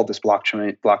I've called this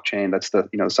blockchain that's the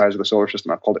size of the solar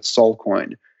system. I've called it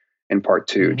Solcoin in part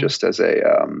 2, just as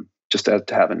to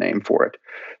have a name for it.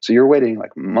 So you're waiting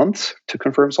like months to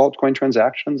confirm Solcoin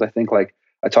transactions. I think like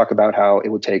I talk about how it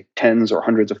would take tens or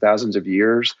hundreds of thousands of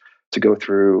years to go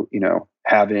through,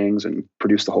 halvings and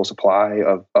produce the whole supply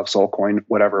of Solcoin,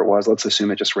 whatever it was. Let's assume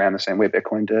it just ran the same way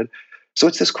Bitcoin did. So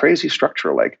it's this crazy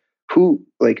structure.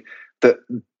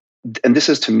 And this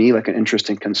is to me like an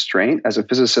interesting constraint. As a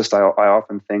physicist, I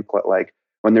often think that like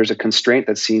when there's a constraint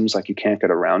that seems like you can't get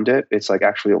around it, it's like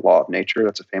actually a law of nature.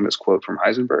 That's a famous quote from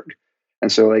Heisenberg.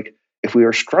 And so like if we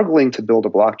are struggling to build a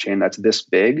blockchain that's this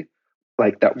big,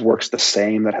 like that works the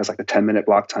same, that has like a 10-minute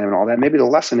block time and all that, maybe the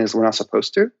lesson is we're not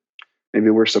supposed to. Maybe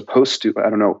we're supposed to, I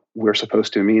don't know we're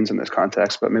supposed to means in this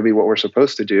context, but maybe what we're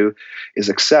supposed to do is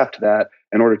accept that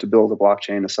in order to build a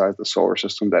blockchain the size of the solar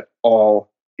system that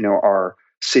all, our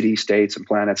city states and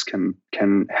planets can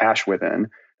hash within,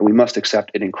 we must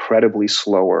accept an incredibly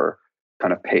slower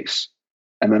kind of pace.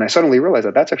 And then I suddenly realized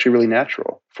that that's actually really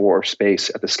natural for space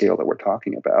at the scale that we're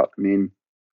talking about. I mean,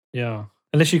 yeah,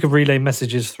 unless you could relay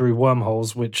messages through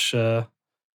wormholes, which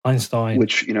Einstein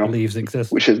believes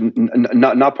exist, which is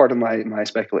not part of my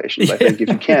speculations. I think if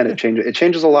you can, it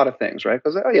changes a lot of things, right?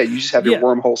 Because you just have your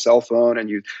wormhole cell phone and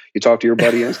you talk to your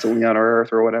buddy instantly on Earth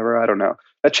or whatever. I don't know.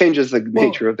 That changes the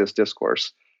nature of this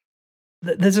discourse.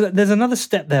 There's another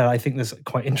step there. I think that's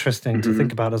quite interesting to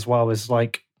think about as well. Is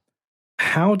like,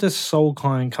 how does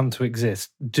Solcoin come to exist?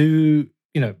 Do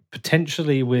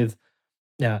potentially with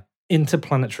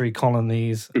interplanetary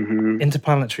colonies,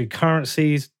 interplanetary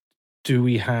currencies? Do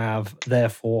we have,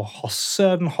 therefore,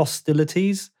 certain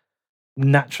hostilities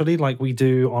naturally, like we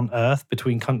do on Earth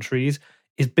between countries?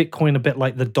 Is Bitcoin a bit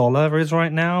like the dollar is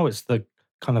right now? It's the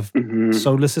kind of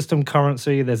solar system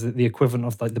currency. There's the equivalent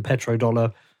of like the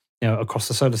petrodollar, across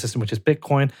the solar system, which is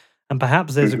Bitcoin. And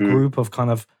perhaps there's a group of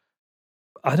kind of,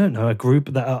 I don't know, a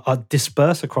group that are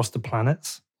dispersed across the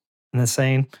planets. And they're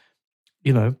saying,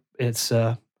 it's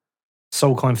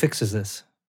Solcoin fixes this.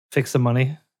 Fix the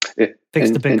money.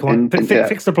 Fix the Bitcoin,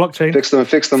 fix the blockchain,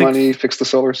 fix the money, fix the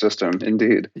solar system.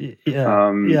 Indeed,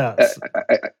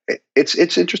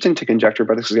 it's interesting to conjecture,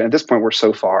 but at this point we're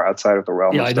so far outside of the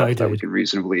realm of stuff that we can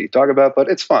reasonably talk about. But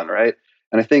it's fun, right?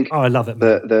 And I think I love it.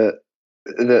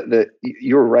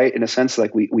 You're right in a sense.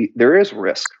 Like we there is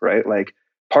risk, right? Like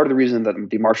part of the reason that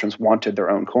the Martians wanted their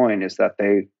own coin is that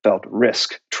they felt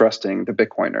risk trusting the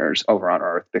Bitcoiners over on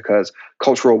Earth because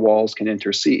cultural walls can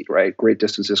intercede, right? Great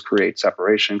distances create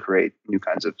separation, create new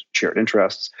kinds of shared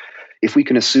interests. If we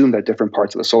can assume that different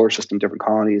parts of the solar system, different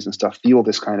colonies and stuff feel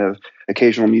this kind of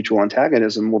occasional mutual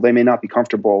antagonism, well, they may not be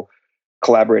comfortable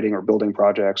collaborating or building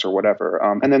projects or whatever.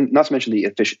 And then not to mention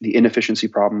the inefficiency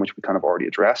problem, which we kind of already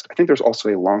addressed. I think there's also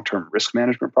a long-term risk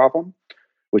management problem,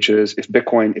 which is if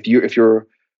you're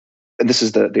and this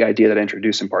is the idea that I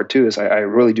introduced in part 2 is I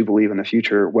really do believe in the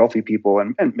future, wealthy people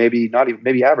and maybe not even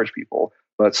maybe average people,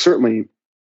 but certainly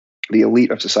the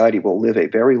elite of society will live a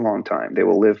very long time. They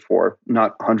will live for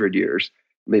not 100 years,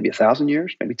 maybe 1,000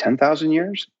 years, maybe 10,000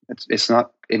 years. It's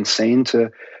not insane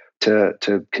to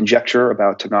conjecture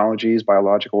about technologies,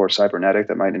 biological or cybernetic,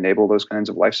 that might enable those kinds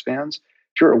of lifespans.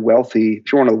 If you're one of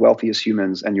the wealthiest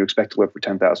humans and you expect to live for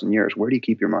 10,000 years, where do you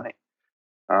keep your money?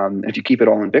 If you keep it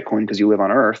all in Bitcoin because you live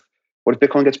on Earth, what if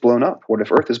Bitcoin gets blown up? What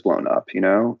if Earth is blown up?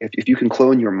 If you can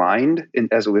clone your mind,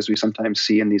 as we sometimes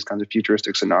see in these kinds of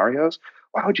futuristic scenarios,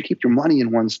 why would you keep your money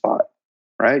in one spot,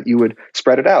 right? You would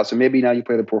spread it out. So maybe now you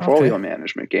play the portfolio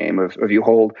management game of you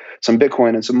hold some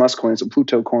Bitcoin and some Musk coin, some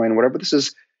Pluto coin, whatever. This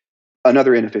is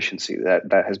another inefficiency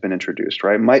that has been introduced,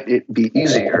 right? Might it be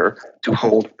easier to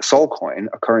hold Solcoin,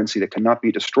 a currency that cannot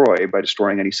be destroyed by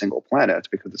destroying any single planet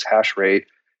because its hash rate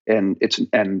and its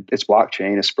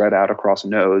blockchain is spread out across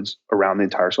nodes around the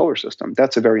entire solar system?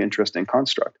 That's a very interesting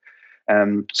construct.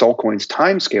 Solcoin's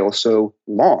time scale is so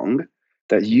long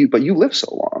but you live so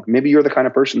long. Maybe you're the kind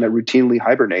of person that routinely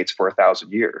hibernates for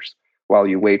 1,000 years while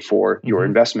you wait for your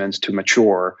investments to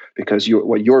mature, because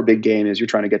what your big game is, you're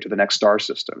trying to get to the next star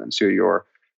system. And so you're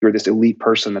this elite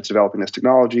person that's developing this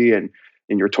technology, and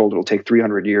you're told it'll take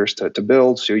 300 years to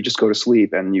build. So you just go to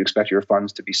sleep and you expect your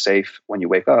funds to be safe when you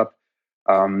wake up.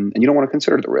 And you don't want to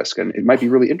consider the risk. And it might be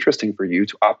really interesting for you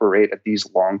to operate at these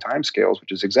long time scales,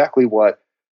 which is exactly what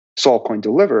Solcoin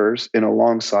delivers in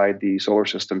alongside the solar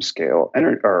system scale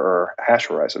or hash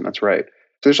horizon. That's right.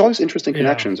 So there's all these interesting Yeah.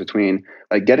 connections between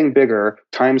like getting bigger,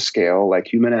 time scale, like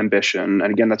human ambition.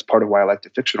 And again, that's part of why I like to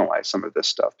fictionalize some of this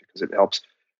stuff, because it helps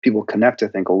people connect, I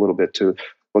think, a little bit to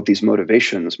what these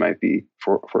motivations might be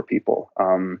for people.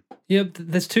 Yeah,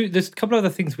 there's a couple of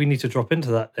other things we need to drop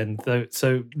into that then. Though,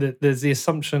 so there's the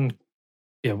assumption,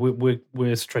 yeah,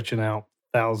 we're stretching out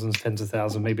thousands, tens of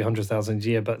thousands, maybe 100,000 a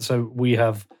year, but so we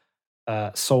have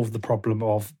solved the problem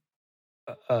of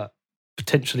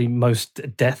potentially most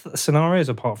death scenarios,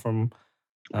 apart from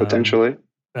Potentially.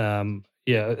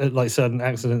 like certain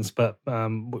accidents. But yeah, we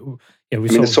I mean, the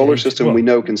solved the solar age. system we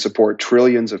know can support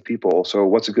trillions of people. So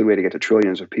what's a good way to get to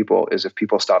trillions of people is if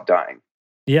people stop dying.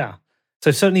 Yeah.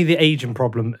 So certainly the aging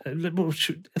problem.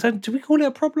 Do we call it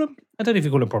a problem? I don't know if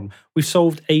you call it a problem. We've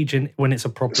solved aging when it's a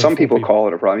problem. Some people call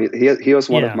it a problem. He has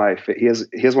one of my he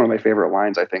has one of my favorite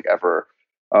lines, I think, ever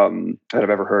that I've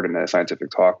ever heard in a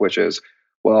scientific talk, which is,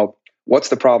 "Well, what's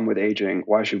the problem with aging?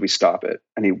 Why should we stop it?"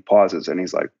 And he pauses and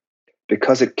he's like,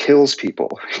 "Because it kills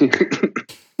people."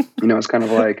 It's kind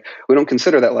of like we don't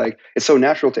consider that like it's so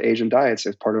natural to age and die. It's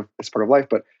part of life,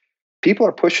 but people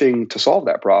are pushing to solve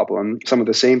that problem. Some of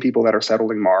the same people that are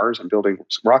settling Mars and building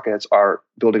rockets are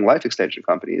building life extension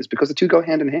companies, because the two go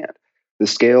hand in hand. The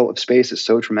scale of space is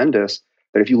so tremendous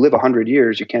that if you live 100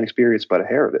 years, you can't experience but a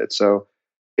hair of it. So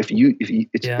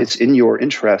it's in your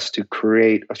interest to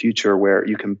create a future where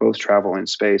you can both travel in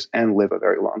space and live a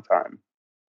very long time.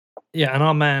 Yeah, and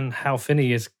our man Hal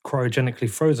Finney is cryogenically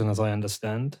frozen, as I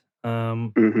understand.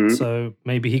 So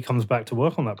maybe he comes back to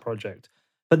work on that project.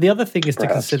 But the other thing is to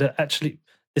consider, actually,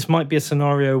 this might be a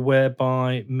scenario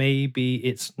whereby maybe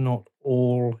it's not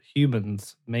all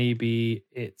humans. Maybe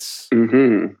it's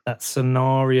that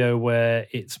scenario where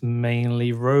it's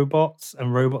mainly robots,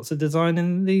 and robots are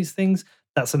designing these things.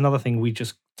 That's another thing we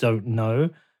just don't know.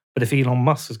 But if Elon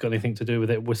Musk has got anything to do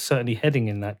with it, we're certainly heading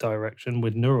in that direction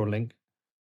with Neuralink.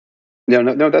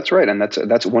 No, that's right, and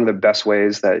that's one of the best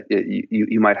ways that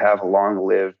you might have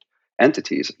long-lived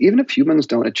entities. Even if humans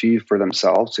don't achieve for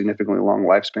themselves significantly long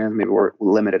lifespans, maybe we're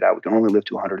limited out. We can only live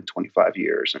to 125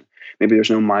 years, and maybe there's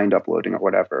no mind uploading or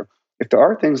whatever. If there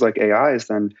are things like AIs,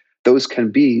 then those can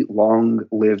be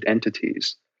long-lived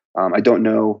entities. I don't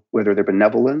know whether they're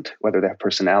benevolent, whether they have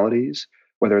personalities,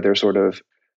 whether they're sort of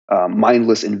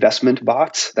mindless investment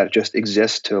bots that just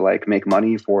exist to like make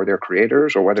money for their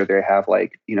creators, or whether they have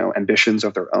like ambitions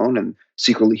of their own, and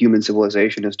secretly human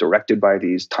civilization is directed by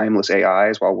these timeless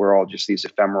AIs while we're all just these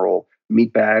ephemeral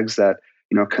meat bags that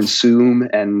consume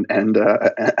and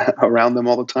around them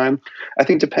all the time. I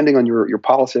think depending on your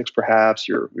politics, perhaps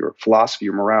your philosophy,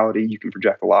 your morality, you can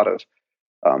project a lot of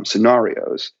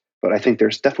scenarios. But I think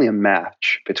there's definitely a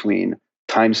match between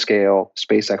time scale,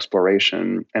 space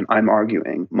exploration, and I'm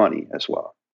arguing money as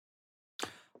well.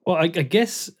 Well, I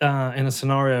guess in a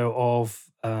scenario of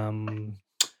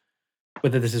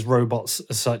whether this is robots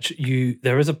as such,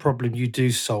 there is a problem you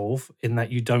do solve in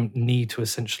that you don't need to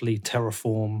essentially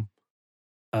terraform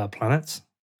planets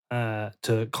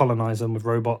to colonize them with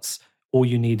robots. All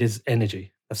you need is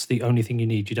energy. That's the only thing you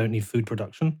need. You don't need food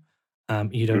production.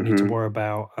 You don't need to worry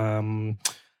about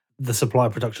the supply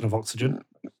production of oxygen.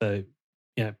 So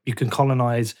yeah, you can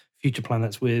colonize future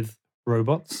planets with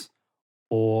robots.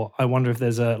 Or I wonder if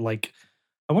there's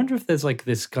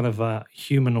this kind of a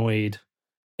humanoid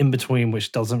in between,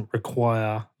 which doesn't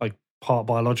require, like, part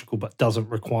biological, but doesn't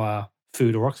require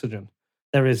food or oxygen.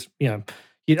 There is,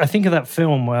 I think of that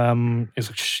film.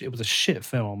 It was a shit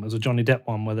film. It was a Johnny Depp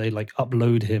one where they like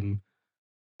upload him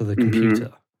to the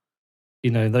computer.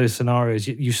 Those scenarios,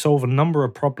 you solve a number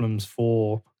of problems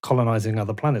for colonizing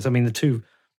other planets. I mean,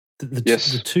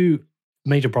 the two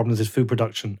major problems is food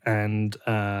production and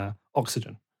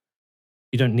oxygen.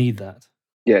 You don't need that.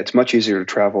 Yeah, it's much easier to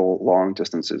travel long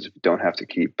distances if you don't have to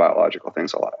keep biological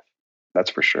things alive. That's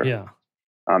for sure. Yeah.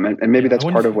 And maybe that's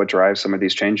part of what drives some of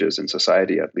these changes in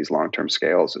society at these long-term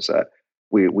scales, is that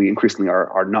we increasingly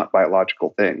are not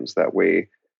biological things, that we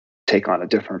take on a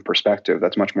different perspective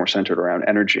that's much more centered around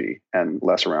energy and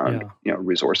less around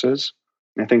resources.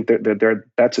 And I think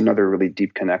that's another really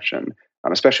deep connection,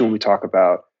 especially when we talk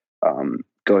about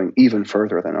going even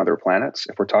further than other planets.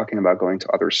 If we're talking about going to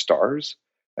other stars,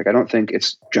 like, I don't think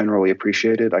it's generally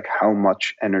appreciated, like, how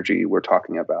much energy we're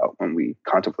talking about when we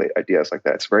contemplate ideas like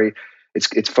that.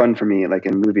 It's fun for me, like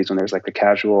in movies, when there's like the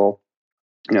casual,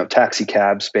 taxi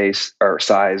cab space or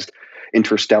sized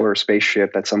interstellar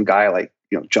spaceship that some guy like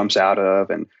jumps out of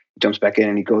and jumps back in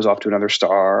and he goes off to another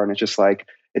star, and it's just like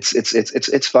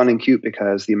it's fun and cute,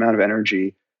 because the amount of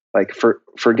energy, like,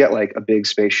 forget like a big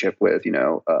spaceship with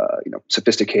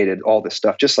sophisticated all this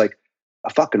stuff, just like a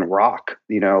fucking rock,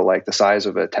 like the size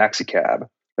of a taxi cab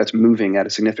that's moving at a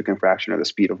significant fraction of the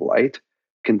speed of light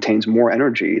contains more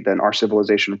energy than our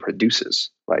civilization produces,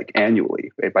 like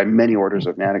annually, by many orders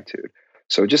of magnitude.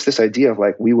 So just this idea of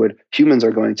like humans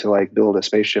are going to like build a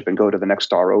spaceship and go to the next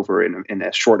star over in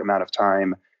a short amount of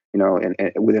time,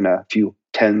 within a few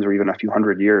tens or even a few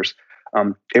hundred years.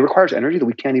 It requires energy that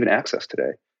we can't even access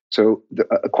today. So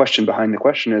a question behind the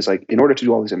question is like, in order to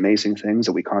do all these amazing things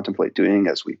that we contemplate doing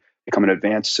as we become an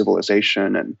advanced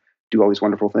civilization and do all these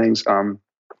wonderful things,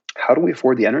 how do we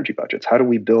afford the energy budgets? How do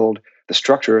we build the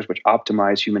structures which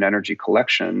optimize human energy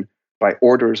collection by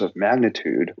orders of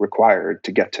magnitude required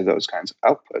to get to those kinds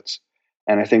of outputs?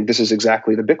 And I think this is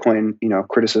exactly the Bitcoin,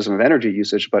 criticism of energy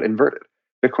usage, but inverted.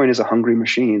 Bitcoin is a hungry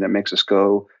machine that makes us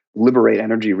go liberate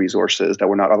energy resources that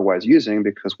we're not otherwise using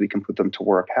because we can put them to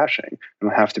work hashing. And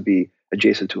don't have to be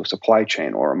adjacent to a supply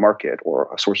chain or a market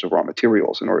or a source of raw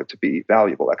materials in order to be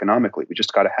valuable economically. We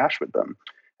just got to hash with them.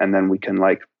 And then we can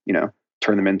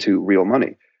turn them into real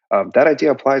money. That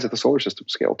idea applies at the solar system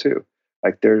scale too.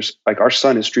 Like our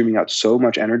sun is streaming out so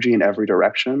much energy in every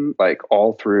direction, like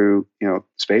all through,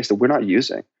 space that we're not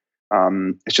using.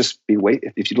 It's just being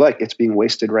if you'd like, it's being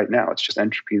wasted right now. It's just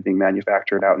entropy being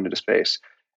manufactured out into space.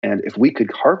 And if we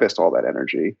could harvest all that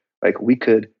energy, like we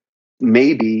could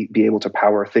maybe be able to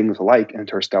power things like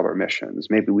interstellar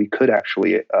missions. Maybe we could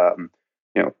actually,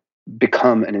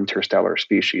 become an interstellar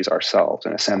species ourselves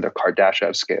and ascend the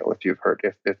Kardashev scale. If you've heard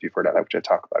of that, which I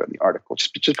talk about in the article,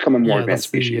 just become a more advanced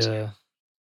species.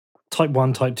 Type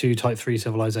 1, Type 2, Type 3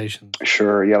 civilizations.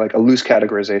 Sure, yeah, like a loose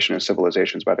categorization of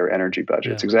civilizations by their energy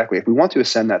budgets. Yeah. Exactly. If we want to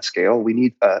ascend that scale, we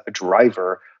need a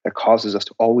driver that causes us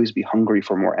to always be hungry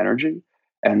for more energy.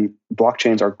 And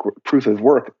blockchains are proof of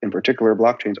work, in particular,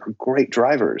 blockchains are great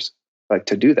drivers like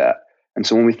to do that. And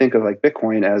so when we think of like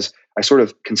Bitcoin, as I sort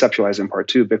of conceptualize in part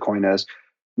 2, Bitcoin as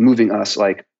moving us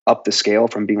like up the scale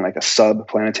from being like a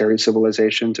sub-planetary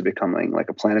civilization to becoming like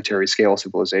a planetary scale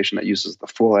civilization that uses the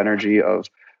full energy of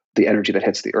the energy that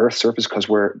hits the Earth's surface, because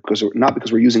we're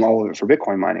using all of it for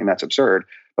Bitcoin mining. That's absurd.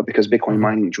 But because Bitcoin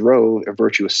mining drove a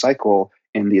virtuous cycle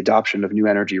in the adoption of new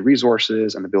energy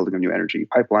resources and the building of new energy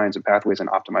pipelines and pathways and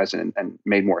optimized and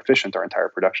made more efficient our entire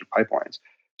production pipelines.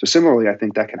 So similarly, I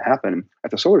think that can happen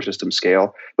at the solar system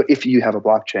scale. But if you have a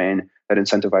blockchain that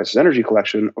incentivizes energy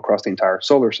collection across the entire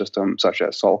solar system, such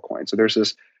as Solcoin. So there's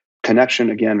this connection,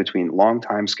 again, between long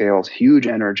time scales, huge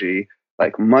energy,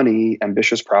 like money,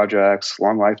 ambitious projects,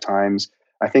 long lifetimes.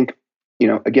 I think,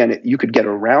 again, you could get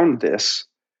around this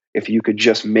if you could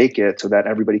just make it so that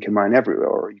everybody can mine everywhere,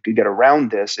 or you could get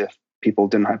around this if people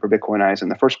didn't hyper-Bitcoinize in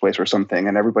the first place or something,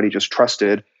 and everybody just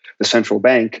trusted the central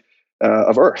bank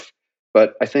of Earth.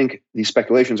 But I think these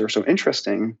speculations are so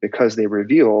interesting because they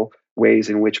reveal ways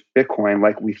in which Bitcoin,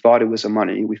 like we thought it was a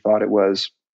money, we thought it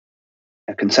was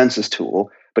a consensus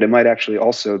tool, but it might actually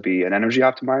also be an energy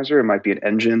optimizer. It might be an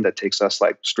engine that takes us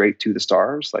like straight to the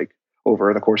stars, like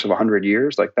over the course of 100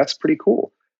 years. Like that's pretty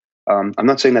cool. I'm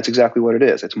not saying that's exactly what it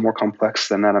is. It's more complex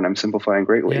than that, and I'm simplifying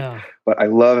greatly. Yeah. But I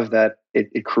love that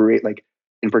it create like,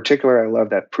 in particular, I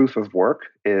love that proof of work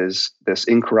is this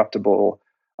incorruptible,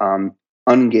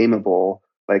 ungameable,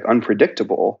 like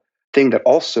unpredictable thing that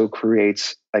also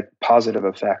creates like positive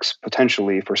effects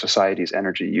potentially for society's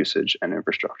energy usage and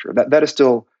infrastructure. That is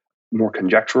still more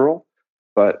conjectural,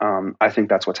 but I think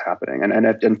that's what's happening.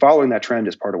 And following that trend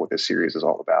is part of what this series is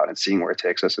all about, and seeing where it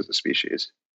takes us as a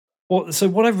species. Well, so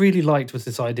what I really liked was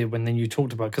this idea when then you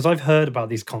talked about, because I've heard about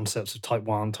these concepts of Type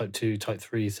 1, Type 2, Type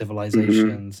 3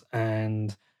 civilizations,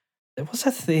 and there was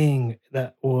a thing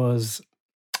that was,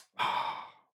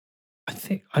 I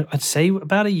think, I'd say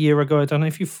about a year ago, I don't know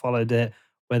if you followed it,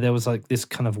 where there was like this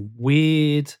kind of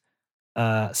weird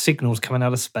signals coming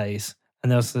out of space,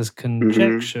 and there was this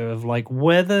conjecture of like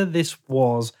whether this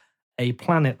was a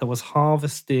planet that was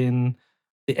harvesting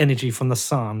the energy from the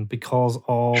sun because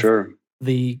of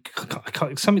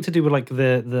something to do with like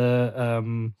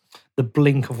the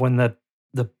blink of when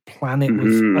the planet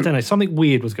was, I don't know, something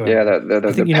weird was going on. Yeah,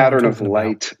 the pattern of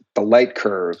light, the light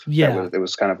curve. Yeah. It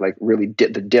was kind of like really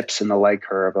the dips in the light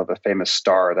curve of a famous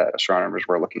star that astronomers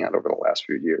were looking at over the last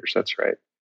few years. That's right.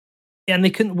 Yeah, and they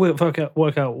couldn't work out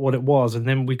what it was. And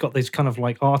then we got these kind of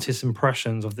like artist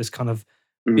impressions of this kind of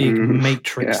big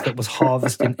matrix that was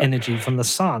harvesting energy from the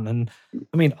sun. And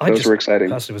I mean, those were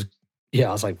exciting. I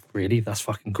was like, really? That's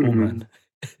fucking cool, man.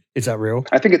 Is that real?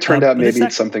 I think it turned out maybe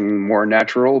it's something more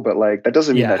natural, but like that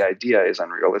doesn't mean that idea is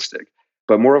unrealistic.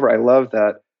 But moreover, I love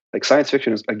that like science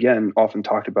fiction is again often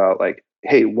talked about like,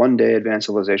 hey, one day advanced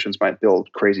civilizations might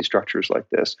build crazy structures like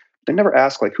this. They never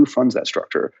ask like who funds that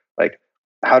structure. Like,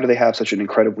 how do they have such an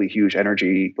incredibly huge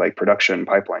energy like production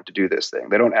pipeline to do this thing?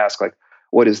 They don't ask like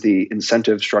what is the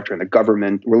incentive structure and the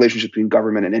government relationship between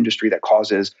government and industry that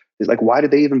causes is like, why did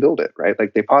they even build it, right?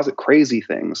 Like they posit crazy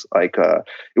things like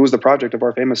it was the project of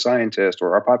our famous scientist,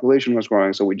 or our population was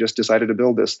growing, so we just decided to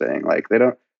build this thing. Like they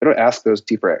don't ask those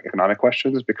deeper economic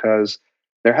questions, because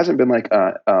there hasn't been like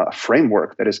a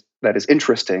framework that is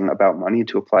interesting about money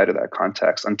to apply to that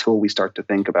context until we start to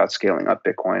think about scaling up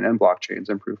Bitcoin and blockchains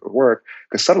and proof of work,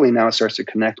 because suddenly now it starts to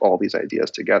connect all these ideas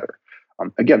together.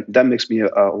 Again, that makes me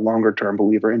a longer term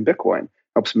believer in Bitcoin.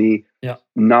 Helps me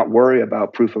not worry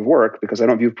about proof of work, because I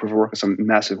don't view proof of work as some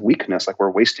massive weakness, like we're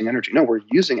wasting energy. No, we're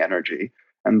using energy,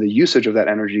 and the usage of that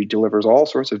energy delivers all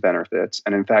sorts of benefits.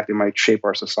 And in fact, it might shape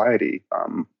our society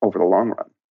over the long run.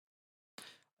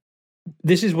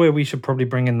 This is where we should probably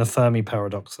bring in the Fermi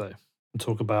paradox, though, and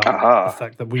talk about the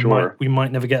fact that we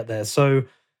might never get there. So,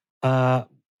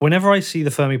 whenever I see the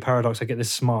Fermi paradox, I get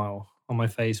this smile on my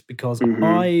face, because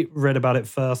I read about it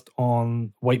first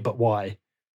on Wait But Why.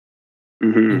 You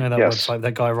know that website,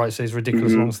 that guy writes these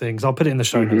ridiculous long things. I'll put it in the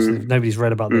show notes if nobody's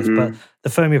read about this. But the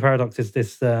Fermi paradox is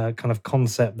this kind of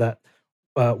concept that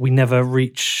we never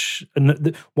reach.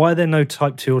 Why are there no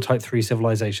type 2 or type 3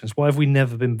 civilizations? Why have we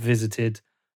never been visited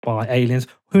by aliens?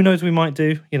 Who knows, we might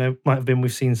do. Might have been,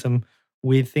 we've seen some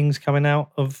weird things coming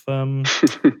out of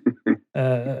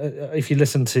if you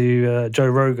listen to Joe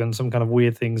Rogan, some kind of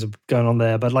weird things are going on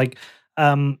there. But like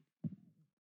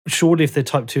surely if the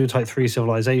type 2 or type 3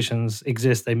 civilizations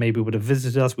exist, they maybe would have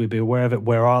visited us, we'd be aware of it.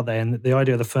 Where are they? And the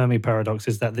idea of the Fermi paradox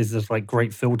is that there's this like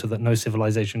great filter that no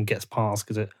civilization gets past,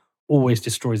 because it always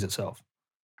destroys itself.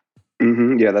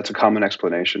 Yeah, that's a common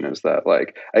explanation, is that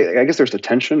like I guess there's a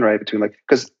tension, right, between like,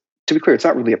 because to be clear, it's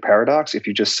not really a paradox if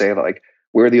you just say that like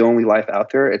we're the only life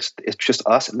out there. It's just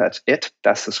us, and that's it.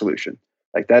 That's the solution.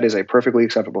 Like that is a perfectly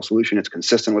acceptable solution. It's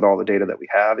consistent with all the data that we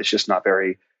have. It's just not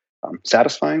very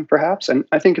satisfying, perhaps, and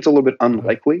I think it's a little bit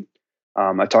unlikely.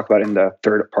 I talk about in the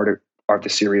third part of the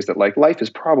series that like life is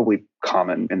probably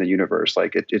common in the universe.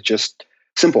 Like it's just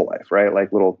simple life, right?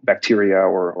 Like little bacteria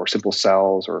or simple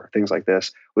cells or things like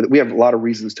this. We have a lot of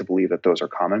reasons to believe that those are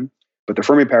common. But the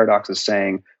Fermi paradox is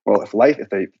saying, well, if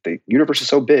the universe is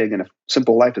so big, and if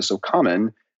simple life is so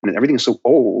common, and everything is so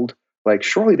old, like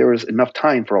surely there was enough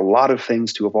time for a lot of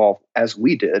things to evolve as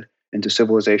we did into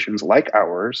civilizations like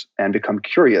ours, and become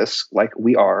curious like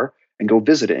we are, and go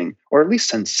visiting, or at least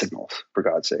send signals, for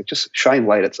God's sake. Just shine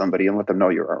light at somebody and let them know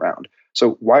you're around.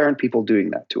 So why aren't people doing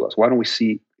that to us? Why don't we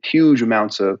see huge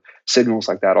amounts of signals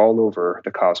like that all over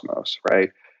the cosmos, right?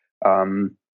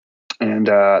 And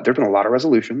there have been a lot of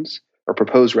resolutions, or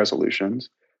proposed resolutions,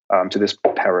 to this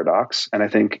paradox. And I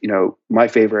think, my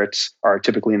favorites are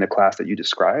typically in the class that you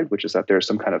described, which is that there's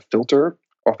some kind of filter,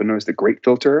 often known as the great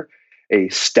filter, a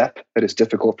step that is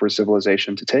difficult for a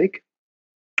civilization to take,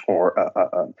 or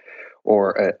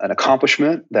an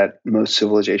accomplishment that most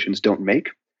civilizations don't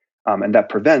make. And that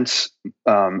prevents,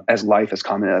 as life as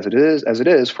common as it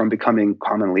is, from becoming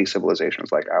commonly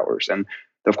civilizations like ours. And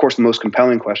of course, the most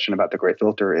compelling question about the Great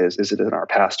Filter is it in our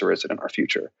past or is it in our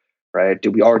future? Right?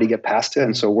 Did we already get past it,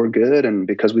 and so we're good? And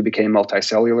because we became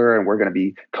multicellular, and we're going to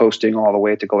be coasting all the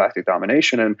way to galactic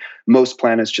domination, and most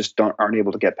planets just aren't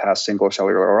able to get past single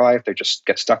cellular life; they just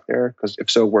get stuck there. Because if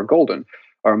so, we're golden.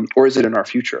 Or is it in our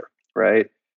future?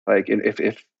 Right? Like,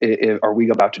 if are we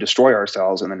about to destroy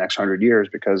ourselves in the next 100 years?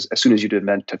 Because as soon as you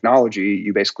invent technology,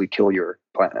 you basically kill your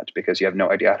planet, because you have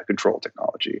no idea how to control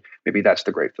technology. Maybe that's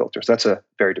the Great Filter. So that's a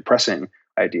very depressing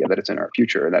idea, that it's in our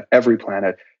future, and that every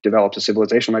planet develops a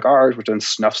civilization like ours, which then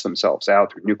snuffs themselves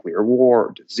out through nuclear war,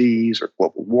 or disease, or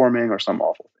global warming, or some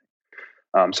awful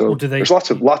thing. There's lots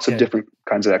of different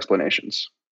kinds of explanations.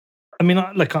 I mean,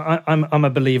 I'm a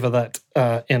believer that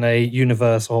in a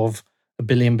universe of a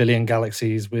billion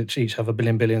galaxies, which each have a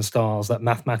billion stars, that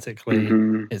mathematically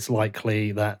it's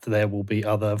likely that there will be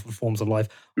other forms of life.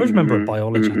 I remember a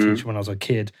biology teacher when I was a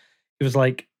kid. He was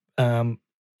like,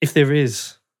 if there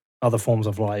is other forms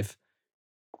of life,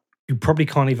 you probably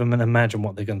can't even imagine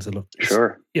what they're going to look like.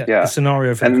 Sure. Yeah. The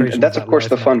scenario for creation. And that's, of course,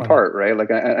 the fun part, right?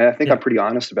 Like, I think I'm pretty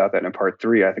honest about that in part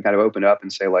 3. I think I'd open up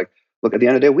and say, like, look, at the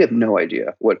end of the day, we have no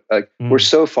idea we're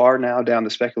so far now down the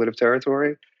speculative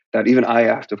territory that even I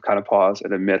have to kind of pause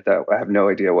and admit that I have no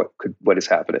idea what is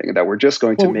happening, and that we're just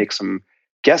going to make some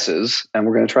guesses, and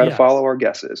we're going to try to follow our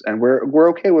guesses, and we're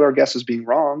okay with our guesses being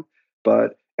wrong.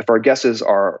 But if our guesses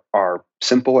are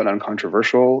simple and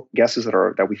uncontroversial guesses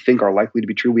that we think are likely to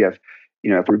be true, we have,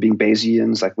 if we're being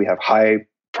Bayesians, like we have high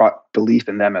belief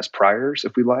in them as priors,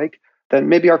 if we like, then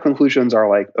maybe our conclusions are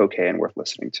like okay and worth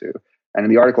listening to. And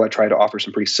in the article, I try to offer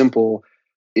some pretty simple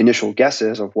initial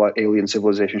guesses of what alien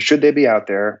civilizations, should they be out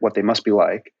there, what they must be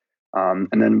like.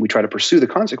 And then we try to pursue the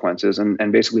consequences.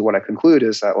 And basically what I conclude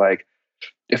is that, like,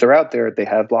 if they're out there, they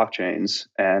have blockchains,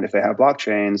 and if they have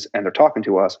blockchains and they're talking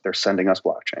to us, they're sending us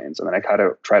blockchains, and then I kind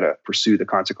of try to pursue the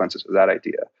consequences of that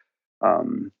idea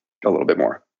a little bit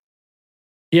more.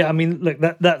 Yeah, I mean, look,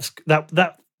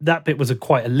 that bit was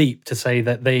quite a leap to say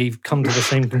that they've come to the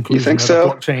same conclusion. You think that so?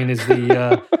 The blockchain is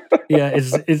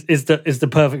the is the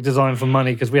perfect design for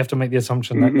money, because we have to make the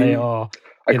assumption that they are.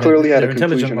 I clearly had a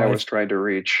conclusion I was trying to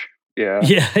reach. Yeah.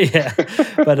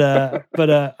 But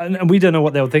and we don't know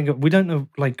what they'll think of. We don't know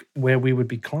like where we would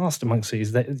be classed amongst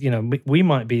these. That, you know, we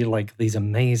might be like these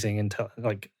amazing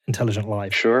intelligent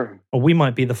life, sure, or we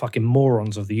might be the fucking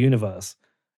morons of the universe.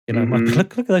 You know,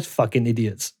 look at those fucking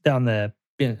idiots down there,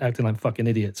 acting like fucking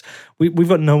idiots. We've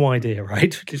got no idea,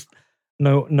 right? Just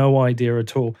no idea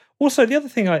at all. Also, the other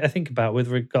thing I think about with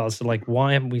regards to like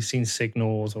why haven't we seen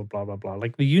signals or blah blah blah.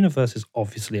 Like the universe is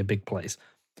obviously a big place.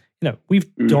 You know, we've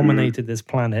dominated this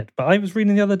planet, but I was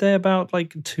reading the other day about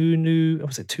like two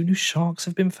new sharks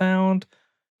have been found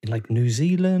in like New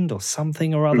Zealand or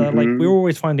something or other. Like we're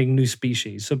always finding new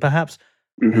species, so perhaps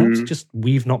just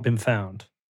we've not been found.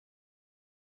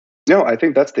 No, I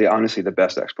think that's honestly the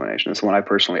best explanation. It's the one I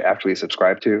personally actually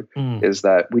subscribe to, is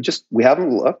that we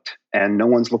haven't looked and no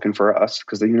one's looking for us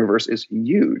because the universe is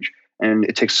huge and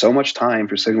it takes so much time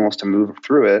for signals to move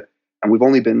through it. And we've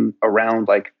only been around,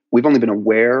 like, we've only been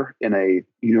aware in a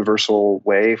universal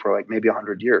way for like maybe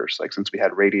 100 years, like since we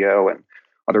had radio and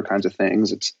other kinds of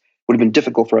things. It would have been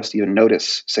difficult for us to even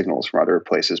notice signals from other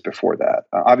places before that.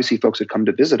 Obviously, folks had come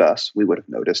to visit us, we would have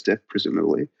noticed it,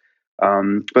 presumably.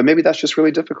 But maybe that's just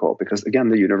really difficult because, again,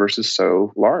 the universe is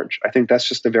so large. I think that's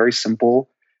just a very simple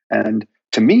and,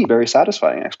 to me, very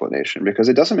satisfying explanation because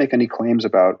it doesn't make any claims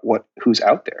about who's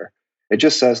out there. It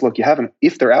just says, look,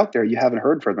 if they're out there, you haven't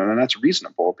heard from them, and that's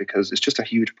reasonable because it's just a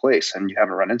huge place and you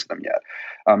haven't run into them yet.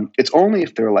 It's only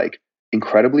if they're like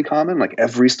incredibly common, like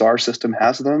every star system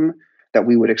has them, that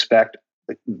we would expect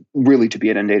like, really to be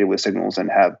inundated with signals and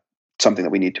have something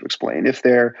that we need to explain. If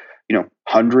they're,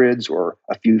 hundreds or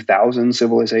a few thousand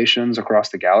civilizations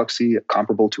across the galaxy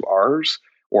comparable to ours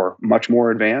or much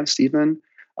more advanced even,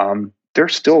 they're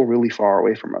still really far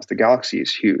away from us. The galaxy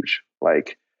is huge.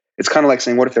 Like, it's kind of like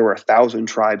saying, what if there were 1,000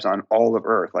 tribes on all of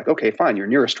Earth? Like, okay, fine, your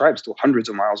nearest tribe is still hundreds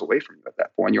of miles away from you at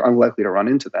that point. You're unlikely to run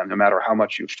into them no matter how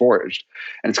much you've foraged.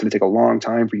 And it's going to take a long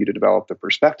time for you to develop the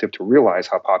perspective to realize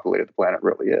how populated the planet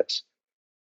really is.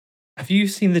 Have you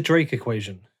seen the Drake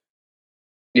equation?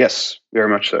 Yes, very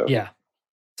much so. Yeah.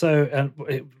 So,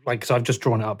 so I've just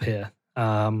drawn it up here.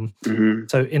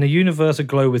 So in a universe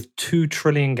aglow with 2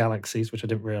 trillion galaxies, which I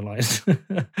didn't realize,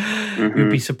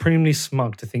 you'd be supremely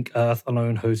smug to think Earth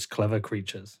alone hosts clever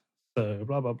creatures. So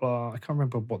blah, blah, blah. I can't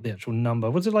remember what the actual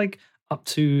number. Was it like up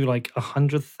to like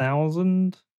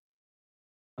 100,000?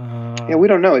 Yeah, we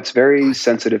don't know. It's very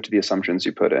sensitive to the assumptions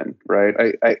you put in, right?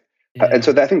 And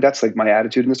so I think that's like my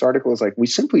attitude in this article is like, we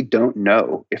simply don't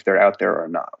know if they're out there or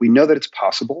not. We know that it's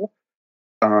possible.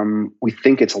 We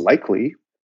think it's likely.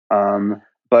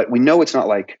 But we know it's not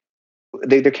like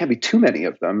there can't be too many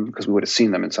of them because we would have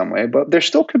seen them in some way, but there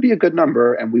still could be a good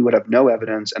number and we would have no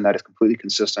evidence. And that is completely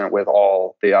consistent with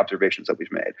all the observations that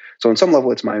we've made. So on some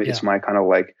level, it's my kind of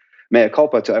like mea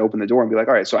culpa to open the door and be like,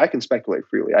 all right, so I can speculate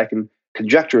freely. I can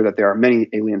conjecture that there are many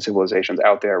alien civilizations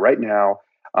out there right now,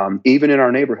 even in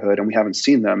our neighborhood, and we haven't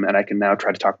seen them. And I can now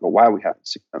try to talk about why we haven't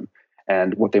seen them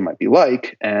and what they might be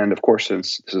like. And of course,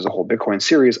 since this is a whole Bitcoin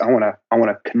series, I want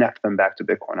to connect them back to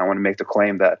Bitcoin. I want to make the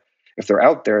claim that if they're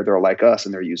out there, they're like us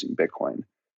and they're using Bitcoin.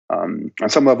 On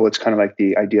some level, it's kind of like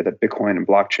the idea that Bitcoin and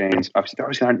blockchains, obviously they're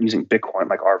obviously not using Bitcoin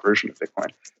like our version of Bitcoin,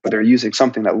 but they're using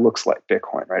something that looks like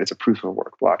Bitcoin, right? It's a proof of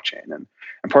work blockchain. And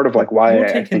part of like why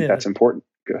I think that's important.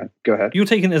 Go ahead. You're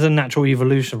taking it as a natural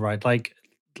evolution, right?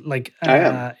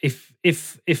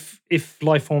 If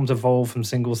life forms evolve from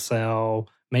single cell,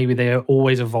 maybe they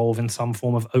always evolve in some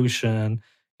form of ocean.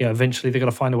 Eventually they're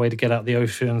going to find a way to get out the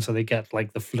ocean, so they get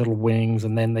like the little wings,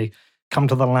 and then they come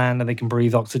to the land and they can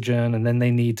breathe oxygen, and then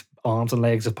they need arms and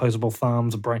legs, opposable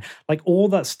thumbs, a brain. Like all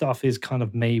that stuff is kind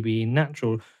of maybe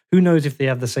natural. Who knows if they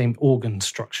have the same organ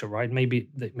structure, right? Maybe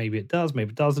it does, maybe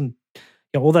it doesn't.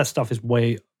 All that stuff is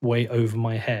way over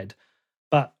my head.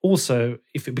 But also,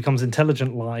 if it becomes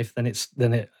intelligent life, then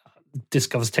it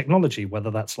discovers technology,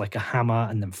 whether that's like a hammer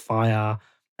and then fire,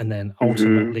 and then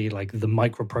ultimately like the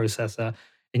microprocessor.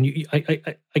 And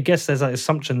I guess there's that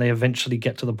assumption they eventually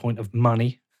get to the point of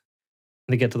money,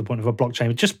 and they get to the point of a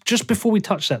blockchain. Just before we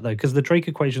touch that though, because the Drake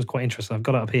equation is quite interesting. I've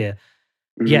got it up here.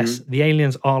 Yes, the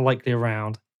aliens are likely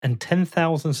around, and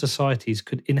 10,000 societies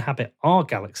could inhabit our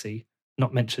galaxy,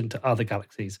 not mentioned to other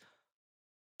galaxies,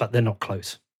 but they're not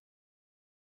close.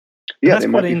 Yeah, they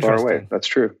might be far away. That's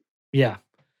true. Yeah.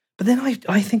 But then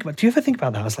I think about, do you ever think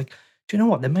about that? I was like, do you know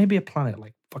what? There may be a planet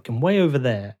like fucking way over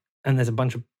there, and there's a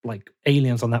bunch of like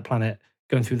aliens on that planet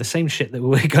going through the same shit that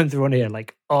we're going through on here,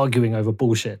 like arguing over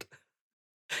bullshit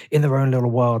in their own little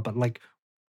world. But like,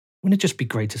 wouldn't it just be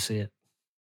great to see it?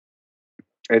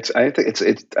 I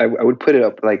think I would put it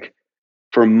up like,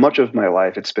 for much of my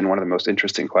life, it's been one of the most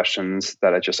interesting questions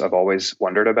that I've always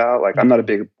wondered about. Like, I'm not a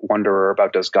big wonderer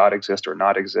about does God exist or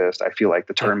not exist. I feel like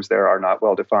the terms there are not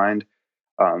well defined.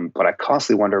 But I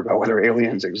constantly wonder about whether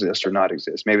aliens exist or not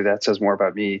exist. Maybe that says more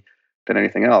about me than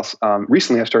anything else.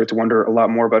 Recently, I started to wonder a lot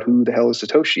more about who the hell is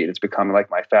Satoshi. And it's become like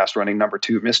my fast running number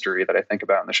 2 mystery that I think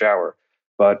about in the shower.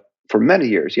 But for many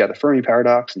years, the Fermi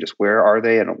paradox and just where are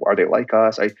they and are they like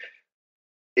us?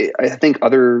 I think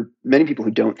many people who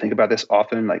don't think about this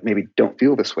often, like, maybe don't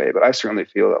feel this way, but I certainly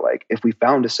feel that, like, if we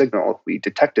found a signal, if we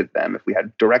detected them, if we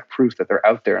had direct proof that they're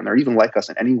out there and they're even like us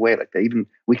in any way, like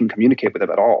we can communicate with them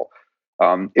at all,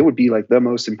 it would be like the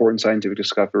most important scientific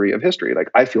discovery of history.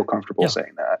 Like, I feel comfortable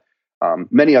saying that.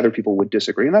 Many other people would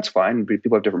disagree, and that's fine.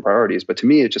 People have different priorities, but to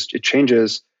me, it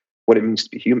changes what it means to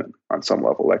be human on some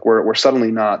level. Like, we're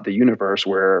suddenly not the universe.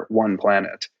 We're one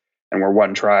planet and we're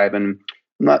one tribe. And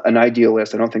I'm not an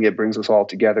idealist. I don't think it brings us all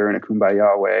together in a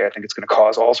kumbaya way. I think it's going to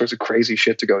cause all sorts of crazy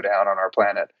shit to go down on our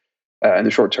planet in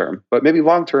the short term. But maybe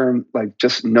long term, like,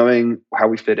 just knowing how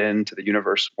we fit into the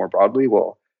universe more broadly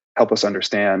will help us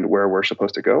understand where we're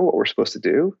supposed to go, what we're supposed to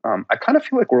do. I kind of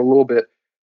feel like we're a little bit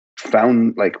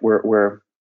we're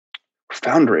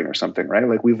foundering or something, right?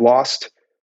 Like, we've lost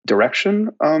direction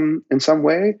in some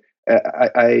way.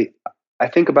 I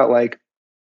think about, like,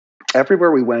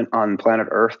 everywhere we went on planet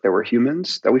Earth, there were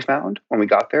humans that we found when we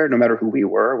got there, no matter who we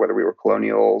were, whether we were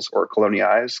colonials or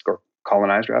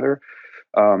colonized rather.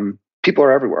 People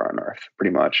are everywhere on Earth,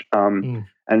 pretty much.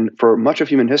 And for much of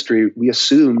human history, we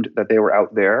assumed that they were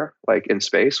out there, like in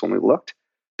space when we looked.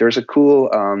 There's a cool,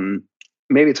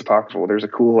 maybe it's apocryphal, there's a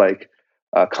cool, like,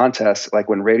 contest, like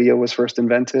when radio was first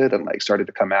invented and, like, started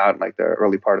to come out in, like, the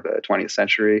early part of the 20th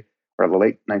century or the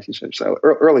late 19th century, so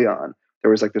early on.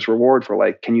 There was, like, this reward for,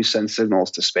 like, can you send signals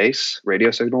to space,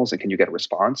 radio signals, and can you get a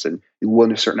response? And you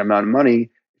win a certain amount of money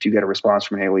if you get a response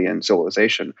from an alien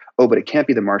civilization. Oh, but it can't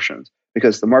be the Martians,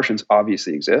 because the Martians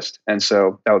obviously exist. And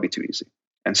so that would be too easy.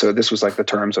 And so this was, like, the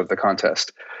terms of the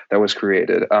contest that was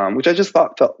created, which I just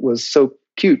felt was so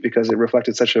cute, because it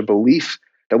reflected such a belief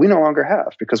that we no longer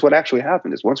have. Because what actually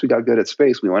happened is, once we got good at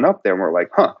space, we went up there and we're like,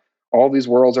 all these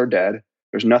worlds are dead.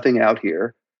 There's nothing out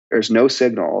here. There's no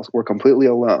signals. We're completely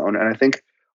alone. And I think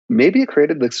maybe it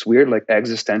created this weird, like,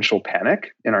 existential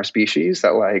panic in our species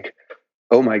that, like,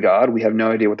 oh my God, we have no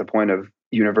idea what the point of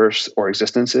universe or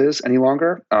existence is any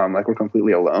longer. Like, we're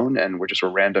completely alone and we're just a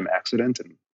random accident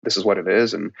and this is what it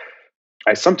is. And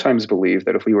I sometimes believe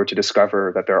that if we were to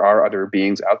discover that there are other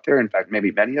beings out there, in fact,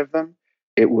 maybe many of them,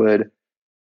 it would,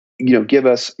 give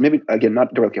us, maybe, again,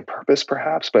 not directly a purpose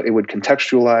perhaps, but it would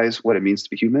contextualize what it means to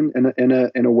be human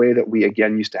in a way that we,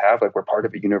 again, used to have. Like, we're part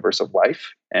of a universe of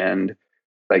life, and,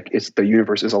 like, the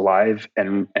universe is alive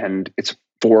and it's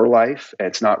for life.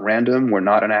 It's not random. We're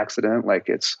not an accident. Like,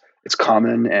 it's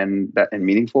common and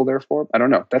meaningful. Therefore, I don't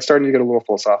know. That's starting to get a little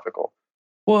philosophical.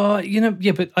 Well,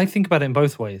 yeah, but I think about it in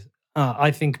both ways.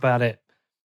 I think about it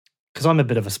because I'm a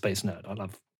bit of a space nerd. I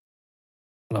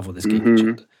love all this geeky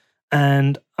shit.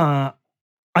 And I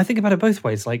think about it both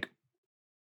ways. Like,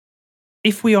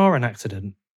 if we are an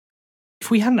accident,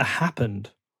 if we hadn't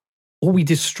happened, or we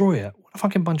destroy it, what a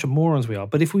fucking bunch of morons we are.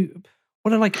 But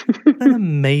what an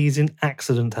amazing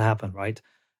accident to happen, right?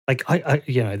 Like,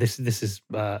 this is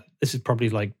probably,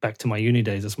 like, back to my uni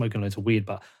days of smoking loads of weed.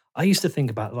 But I used to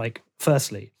think about, like,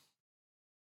 firstly,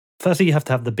 you have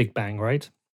to have the Big Bang, right?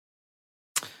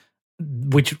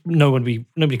 Which nobody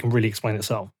can really explain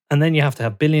itself. And then you have to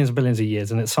have billions and billions of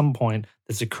years, and at some point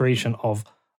there's a creation of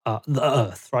the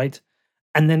Earth, right?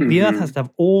 And then the Earth has to have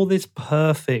all this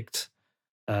perfect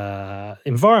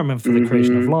environment for the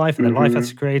creation of life, and then life has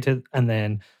to be created, and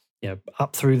then,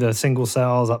 up through the single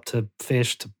cells, up to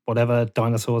fish, to whatever,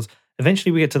 dinosaurs.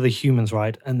 Eventually we get to the humans,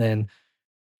 right? And then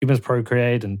humans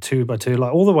procreate, and 2 by 2,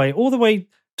 like all the way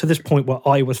to this point where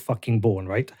I was fucking born,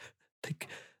 right?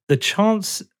 The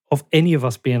chance of any of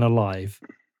us being alive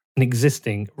and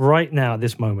existing right now at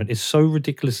this moment is so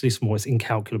ridiculously small, it's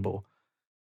incalculable.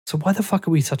 So why the fuck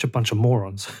are we such a bunch of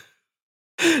morons?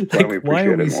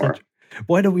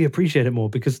 Why don't we appreciate it more?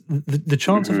 Because the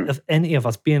chance of any of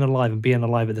us being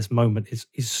alive at this moment is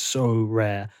so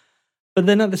rare. But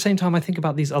then at the same time, I think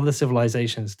about these other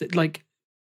civilizations. Like,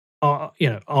 are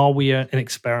we an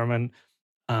experiment?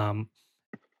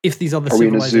 If these other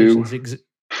civilizations exist,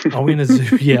 are we in a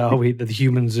zoo? Yeah, are we the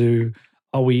human zoo?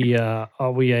 Are we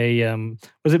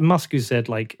was it Musk who said,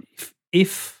 like,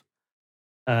 if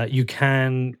you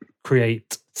can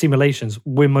create simulations,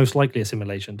 we're most likely a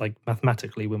simulation. Like,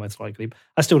 mathematically, we're most likely.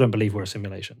 I still don't believe we're a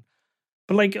simulation.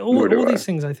 But like all these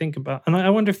things I think about, and I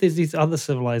wonder if there's these other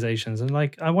civilizations, and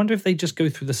like I wonder if they just go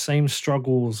through the same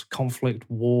struggles, conflict,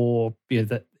 war,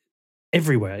 that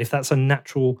everywhere. If that's a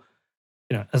natural,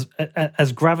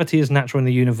 as gravity is natural in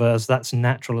the universe, that's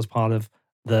natural as part of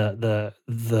the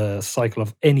cycle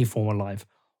of any form of life.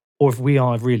 Or if we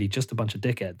are really just a bunch of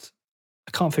dickheads,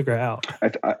 I can't figure it out.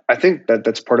 I think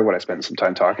that's part of what I spent some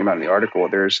time talking about in the article.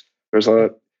 There's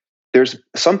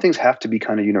some things have to be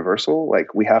kind of universal.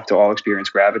 Like we have to all experience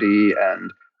gravity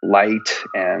and light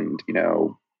and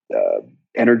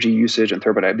energy usage and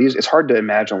thermodynamics. It's hard to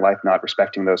imagine life not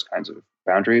respecting those kinds of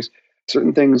boundaries.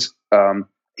 Certain things,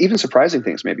 even surprising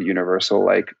things, may be universal,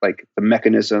 like the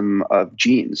mechanism of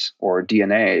genes or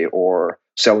DNA or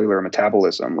cellular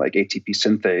metabolism, like ATP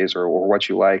synthase or what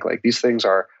you like. Like these things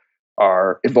are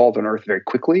evolved on Earth very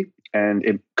quickly, and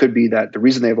it could be that the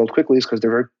reason they evolved quickly is because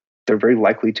they're very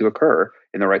likely to occur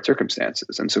in the right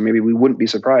circumstances. And so maybe we wouldn't be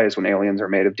surprised when aliens are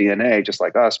made of DNA just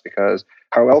like us, because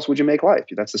how else would you make life?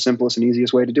 That's the simplest and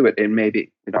easiest way to do it. It may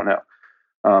be. We don't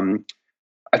know.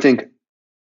 I think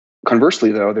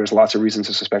conversely, though, there's lots of reasons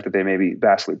to suspect that they may be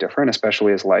vastly different,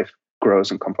 especially as life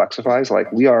grows and complexifies.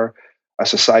 Like we are a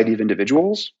society of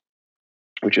individuals,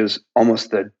 which is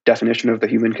almost the definition of the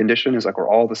human condition, is like we're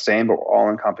all the same, but we're all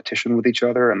in competition with each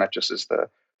other. And that just is the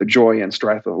joy and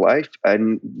strife of life.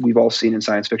 And we've all seen in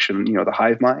science fiction, the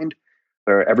hive mind,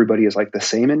 where everybody is like the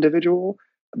same individual.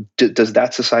 Does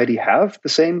that society have the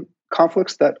same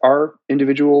conflicts that our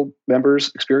individual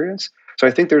members experience? So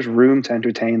I think there's room to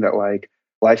entertain that like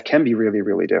life can be really,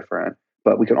 really different.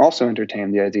 But we can also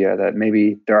entertain the idea that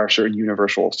maybe there are certain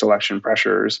universal selection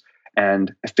pressures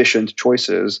and efficient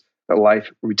choices that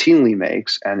life routinely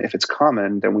makes. And if it's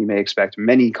common, then we may expect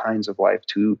many kinds of life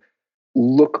to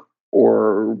look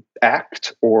or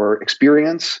act or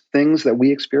experience things that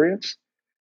we experience.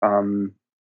 I'll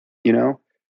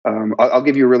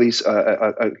give you a really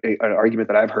an argument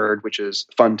that I've heard, which is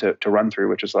fun to run through,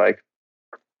 which is like,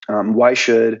 why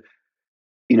should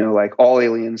like all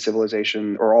alien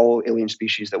civilization or all alien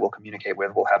species that we'll communicate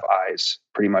with will have eyes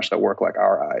pretty much that work like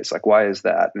our eyes? Like, why is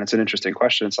that? And it's an interesting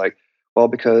question. It's like, well,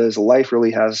 because life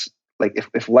really has, like,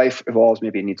 if life evolves,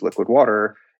 maybe it needs liquid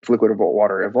water. If liquid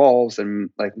water evolves, then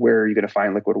like where are you going to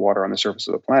find liquid water on the surface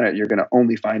of the planet? You're going to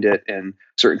only find it in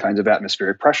certain kinds of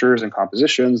atmospheric pressures and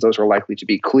compositions. Those are likely to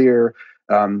be clear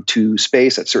to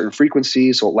space at certain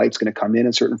frequencies. So light's going to come in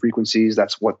at certain frequencies.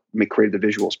 That's what created the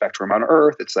visual spectrum on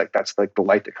Earth. It's like that's like the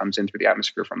light that comes in through the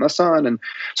atmosphere from the sun. And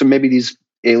so maybe these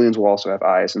aliens will also have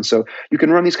eyes. And so you can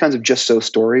run these kinds of just so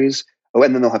stories. Oh,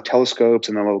 and then they'll have telescopes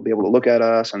and they'll be able to look at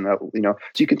us, and so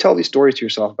you can tell these stories to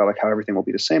yourself about like how everything will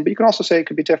be the same, but you can also say it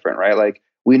could be different, right? Like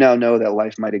we now know that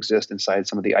life might exist inside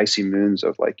some of the icy moons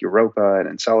of like Europa and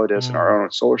Enceladus and our own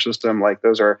solar system. Like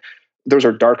those are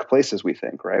dark places, we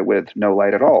think, right? With no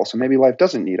light at all. So maybe life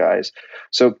doesn't need eyes.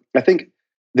 So I think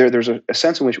there's a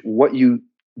sense in which what you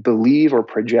believe or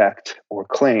project or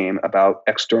claim about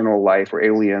external life or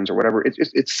aliens or whatever,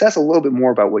 it says a little bit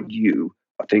more about what you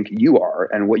think you are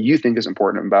and what you think is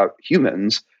important about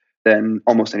humans than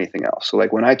almost anything else. So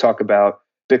like when I talk about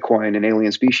Bitcoin and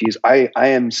alien species, I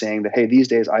am saying that, hey, these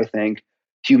days I think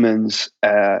humans,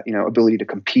 ability to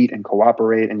compete and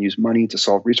cooperate and use money to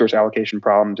solve resource allocation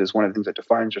problems is one of the things that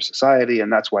defines our society.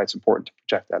 And that's why it's important to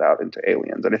project that out into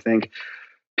aliens. And I think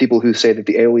people who say that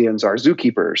the aliens are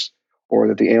zookeepers or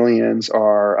that the aliens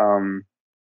are,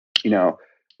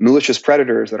 malicious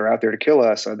predators that are out there to kill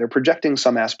us, they're projecting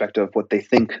some aspect of what they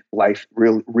think life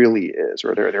really is,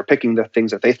 or they're picking the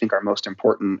things that they think are most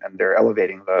important and they're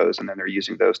elevating those, and then they're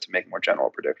using those to make more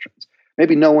general predictions.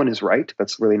 Maybe no one is right.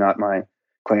 That's really not my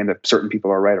claim that certain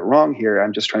people are right or wrong here.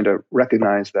 I'm just trying to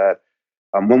recognize that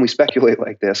when we speculate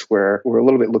like this, we're a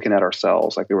little bit looking at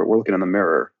ourselves, like we're looking in the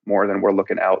mirror more than we're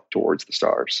looking out towards the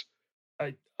stars.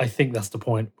 I think that's the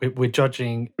point. We're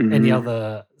judging any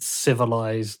other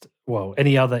civilized,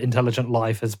 any other intelligent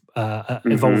life as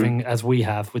evolving as we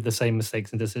have, with the same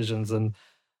mistakes and decisions. And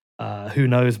who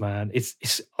knows, man?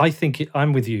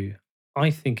 I'm with you. I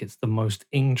think it's the most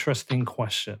interesting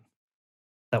question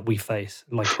that we face.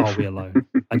 Like, are we alone?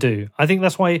 I do. I think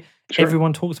that's why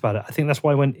everyone talks about it. I think that's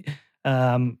why when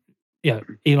Elon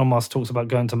Musk talks about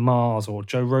going to Mars, or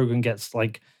Joe Rogan gets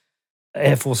like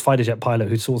Air Force fighter jet pilot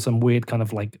who saw some weird kind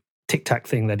of like tic-tac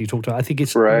thing that he talked about. I think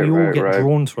it's we all get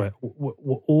drawn to it.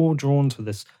 We're all drawn to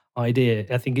this idea.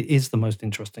 I think it is the most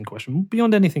interesting question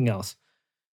beyond anything else.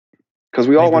 Because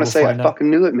we all Maybe want we'll to say, I find out. fucking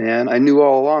knew it, man. I knew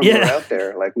all along we were Yeah. out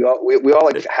there. Like we all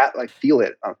like feel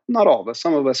it. Not all of us.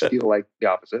 Some of us feel like the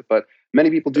opposite, but many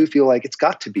people do feel like it's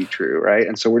got to be true, right?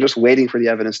 And so we're just waiting for the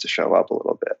evidence to show up a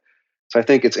little bit. So I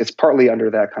think it's partly under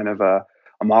that kind of a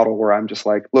model where I'm just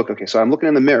like, look, okay, so I'm looking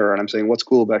in the mirror and I'm saying, what's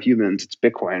cool about humans? It's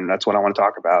Bitcoin. And that's what I want to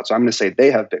talk about. So I'm going to say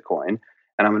they have Bitcoin,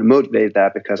 and I'm going to motivate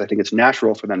that because I think it's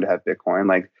natural for them to have Bitcoin.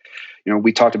 Like,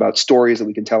 we talked about stories that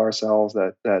we can tell ourselves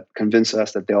that convince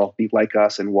us that they'll be like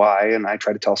us and why. And I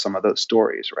try to tell some of those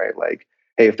stories, right? Like,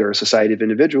 hey, if they're a society of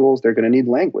individuals, they're going to need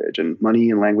language, and money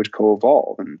and language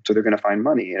co-evolve. And so they're going to find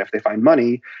money. And if they find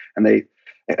money and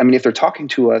if they're talking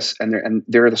to us and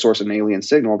they're the source of an alien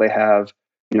signal, they have,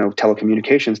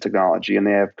 telecommunications technology and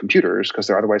they have computers, because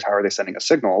otherwise, how are they sending us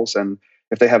signals? And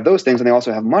if they have those things and they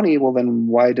also have money, well, then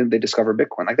why didn't they discover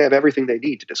Bitcoin? Like, they have everything they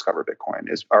need to discover Bitcoin.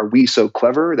 Are we so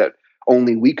clever that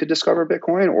only we could discover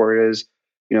Bitcoin? Or is,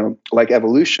 like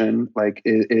evolution, like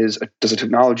does a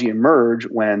technology emerge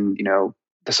when,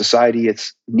 the society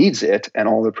needs it and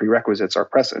all the prerequisites are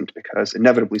present, because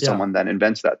inevitably someone then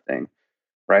invents that thing,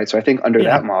 right? So I think under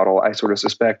that model, I sort of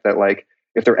suspect that, like,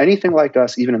 if they're anything like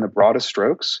us, even in the broadest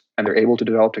strokes, and they're able to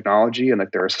develop technology and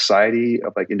that they're a society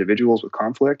of like individuals with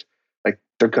conflict, like,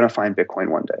 they're going to find Bitcoin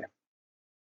one day.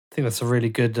 I think that's a really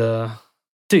good...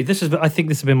 Dude, I think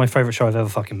this has been my favorite show I've ever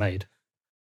fucking made.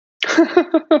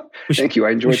 Thank you.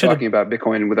 I enjoy talking about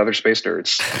Bitcoin with other space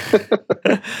nerds.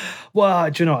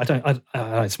 Well, do you know, I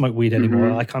don't smoke weed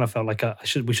anymore. I kind of felt like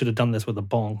we should have done this with a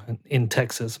bong in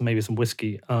Texas, maybe some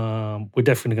whiskey. We're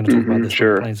definitely going to talk about this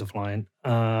when planes are flying.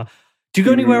 Do you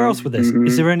go anywhere else with this?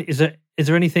 Is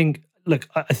there anything? Look,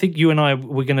 I think you and I,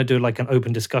 we're going to do like an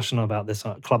open discussion about this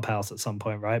at Clubhouse at some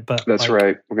point, right? But that's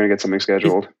right. We're going to get something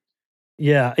scheduled.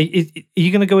 Are you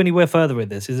going to go anywhere further with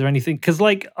this? Is there anything? Because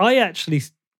like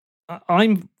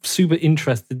I'm super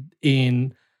interested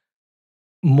in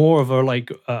more of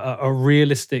a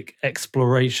realistic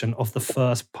exploration of the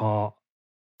first part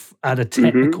at a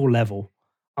technical level.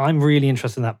 I'm really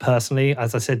interested in that personally.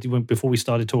 As I said before we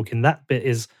started talking, that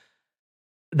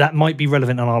might be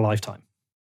relevant in our lifetime.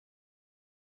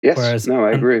 Yes.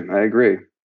 I agree.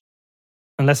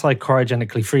 Unless I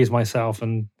cryogenically freeze myself,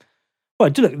 and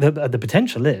look, the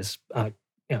potential is,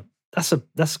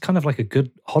 that's kind of like a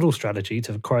good hodl strategy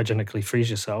to cryogenically freeze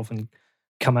yourself and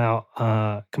come out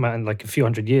in like a few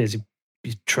hundred years, you'd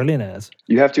be trillionaires.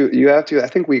 You have to. I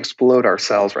think we explode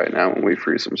ourselves right now when we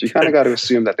freeze them. So you kind of got to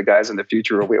assume that the guys in the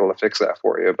future will be able to fix that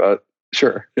for you. But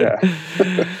sure, yeah.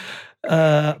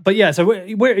 But yeah, so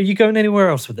where are you going anywhere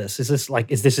else with this? Is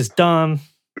this done?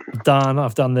 Done.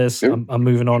 I've done this. Sure. I'm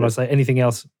moving on. Sure. I say anything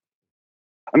else?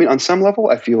 I mean, on some level,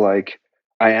 I feel like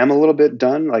I am a little bit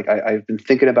done. Like I've been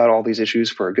thinking about all these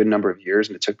issues for a good number of years,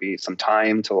 and it took me some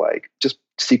time to like just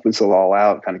sequence it all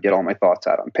out, kind of get all my thoughts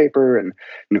out on paper, and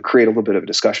create a little bit of a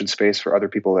discussion space for other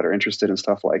people that are interested in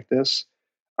stuff like this.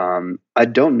 I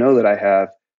don't know that I have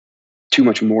too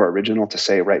much more original to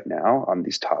say right now on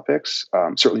these topics.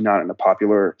 Certainly not in a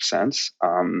popular sense.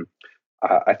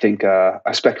 I think I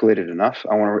speculated enough.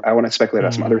 I want to speculate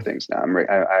on some other things now.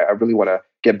 I really want to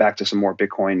get back to some more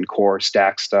Bitcoin core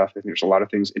stack stuff. I think there's a lot of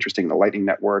things interesting in the Lightning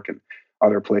Network and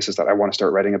other places that I want to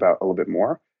start writing about a little bit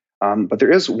more. But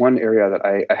there is one area that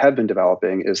I have been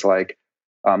developing is like,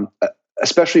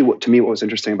 especially what was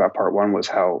interesting about part one was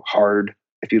how hard,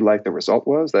 if you like, the result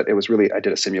was. That it was really, I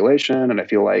did a simulation, and I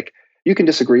feel like you can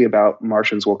disagree about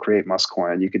Martians will create Musk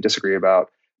coin. You could disagree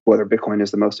about whether Bitcoin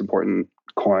is the most important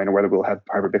coin or whether we'll have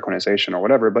hybrid Bitcoinization or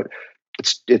whatever. But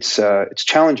it's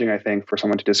challenging, I think, for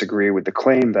someone to disagree with the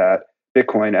claim that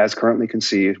Bitcoin, as currently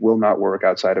conceived, will not work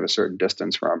outside of a certain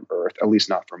distance from Earth, at least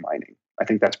not for mining. I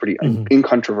think that's pretty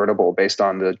incontrovertible based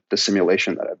on the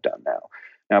simulation that I've done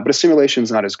now. But a simulation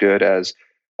is not as good as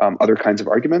other kinds of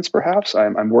arguments, perhaps.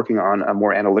 I'm working on a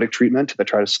more analytic treatment that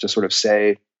tries to sort of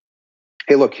say,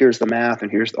 hey, look, here's the math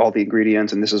and here's all the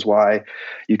ingredients, and this is why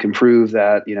you can prove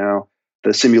that,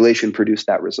 the simulation produced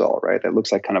that result, right? That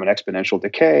looks like kind of an exponential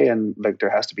decay, and like there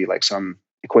has to be like some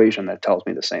equation that tells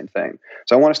me the same thing.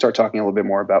 So I want to start talking a little bit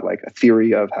more about like a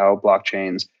theory of how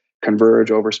blockchains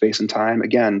converge over space and time.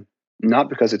 Again, not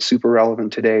because it's super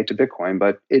relevant today to Bitcoin,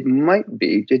 but it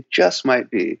just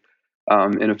might be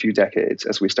in a few decades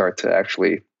as we start to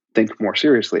actually think more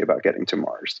seriously about getting to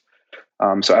Mars.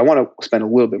 So I want to spend a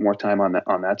little bit more time on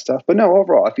that stuff. But no,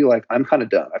 overall, I feel like I'm kind of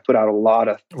done. I put out a lot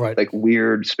of like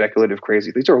weird, speculative,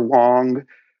 crazy. These are long,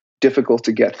 difficult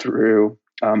to get through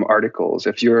articles.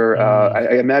 If you're,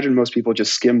 I imagine most people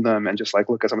just skim them and just like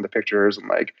look at some of the pictures and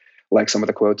like some of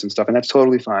the quotes and stuff, and that's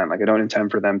totally fine. Like I don't intend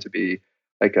for them to be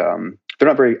they're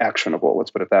not very actionable.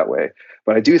 Let's put it that way.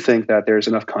 But I do think that there's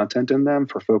enough content in them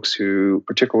for folks who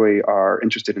particularly are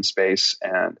interested in space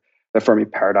and the Fermi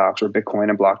paradox or Bitcoin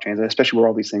and blockchains, especially where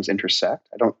all these things intersect.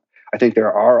 I think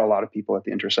there are a lot of people at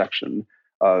the intersection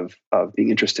of being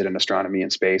interested in astronomy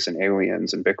and space and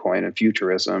aliens and Bitcoin and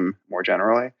futurism more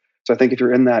generally. So I think if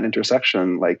you're in that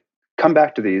intersection, like, come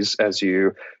back to these as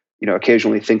you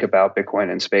occasionally think about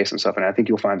Bitcoin and space and stuff. And I think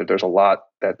you'll find that there's a lot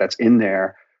that's in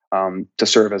there to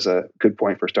serve as a good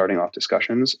point for starting off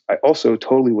discussions. I also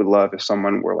totally would love if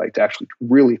someone were like to actually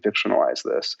really fictionalize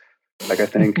this. Like, I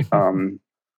think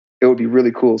it would be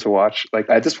really cool to watch. Like,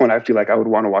 at this point, I feel like I would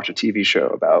want to watch a TV show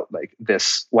about like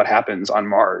this, what happens on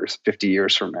Mars 50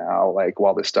 years from now, like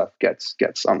while this stuff gets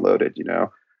unloaded.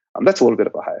 That's a little bit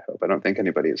of a high hope. I don't think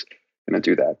anybody's going to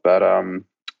do that, but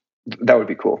that would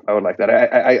be cool. I would like that.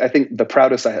 I think the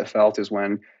proudest I have felt is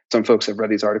when some folks have read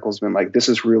these articles and been like, this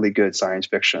is really good science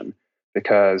fiction,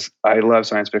 because I love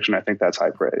science fiction. I think that's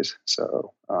high praise.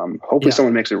 So hopefully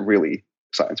someone makes it really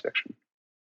science fiction.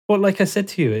 Well, like I said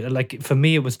to you, like for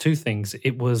me, it was two things.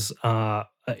 It was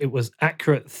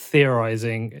accurate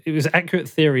theorizing. It was accurate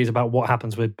theories about what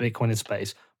happens with Bitcoin in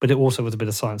space, but it also was a bit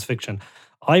of science fiction.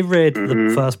 I read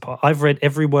the first part. I've read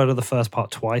every word of the first part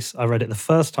twice. I read it the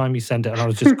first time you sent it, and I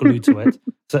was just glued to it.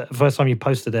 So the first time you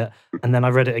posted it, and then I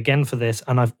read it again for this.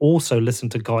 And I've also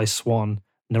listened to Guy Swan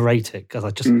narrate it, because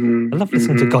I love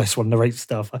listening to Guy Swan narrate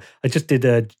stuff. I just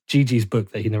did Gigi's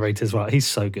book that he narrated as well. He's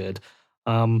so good.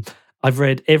 I've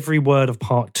read every word of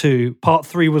part 2. Part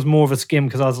 3 was more of a skim,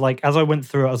 because I was like, as I went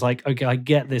through it, I was like, okay, I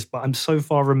get this, but I'm so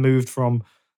far removed from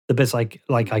the bits I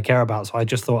care about. So I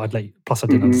just thought I'd let you, plus I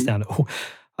didn't understand it all.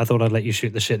 I thought I'd let you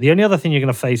shoot the shit. The only other thing you're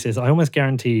going to face is, I almost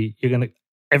guarantee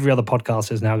every other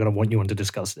podcast is now going to want you on to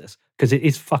discuss this, because it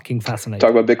is fucking fascinating.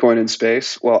 Talk about Bitcoin in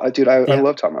space. Well, dude, I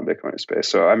love talking about Bitcoin in space.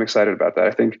 So I'm excited about that.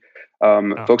 I think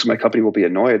folks in my company will be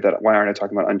annoyed that why aren't I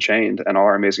talking about Unchained and all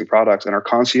our amazing products and our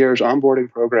concierge onboarding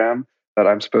program that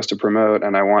I'm supposed to promote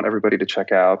and I want everybody to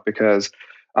check out, because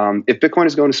if Bitcoin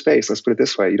is going to space, let's put it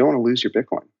this way, you don't want to lose your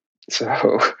Bitcoin.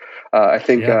 So I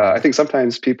think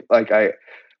sometimes people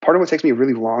part of what takes me a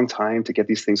really long time to get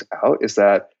these things out is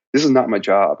that this is not my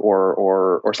job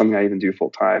or something I even do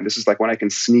full time. This is like when I can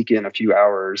sneak in a few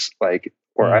hours,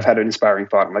 I've had an inspiring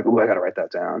thought. I'm like, oh, I got to write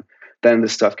that down. Then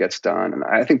this stuff gets done. And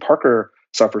I think Parker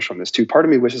suffers from this too. Part of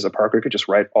me wishes that Parker could just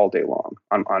write all day long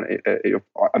on it.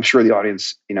 I'm sure the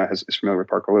audience, is familiar with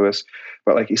Parker Lewis,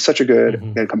 but like, he's such a good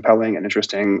and compelling and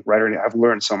interesting writer. And I've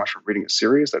learned so much from reading his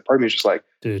series that part of me is just like,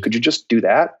 dude, could you just do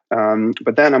that?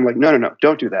 But then I'm like, no,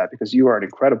 don't do that, because you are an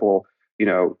incredible,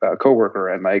 coworker,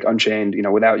 and like Unchained,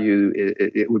 without you,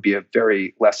 it would be a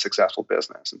very less successful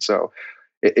business. And so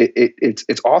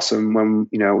it's awesome when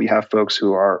we have folks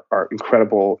who are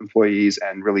incredible employees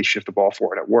and really shift the ball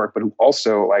forward at work, but who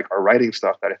also are writing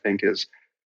stuff that I think is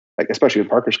especially in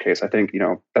Parker's case, I think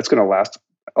that's going to last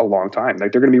a long time.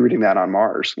 Like, they're going to be reading that on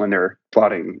Mars when they're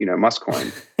plotting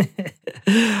Muskcoin.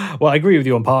 Well, I agree with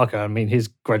you on Parker. I mean, his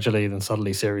Gradually Then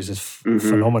Suddenly series is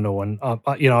phenomenal, and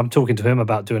I'm talking to him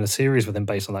about doing a series with him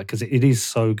based on that, because it is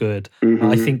so good.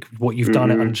 I think what you've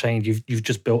done at Unchained, you've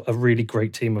just built a really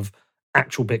great team of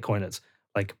actual Bitcoiners.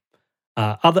 Like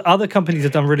other companies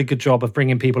have done a really good job of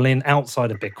bringing people in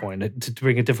outside of Bitcoin to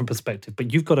bring a different perspective,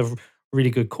 but you've got a really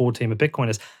good core team of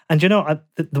Bitcoiners. And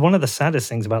one of the saddest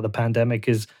things about the pandemic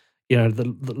is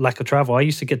the lack of travel. I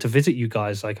used to get to visit you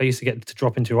guys. Like, I used to get to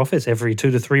drop into your office every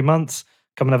 2 to 3 months,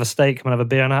 come and have a steak, come and have a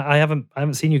beer, and I haven't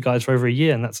seen you guys for over a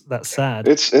year, and that's sad.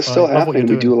 It's still happening.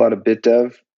 We do a lot of bit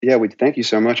dev. Yeah, thank you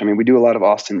so much. I mean, we do a lot of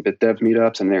Austin BitDev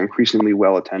meetups, and they're increasingly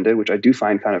well attended, which I do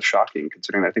find kind of shocking,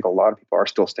 considering I think a lot of people are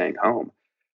still staying home.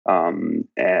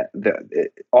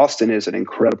 Austin is an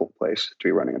incredible place to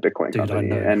be running a Bitcoin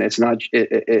company, and it's not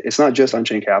just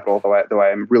Unchained Capital, though I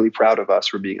am really proud of us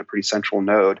for being a pretty central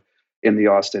node in the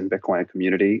Austin Bitcoin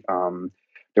community.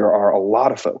 There are a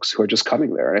lot of folks who are just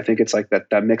coming there, and I think it's like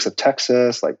that mix of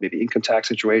Texas, like maybe income tax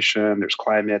situation. There's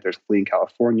climate. There's fleeing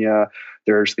California.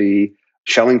 There's the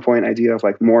Shelling Point idea of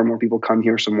like more and more people come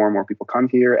here, so more and more people come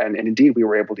here, and indeed we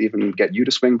were able to even get you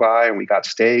to swing by, and we got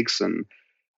steaks, and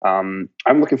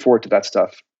I'm looking forward to that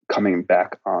stuff coming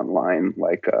back online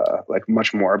like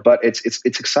much more. But it's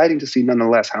exciting to see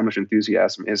nonetheless how much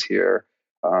enthusiasm is here,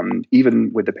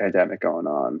 even with the pandemic going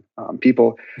on.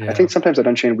 I think sometimes at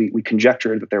Unchained we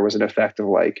conjectured that there was an effect of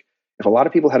like, if a lot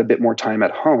of people had a bit more time at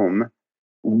home,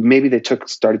 maybe they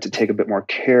started to take a bit more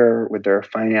care with their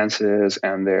finances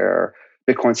and their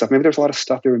Bitcoin stuff. Maybe there's a lot of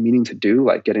stuff they were meaning to do,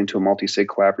 like get into a multi-sig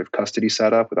collaborative custody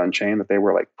setup with Unchained, that they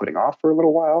were like putting off for a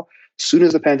little while. As soon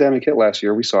as the pandemic hit last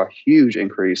year, we saw a huge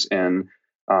increase in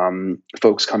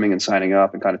folks coming and signing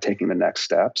up and kind of taking the next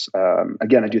steps.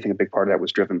 Again, I do think a big part of that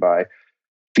was driven by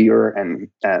fear and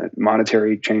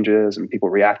monetary changes and people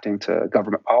reacting to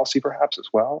government policy perhaps as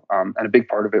well. And a big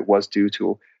part of it was due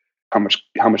to how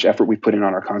much effort we put in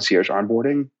on our concierge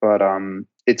onboarding. But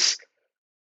it's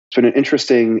been an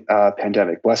interesting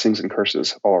pandemic, blessings and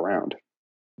curses all around.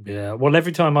 Yeah. Well,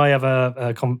 every time I have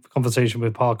a conversation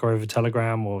with Parker over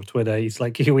Telegram or Twitter,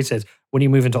 he always says, when you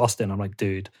move into Austin, I'm like,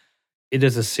 dude, it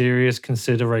is a serious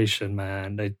consideration,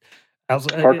 man.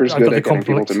 Parker's good at getting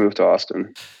people to move to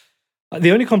Austin.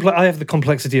 The only I have the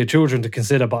complexity of children to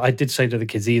consider, but I did say to the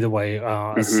kids either way,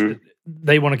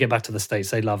 they want to get back to the States.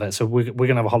 They love it. So we're going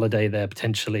to have a holiday there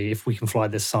potentially if we can fly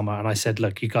this summer. And I said,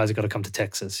 look, you guys have got to come to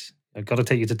Texas. I've got to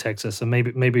take you to Texas, and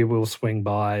maybe we'll swing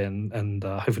by and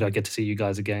hopefully I get to see you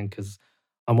guys again because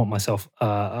I want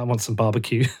some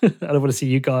barbecue. I don't want to see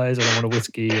you guys. I don't want a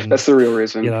whiskey. And, that's the real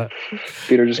reason.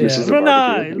 Peter just misses the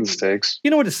barbecue and steaks.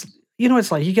 You know what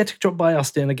it's like. You get to drop by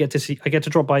Austin. I get to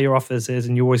drop by your offices,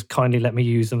 and you always kindly let me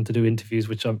use them to do interviews,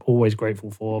 which I'm always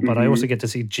grateful for. But I also get to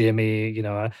see Jimmy.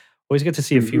 I always get to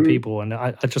see a few people, and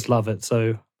I just love it.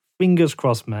 So fingers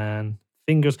crossed, man.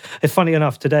 Funny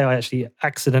enough, today I actually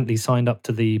accidentally signed up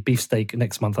to the beefsteak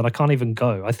next month, and I can't even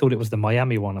go. I thought it was the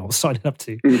Miami one I was signing up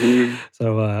to.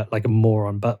 So like a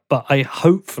moron. But I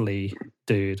hopefully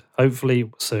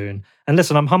soon. And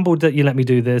listen, I'm humbled that you let me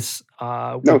do this.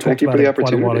 Thank you for the opportunity.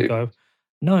 Quite a while ago.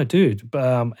 No, dude.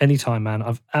 But anytime, man.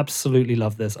 I've absolutely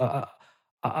loved this.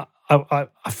 I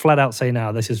flat out say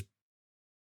now, this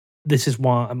is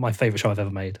one of my favorite show I've ever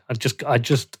made.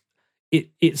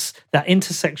 It's that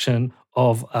intersection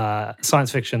of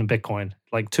science fiction and Bitcoin,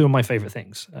 like two of my favorite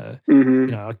things. I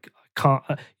can't.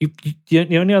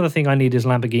 The only other thing I need is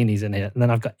Lamborghinis in here, and then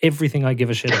I've got everything I give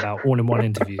a shit about all in one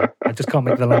interview. I just can't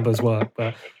make the Lambos work,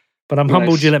 but I'm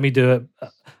humbled you let me do it.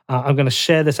 I'm going to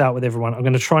share this out with everyone. I'm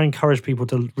going to try and encourage people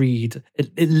to read at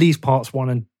least parts 1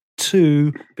 and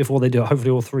 2 before they do it. Hopefully,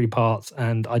 all 3 parts,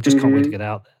 and I just can't wait to get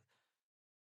out there.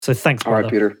 So thanks, brother. All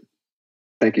right, Peter.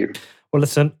 Thank you. Well,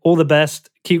 listen, all the best.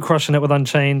 Keep crushing it with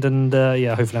Unchained. And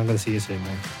hopefully I'm going to see you soon,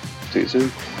 man. See you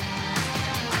soon.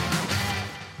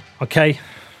 Okay.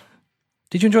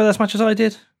 Did you enjoy that as much as I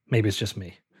did? Maybe it's just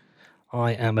me.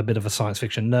 I am a bit of a science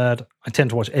fiction nerd. I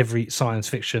tend to watch every science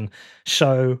fiction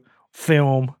show,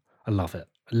 film. I love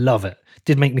it.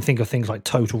 Did make me think of things like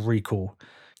Total Recall.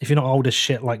 If you're not old as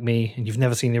shit like me and you've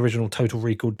never seen the original Total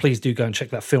Recall, please do go and check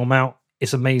that film out.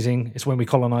 It's amazing. It's when we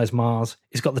colonize Mars.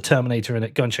 It's got the Terminator in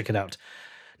it. Go and check it out.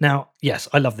 Now, yes,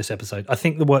 I love this episode. I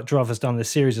think the work Dhruv has done in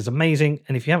this series is amazing.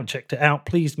 And if you haven't checked it out,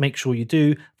 please make sure you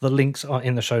do. The links are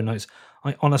in the show notes.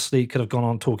 I honestly could have gone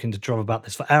on talking to Dhruv about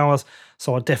this for hours.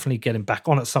 So I'll definitely get him back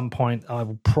on at some point. I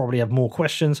will probably have more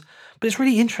questions. But it's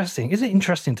really interesting. Isn't it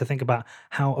interesting to think about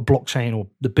how a blockchain or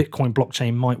the Bitcoin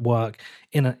blockchain might work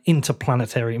in an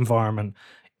interplanetary environment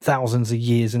thousands of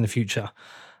years in the future?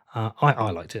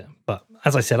 I liked it, but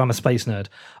as I said, I'm a space nerd.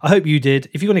 I hope you did.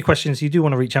 If you've got any questions, you do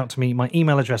want to reach out to me. My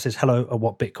email address is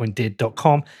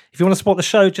hello@whatbitcoindid.com. If you want to support the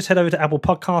show, just head over to Apple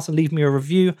Podcasts and leave me a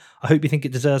review. I hope you think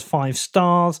it deserves 5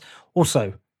 stars.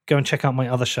 Also, go and check out my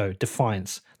other show,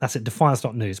 Defiance. That's at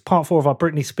defiance.news. Part 4 of our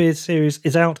Britney Spears series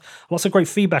is out. Lots of great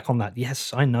feedback on that.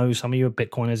 Yes, I know some of you are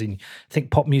Bitcoiners and you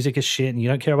think pop music is shit and you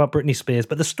don't care about Britney Spears,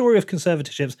 but the story of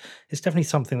conservatorships is definitely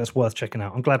something that's worth checking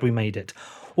out. I'm glad we made it.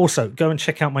 Also, go and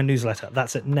check out my newsletter.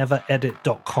 That's at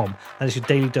neveredit.com. That is your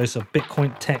daily dose of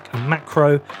Bitcoin, tech, and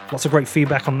macro. Lots of great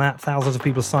feedback on that. Thousands of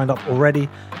people signed up already,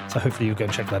 so hopefully you'll go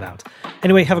and check that out.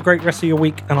 Anyway, have a great rest of your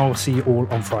week, and I'll see you all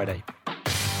on Friday.